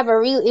 I have a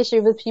real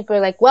issue with people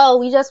like, well,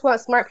 we just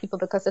want smart people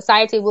because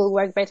society will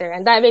work better.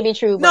 And that may be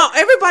true. But no,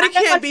 everybody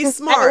can't be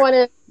smart. I don't want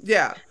to.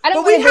 Yeah. I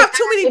don't But we wanna have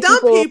too many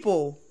dumb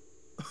people.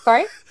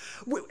 Sorry?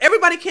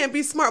 Everybody can't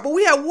be smart, but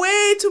we have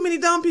way too many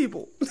dumb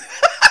people.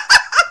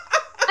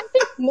 I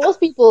think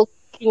most people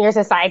in your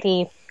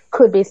society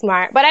could be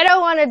smart, but I don't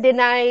want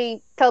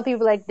to tell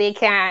people like they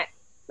can't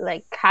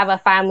like have a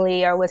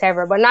family or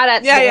whatever, but not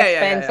at the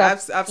expense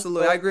of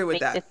absolutely. I agree with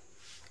that.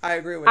 I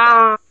agree with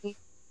that.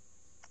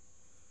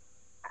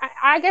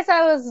 I guess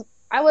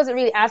I wasn't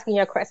really asking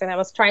you a question. I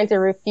was trying to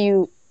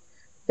refute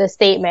the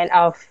statement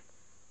of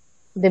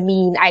the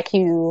mean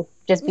IQ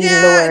just being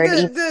lowered.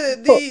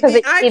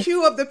 The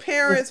IQ of the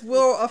parents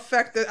will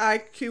affect the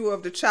IQ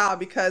of the child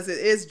because it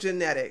is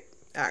genetic,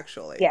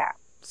 actually. Yeah.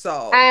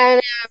 So.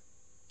 And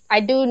I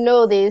do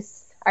know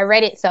this. I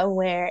read it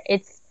somewhere.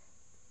 It's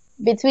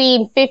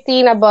between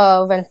 15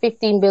 above and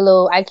 15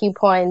 below IQ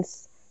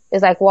points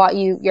is like what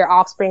your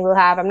offspring will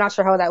have. I'm not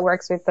sure how that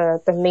works with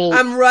the mate.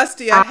 I'm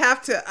rusty. I'm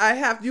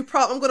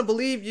going to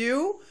believe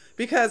you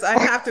because I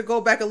have to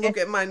go back and look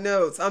at my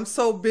notes. I'm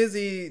so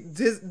busy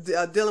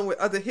dealing with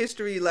other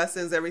history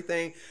lessons,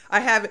 everything.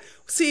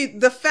 See,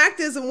 the fact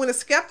is when a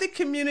skeptic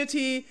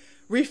community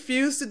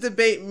refused to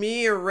debate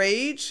me or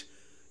Rage,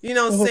 you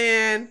know what I'm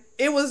saying?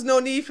 It was no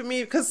need for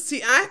me because,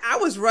 see, I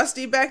was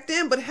rusty back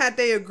then, but had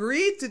they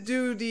agreed to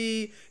do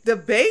the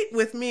debate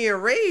with me or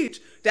Rage,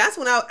 that's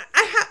when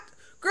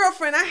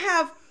girlfriend, I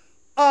have,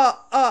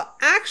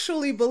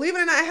 actually, believe it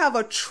or not, I have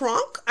a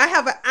trunk. I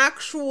have an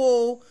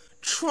actual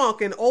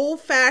trunk, an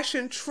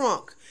old-fashioned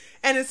trunk,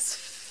 and it's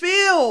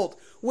filled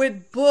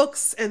with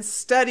books and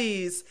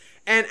studies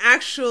and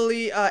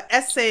actually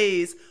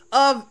essays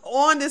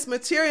on this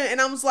material.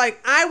 And I was like,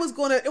 I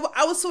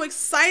was so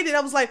excited. I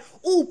was like,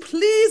 oh,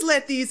 please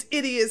let these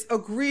idiots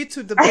agree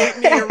to debate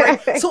me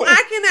so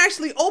I can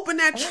actually open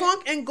that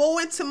trunk and go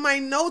into my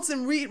notes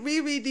and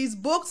reread these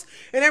books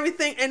and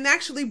everything and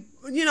actually,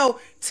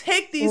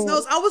 take these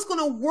notes. I was going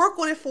to work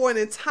on it for an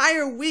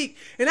entire week,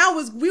 and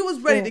we was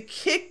ready to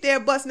kick their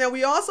butts. Now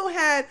we also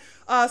had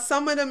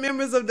some of the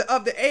members of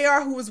the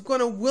AR who was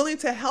willing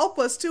to help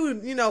us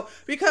too,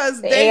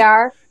 because they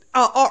AR.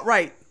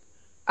 Right.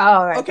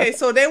 Oh, right. Okay,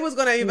 so they was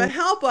gonna even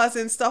help us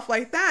and stuff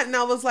like that, and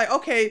I was like,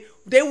 okay,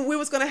 we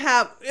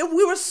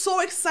were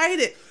so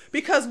excited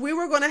because we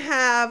were gonna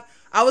have.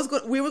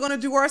 We were gonna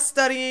do our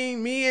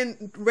studying. Me and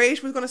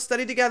Rach was gonna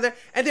study together,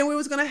 and then we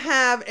was gonna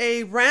have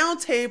a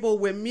round table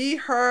with me,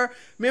 her,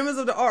 members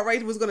of the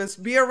alt-right was gonna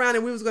be around,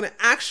 and we was gonna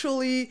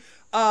actually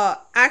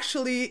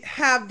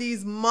have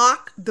these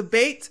mock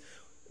debates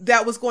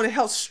that was going to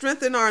help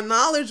strengthen our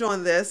knowledge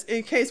on this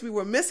in case we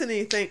were missing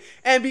anything.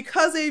 And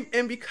because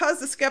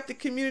the skeptic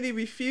community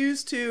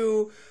refused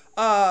to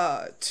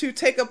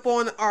take up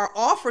on our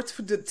offer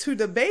to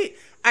debate,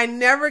 I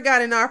never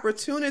got an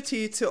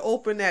opportunity to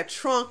open that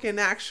trunk and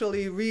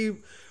actually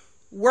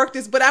rework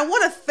this. But I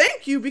want to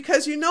thank you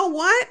because you know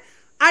what?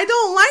 I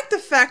don't like the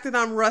fact that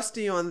I'm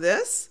rusty on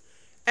this.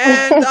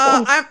 And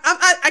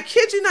I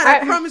kid you not, I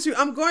promise you,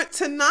 I'm going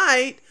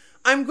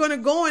to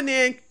go in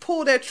there and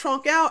pull that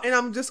trunk out, and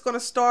I'm just going to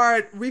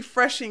start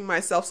refreshing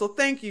myself. So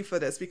thank you for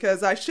this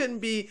because I shouldn't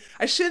be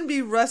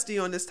rusty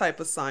on this type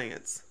of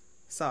science.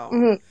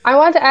 So I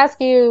want to ask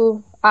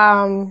you,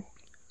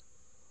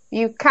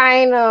 you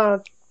kind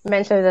of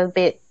mentioned it a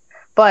bit,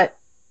 but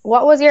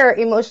what was your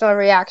emotional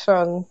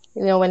reaction,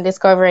 when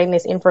discovering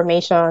this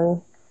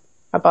information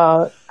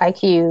about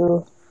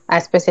IQ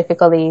and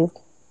specifically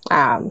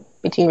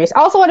between race? I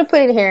also want to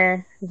put in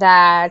here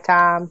that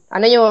I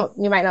know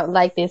you might not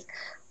like this,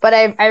 but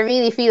I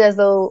really feel as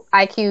though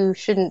IQ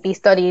shouldn't be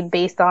studied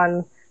based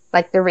on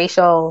like the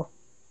racial,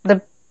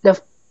 the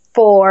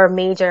four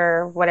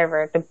major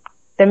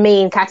the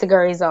main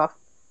categories of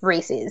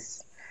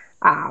races.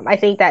 I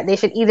think that they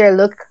should either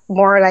look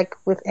more like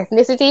with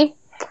ethnicity,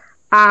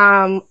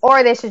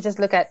 or they should just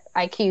look at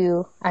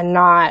IQ and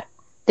not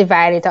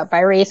divide it up by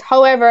race.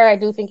 However, I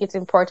do think it's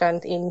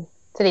important in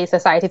today's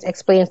society to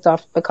explain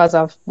stuff because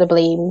of the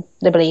blame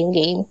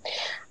game.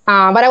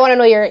 But I want to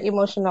know your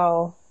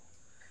emotional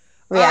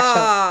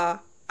reaction.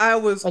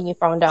 When you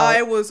found out.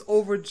 I was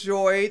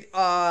overjoyed.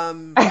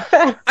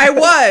 I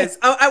was.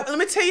 Let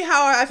me tell you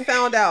how I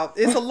found out.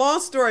 It's a long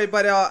story,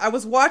 but I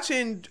was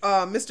watching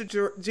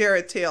Mr.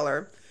 Jared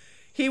Taylor.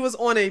 He was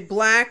on a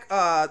black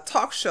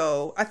talk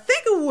show. I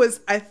think it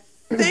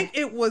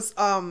was.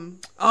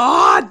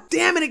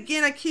 Damn it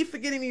again! I keep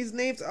forgetting these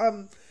names.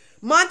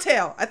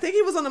 Montel. I think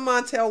he was on the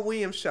Montel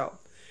Williams show.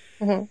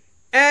 Mm-hmm.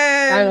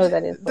 And I know what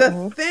that is.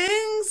 The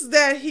things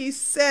that he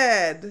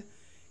said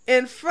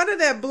in front of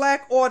that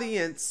black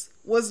audience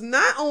was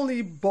not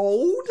only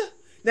bold,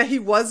 that he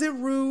wasn't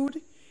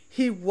rude,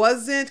 he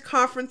wasn't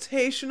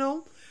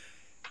confrontational.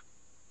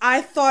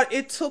 I thought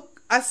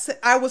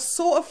I was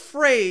so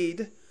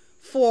afraid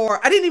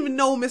I didn't even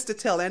know Mr.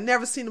 Taylor. I'd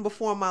never seen him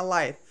before in my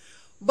life.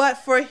 But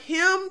for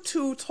him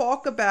to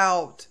talk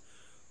about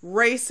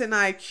race and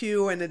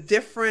IQ and the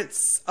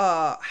difference,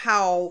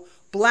 how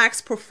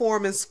blacks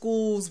perform in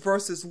schools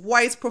versus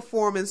whites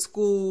perform in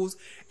schools.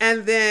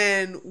 And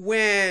then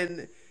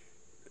when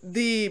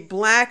the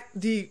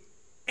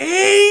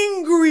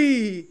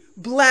angry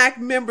black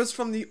members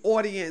from the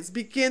audience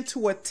begin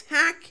to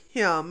attack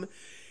him,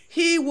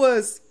 he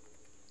was,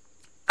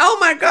 oh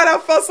my God, I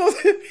felt so,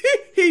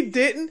 he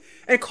didn't,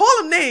 and call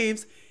him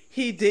names,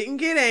 he didn't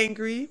get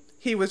angry.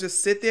 He was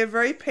just sit there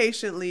very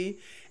patiently.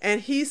 And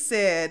he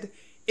said,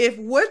 if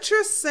what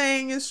you're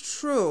saying is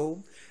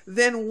true,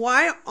 then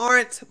why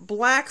aren't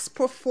blacks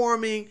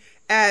performing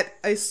at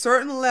a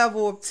certain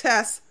level of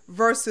tests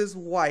versus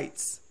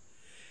whites?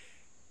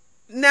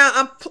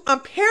 Now, I'm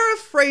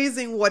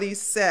paraphrasing what he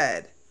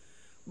said,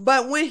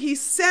 but when he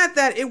said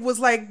that, it was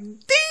like,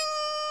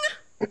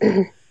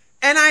 ding!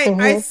 And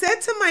I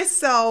said to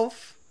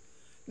myself,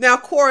 now,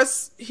 of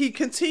course, he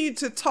continued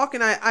to talk,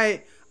 and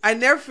I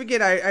never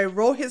forget, I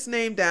wrote his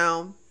name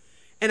down,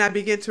 and I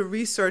began to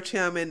research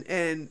him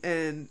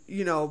and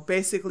you know,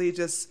 basically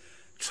just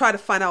try to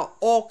find out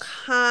all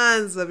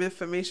kinds of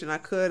information I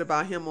could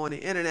about him on the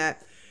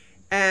internet.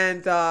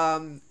 And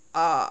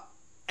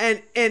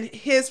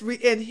his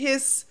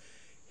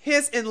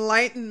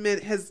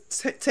enlightenment has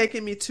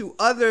taken me to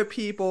other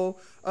people,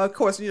 of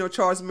course, you know,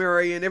 Charles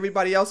Murray and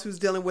everybody else who's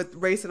dealing with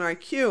race and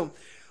IQ.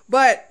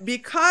 But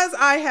because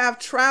I have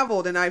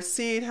traveled and I've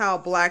seen how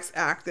blacks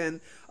act and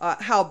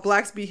how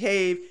blacks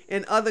behave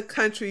in other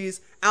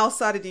countries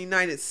outside of the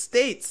United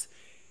States,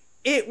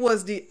 it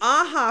was the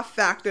aha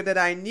factor that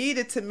I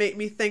needed to make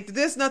me think that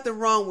there's nothing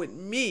wrong with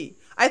me.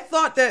 I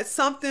thought that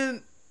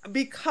something,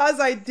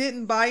 because I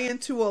didn't buy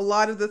into a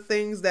lot of the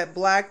things that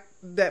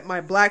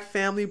my black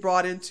family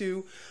brought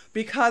into,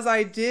 because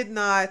I did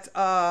not,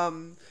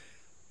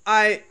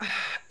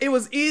 it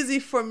was easy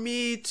for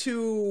me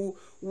to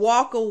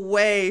walk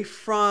away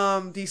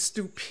from the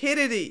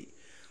stupidity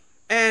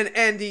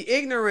and the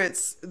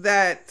ignorance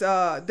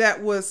that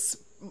was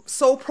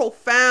so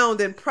profound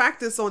and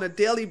practiced on a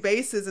daily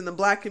basis in the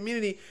black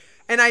community.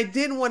 And I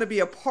didn't want to be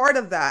a part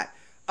of that.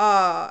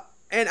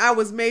 And I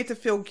was made to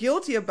feel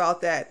guilty about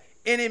that.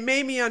 And it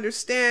made me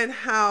understand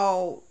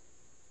how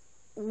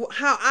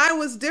I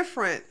was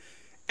different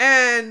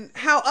and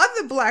how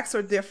other blacks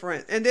are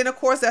different. And then, of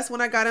course, that's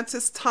when I got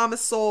into Thomas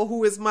Sowell,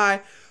 who is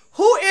my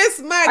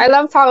I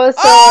love Thomas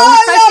Sowell.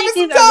 I think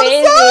he's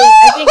amazing.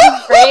 I think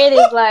his brain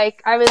is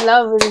like, I'm in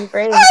love with his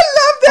brain. I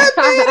love that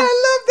man.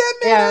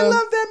 I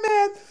love that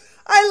man.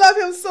 I love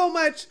him so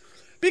much,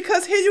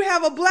 because here you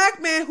have a black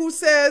man who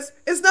says,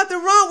 there's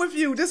nothing wrong with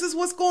you. This is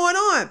what's going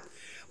on.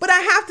 But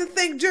I have to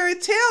thank Jerry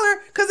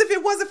Taylor, because if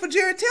it wasn't for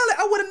Jerry Taylor,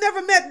 I would have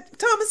never met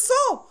Thomas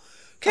Sowell.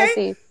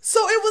 Okay,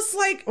 so it was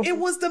like it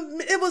was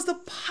the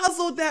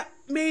puzzle that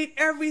made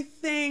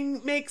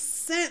everything make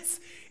sense.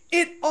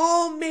 It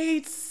all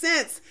made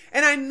sense.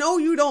 And I know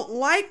you don't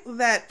like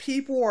that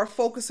people are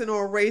focusing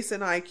on race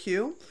and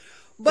IQ,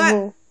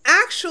 but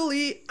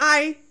actually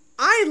I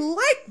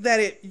like that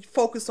it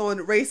focused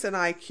on race and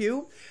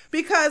IQ,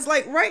 because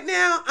like right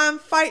now I'm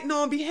fighting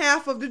on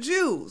behalf of the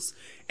Jews.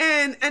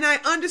 And I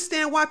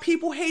understand why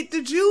people hate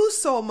the Jews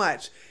so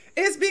much.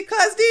 It's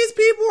because these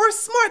people are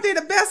smart. They're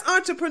the best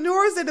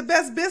entrepreneurs. They're the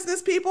best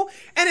business people.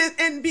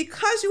 And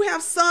because you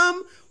have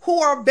some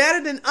who are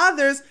better than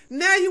others,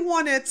 now you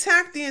want to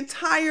attack the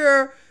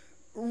entire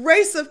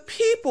race of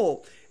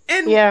people.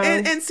 And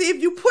see,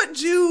 if you put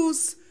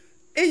Jews,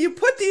 and you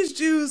put these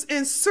Jews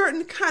in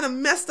certain kind of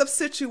messed up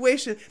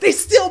situation, they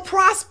still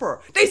prosper.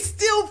 They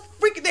still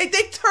freaking,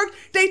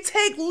 they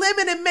take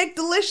lemon and make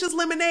delicious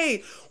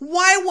lemonade.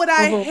 Why would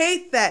I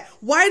hate that?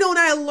 Why don't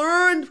I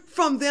learn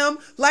from them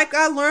like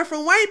I learned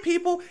from white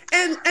people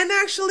and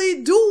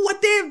actually do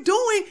what they're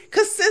doing?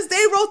 Because since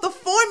they wrote the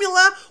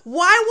formula,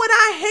 why would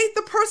I hate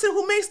the person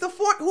who made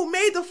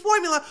the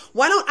formula?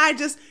 Why don't I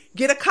just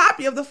get a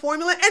copy of the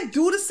formula and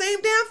do the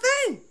same damn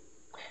thing?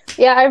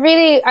 Yeah, I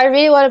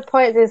really want to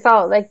point this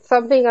out, like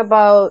something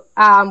about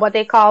what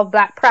they call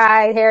black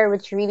pride here,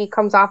 which really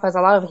comes off as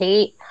a lot of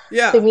hate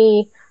to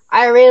me.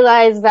 I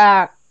realize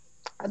that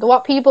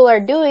what people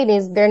are doing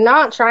is they're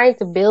not trying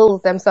to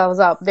build themselves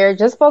up. They're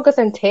just focused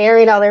on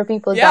tearing other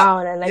people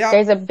down. And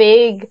there's a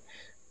big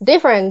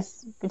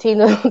difference between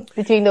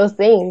those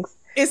things.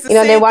 It's the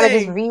same they want thing.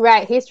 to just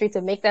rewrite history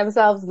to make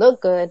themselves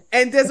look good.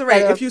 And Desiree,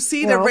 if you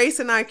see the race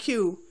and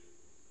IQ,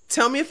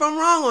 tell me if I'm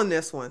wrong on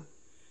this one.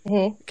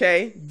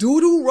 Okay,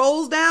 doo-doo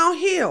rolls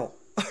downhill.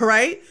 All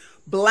right,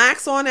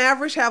 blacks on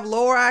average have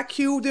lower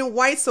IQ than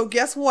whites, so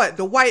guess what?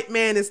 The white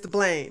man is to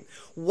blame.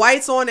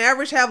 Whites on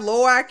average have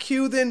lower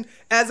IQ than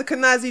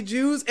Ashkenazi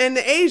Jews and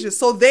the Asians,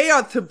 so they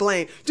are to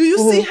blame. Do you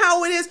see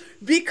how it is?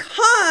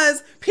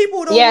 Because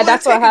people don't. Yeah,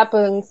 that's what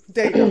happens.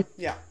 There you go.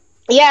 Yeah.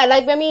 Yeah,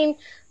 like I mean,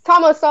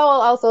 Thomas Sowell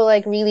also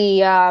like really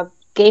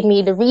gave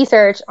me the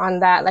research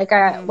on that. Like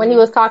when he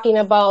was talking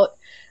about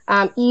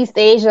East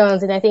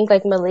Asians and I think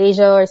like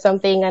Malaysia or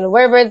something, and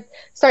wherever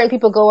certain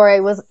people go, where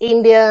it was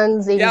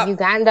Indians in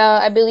Uganda,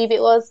 I believe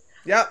it was.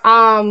 Yep.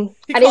 And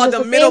it's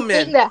the same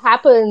thing that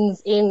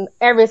happens in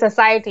every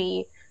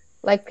society.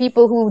 like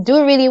people who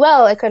do really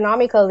well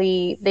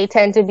economically, they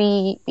tend to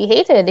be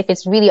hated if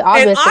it's really and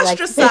obvious.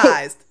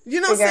 ostracized. You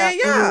know what I'm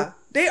figure saying? out. Yeah.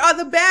 They are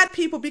the bad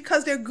people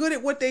because they're good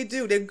at what they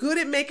do. They're good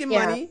at making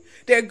Yeah. money.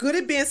 They're good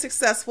at being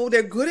successful.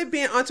 They're good at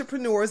being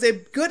entrepreneurs. They're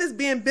good at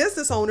being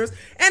business owners.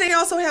 And they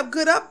also have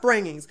good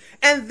upbringings.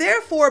 And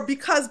therefore,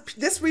 because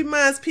this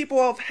reminds people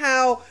of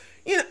how,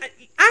 you know,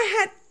 I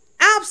had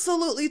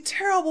absolutely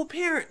terrible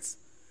parents.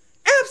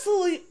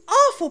 Absolutely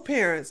awful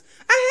parents.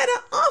 I had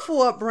an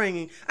awful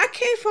upbringing. I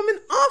came from an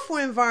awful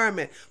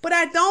environment. But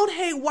I don't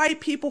hate white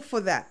people for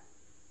that.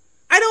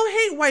 I don't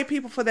hate white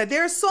people for that.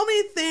 There are so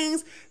many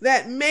things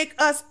that make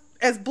us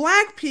as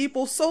black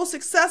people so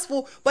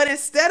successful, but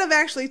instead of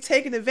actually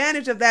taking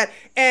advantage of that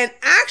and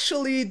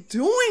actually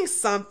doing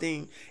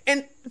something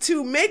and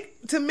to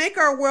make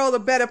our world a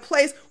better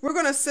place, we're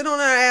going to sit on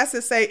our ass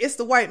and say it's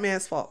the white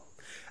man's fault.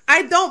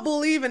 I don't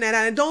believe in that.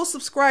 I don't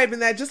subscribe in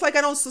that. Just like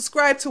I don't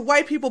subscribe to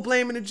white people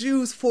blaming the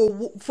Jews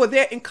for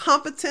their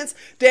incompetence,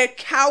 their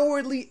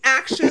cowardly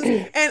actions,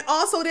 and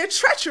also their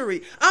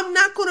treachery. I'm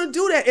not going to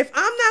do that. If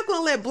I'm not going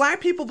to let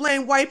black people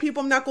blame white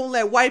people, I'm not going to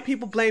let white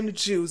people blame the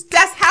Jews.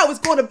 That's how it's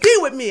going to be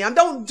with me. I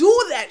don't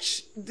do that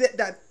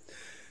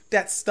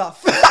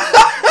stuff.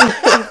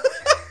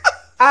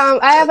 I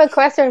have a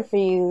question for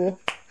you.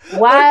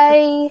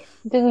 Why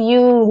do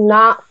you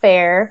not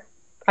fare?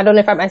 I don't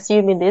know if I'm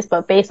assuming this,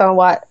 but based on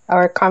what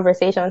our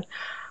conversation,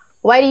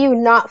 why do you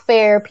not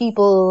fare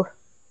people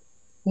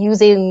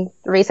using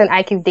race and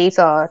IQ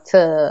data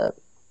to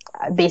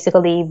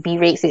basically be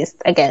racist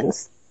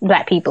against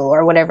black people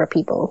or whatever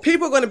people?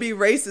 People are going to be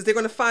racist. They're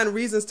going to find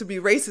reasons to be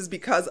racist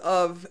because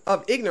of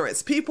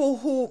ignorance. People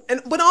who,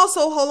 but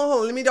also, hold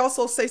on. Let me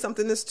also say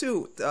something this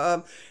too.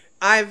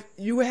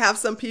 You have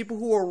some people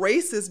who are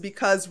racist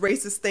because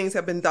racist things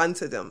have been done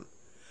to them.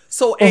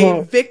 So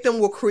a victim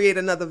will create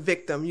another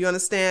victim. You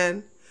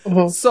understand?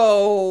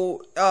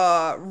 So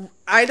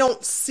I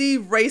don't see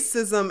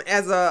racism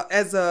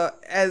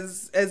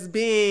as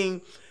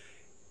being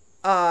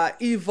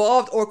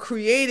evolved or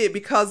created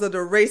because of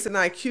the race and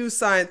IQ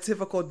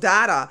scientific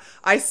data.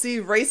 I see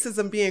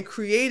racism being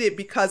created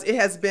because it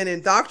has been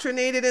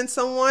indoctrinated in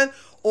someone,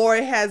 or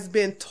it has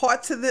been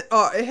taught to the,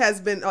 or it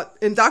has been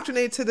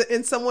indoctrinated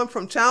in someone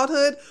from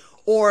childhood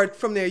or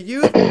from their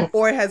youth,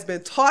 or it has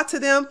been taught to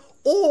them,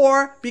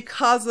 or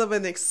because of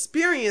an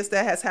experience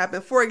that has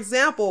happened. For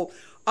example,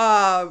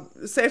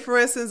 say for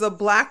instance, a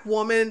black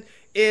woman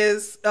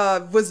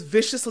was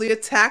viciously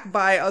attacked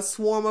by a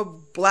swarm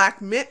of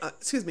black men.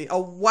 A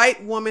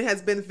white woman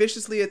has been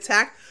viciously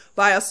attacked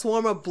by a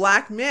swarm of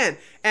black men,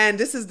 and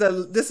this is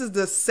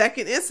the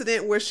second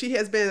incident where she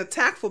has been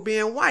attacked for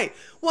being white.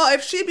 Well,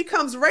 if she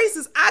becomes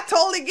racist, I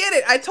totally get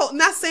it.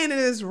 Not saying it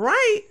is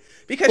right,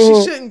 because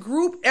she shouldn't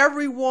group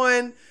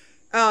everyone.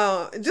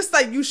 Just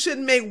like you should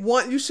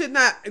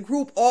not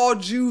group all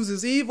Jews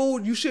as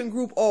evil. You shouldn't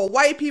group all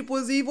white people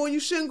as evil. You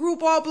shouldn't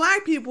group all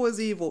black people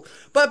as evil.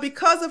 But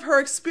because of her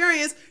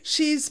experience,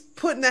 she's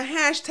putting a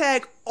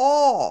hashtag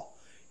all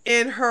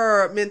in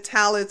her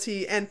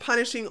mentality and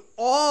punishing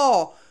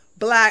all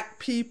black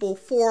people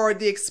for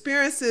the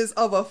experiences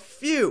of a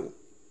few.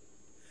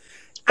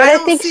 But I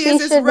don't see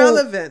it as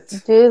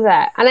relevant. Do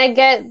that. And I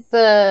get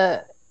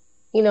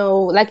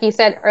like you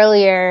said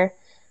earlier,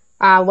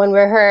 when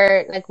we're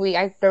hurt, I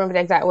don't remember the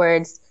exact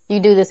words, you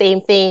do the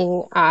same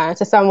thing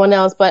to someone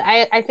else. But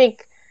I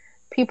think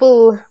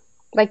people,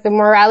 the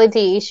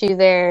morality issue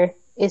there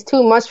is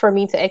too much for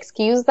me to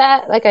excuse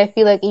that. I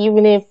feel like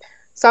even if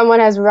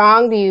someone has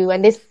wronged you,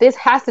 and this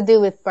has to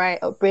do with my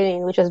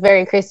upbringing, which was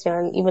very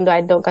Christian, even though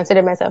I don't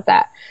consider myself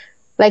that,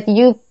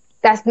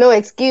 that's no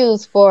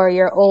excuse for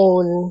your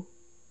own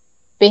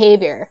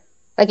behavior.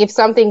 If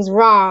something's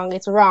wrong,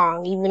 it's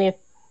wrong, even if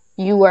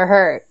you were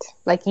hurt.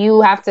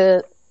 You have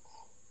to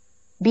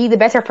be the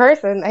better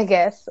person, I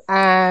guess,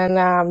 and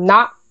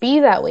not be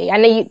that way.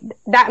 And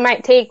that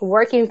might take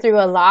working through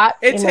a lot.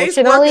 It takes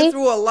working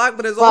through a lot,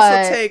 but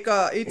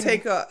it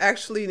take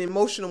actually an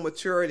emotional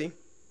maturity.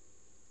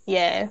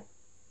 Yeah.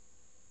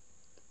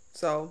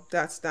 So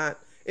that's not.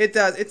 It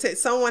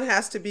does. Someone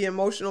has to be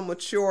emotional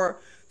mature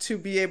to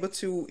be able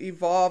to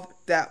evolve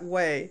that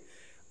way,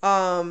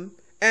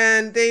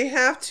 and they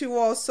have to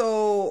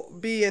also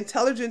be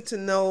intelligent to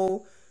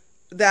know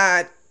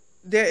that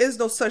there is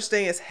no such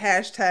thing as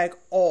hashtag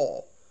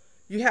all.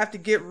 You have to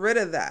get rid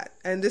of that.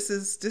 And this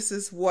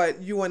is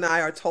what you and I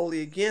are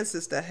totally against,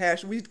 is the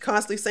we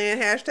constantly saying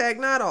hashtag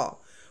not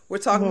all. We're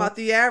talking about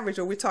the average,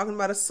 or we're talking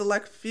about a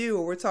select few,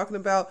 or we're talking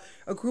about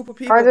a group of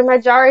people. Or the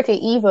majority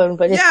even,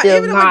 but it's still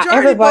even not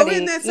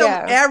everybody.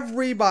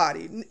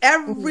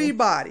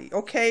 Everybody,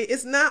 okay?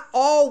 It's not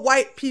all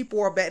white people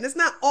are bad. And it's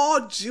not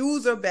all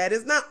Jews are bad.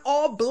 It's not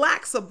all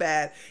blacks are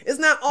bad. It's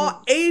not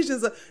all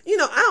Asians are,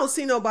 I don't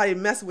see nobody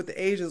messing with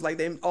the Asians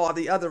like all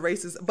the other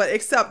races, but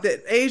except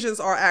that Asians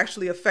are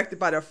actually affected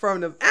by the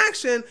affirmative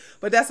action,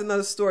 but that's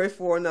another story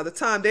for another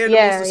time. They're the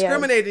most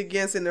discriminated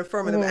against in the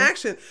affirmative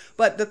action.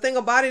 But the thing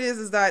about it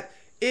is that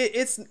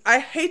I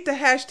hate the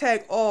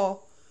hashtag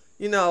all,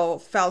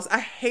 fellas. I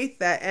hate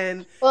that.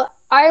 And well,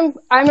 I'm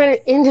an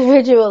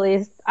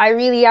individualist, I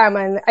really am.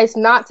 And it's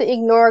not to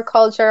ignore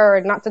culture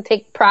or not to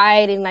take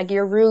pride in like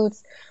your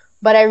roots,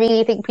 but I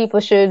really think people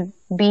should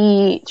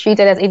be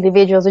treated as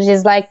individuals, which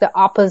is like the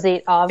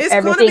opposite of it's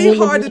everything. It's going to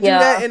be hard to do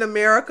that in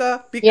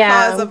America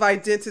because of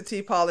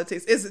identity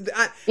politics. I'm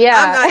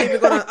not even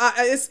going to,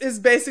 it's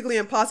basically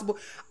impossible.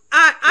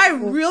 I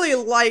really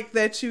like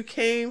that you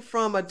came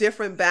from a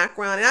different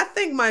background. And I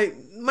think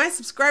my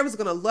subscribers are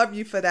going to love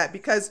you for that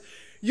because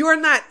you're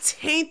not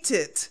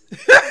tainted.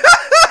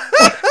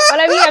 But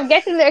I mean, I'm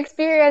getting the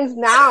experience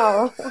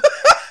now.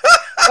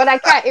 But I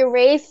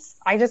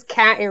just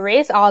can't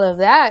erase all of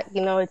that.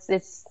 You know, it's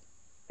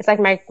like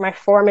my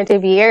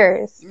formative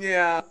years.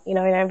 Yeah. You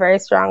know, in a very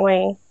strong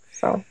way.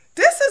 So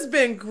this has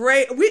been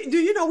great.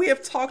 We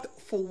have talked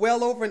for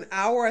well over an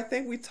hour. I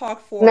think we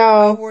talked for an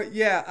hour.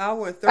 Yeah,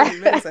 hour and 30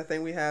 minutes. I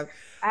think we have.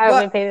 I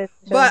haven't paid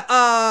attention. But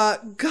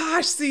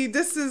gosh, see,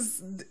 this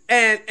is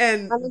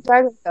and I'm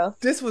enjoying it though.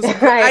 This was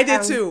I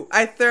did too.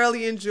 I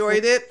thoroughly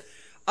enjoyed it.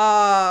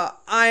 Oh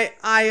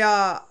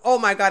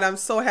my God, I'm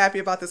so happy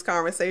about this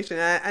conversation,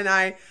 and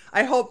I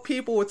hope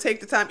people will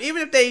take the time,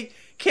 even if they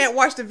can't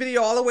watch the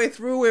video all the way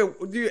through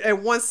at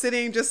one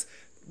sitting, just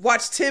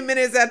watch 10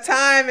 minutes at a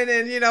time, and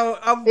then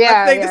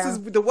I think this is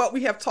what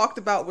we have talked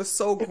about was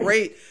so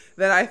great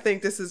that I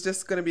think this is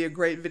just going to be a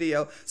great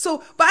video.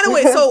 So, by the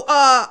way,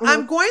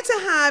 I'm going to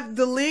have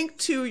the link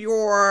to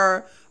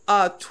your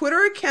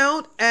Twitter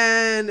account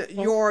and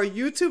your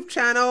YouTube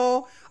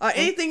channel.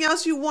 Anything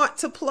else you want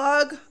to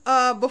plug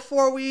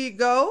before we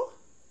go?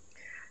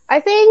 I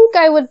think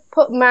I would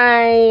put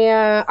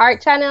my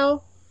art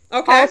channel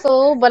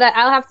also, but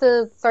I'll have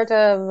to sort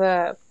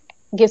of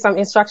give some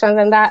instructions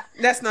on that.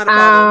 That's not a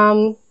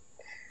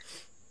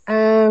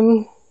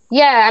problem.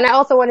 Yeah, and I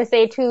also want to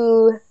say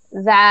too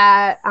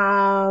that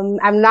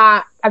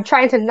I'm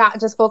trying to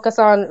not just focus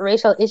on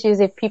racial issues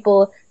if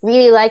people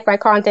really like my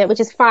content, which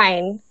is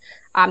fine.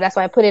 That's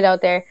why I put it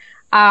out there.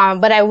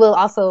 But I will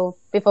also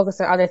be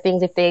focused on other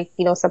things if they,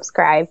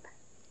 subscribe.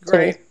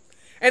 Great.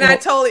 And I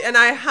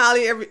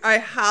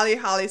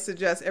highly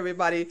suggest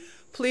everybody,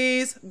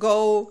 please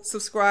go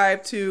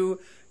subscribe to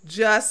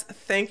Just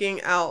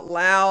Thinking Out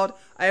Loud.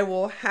 I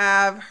will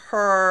have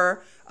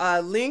her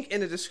link in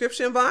the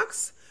description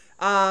box.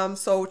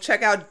 So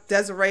check out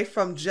Desiree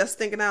from Just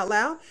Thinking Out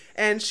Loud,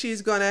 and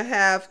she's gonna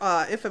have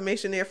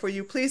information there for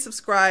you. Please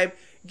subscribe.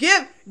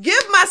 Give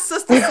my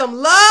sister some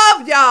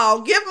love, y'all.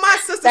 Give my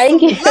sister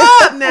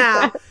love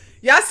now.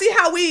 Y'all see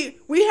how we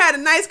had a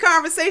nice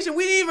conversation.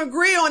 We didn't even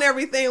agree on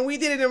everything. We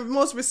did it in the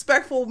most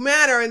respectful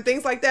manner and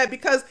things like that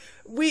because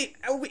we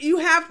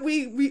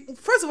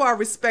first of all, I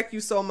respect you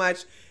so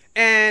much,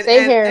 and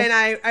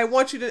I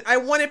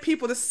wanted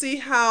people to see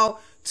how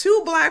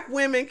two black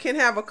women can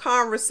have a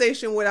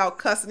conversation without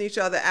cussing each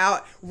other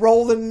out,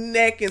 rolling the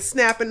neck and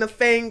snapping the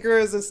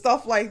fingers and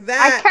stuff like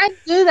that. I can't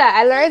do that.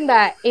 I learned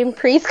that in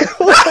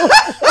preschool.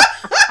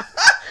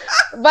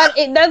 But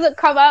it doesn't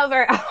come out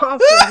very often.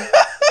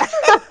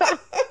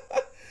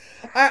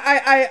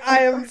 I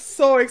am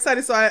so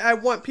excited. So I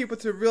want people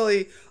to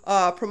really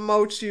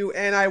promote you,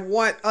 and I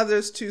want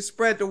others to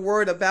spread the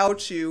word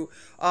about you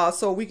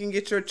so we can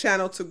get your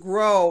channel to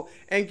grow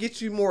and get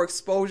you more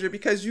exposure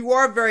because you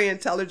are very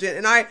intelligent.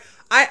 And I'm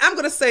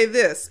going to say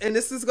this, and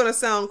this is going to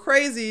sound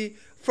crazy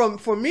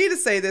for me to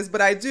say this, but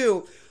I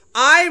do.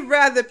 I'd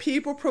rather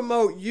people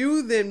promote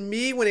you than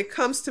me when it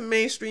comes to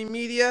mainstream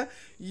media.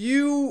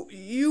 You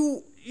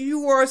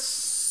are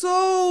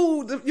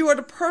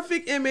the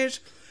perfect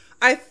image.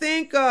 I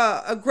think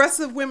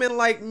aggressive women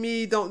like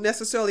me don't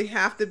necessarily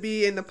have to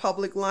be in the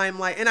public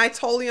limelight, and I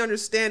totally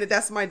understand that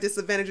that's my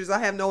disadvantages. I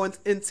have no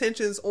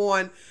intentions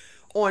on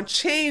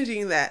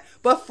changing that,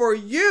 but for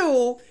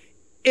you,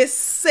 it's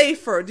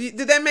safer. Did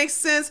that make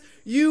sense?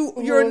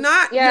 You're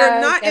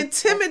not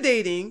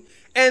intimidating,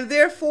 and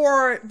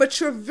therefore,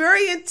 but you're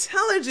very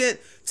intelligent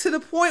to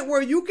the point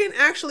where you can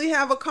actually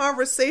have a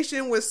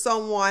conversation with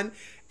someone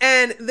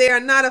and they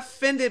are not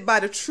offended by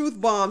the truth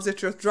bombs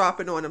that you're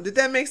dropping on them. Did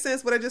that make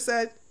sense, what I just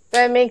said?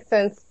 That makes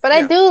sense. But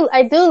yeah.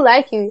 I do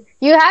like you.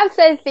 You have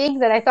said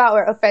things that I thought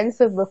were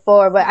offensive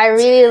before, but I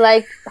really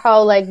like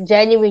how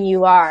genuine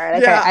you are.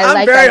 Like, yeah, I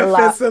like very that a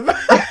offensive.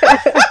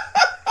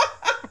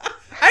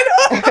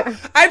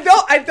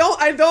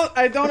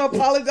 I don't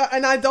apologize,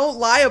 and I don't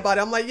lie about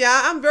it. I'm like,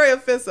 yeah, I'm very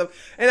offensive,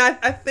 and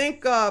I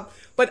think,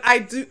 but I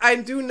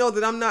do know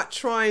that I'm not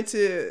trying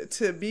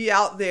to be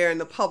out there in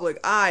the public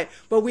eye.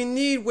 But we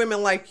need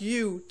women like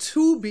you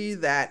to be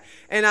that,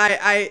 and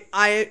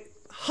I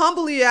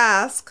humbly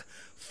ask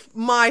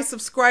my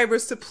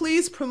subscribers to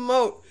please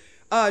promote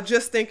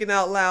Just Thinking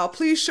Out Loud.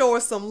 Please show her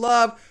some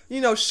love.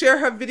 Share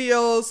her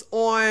videos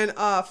on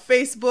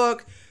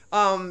Facebook.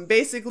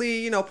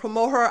 Basically,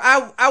 promote her.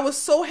 I was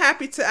so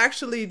happy to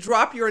actually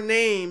drop your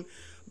name.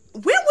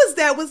 When was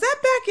that? Was that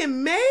back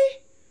in May?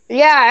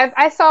 Yeah,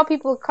 I saw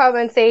people come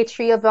and say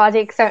Tree of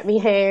Logic sent me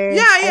here.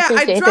 Yeah.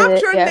 I dropped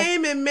your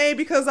name in May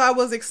because I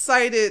was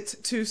excited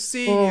to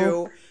see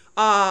you.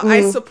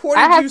 I supported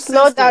I you have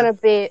slowed since down then. a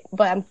bit,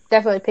 but I'm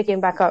definitely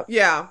picking back up.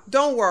 Yeah,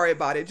 don't worry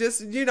about it.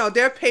 Just,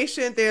 they're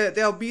patient.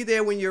 They'll be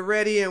there when you're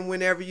ready, and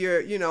whenever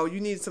you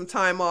need some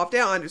time off,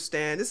 they'll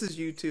understand. This is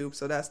YouTube,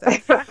 so that's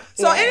that.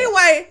 So Yeah.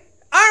 anyway,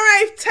 all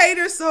right,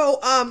 Tater. So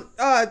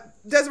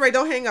Desiree,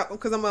 don't hang up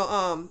because I'm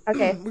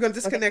Okay. we're gonna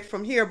disconnect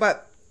from here.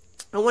 But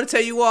I want to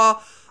tell you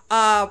all,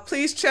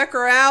 please check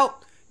her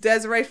out.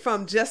 Desiree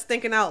from Just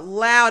Thinking Out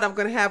Loud. I'm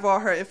going to have all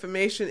her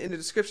information in the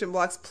description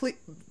box.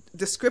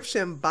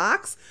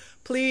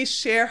 Please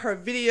share her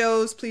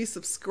videos. Please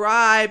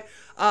subscribe.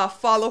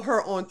 Follow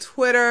her on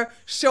Twitter.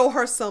 Show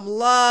her some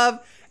love.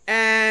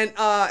 And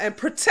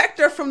protect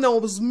her from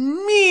those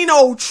mean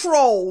old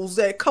trolls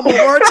that come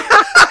over.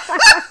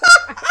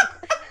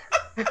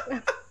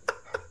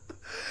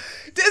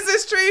 This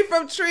is Tree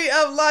from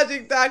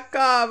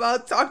treeoflogic.com. I'll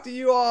talk to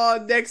you all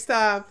next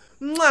time.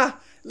 Mwah.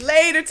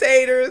 Later,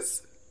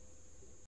 taters.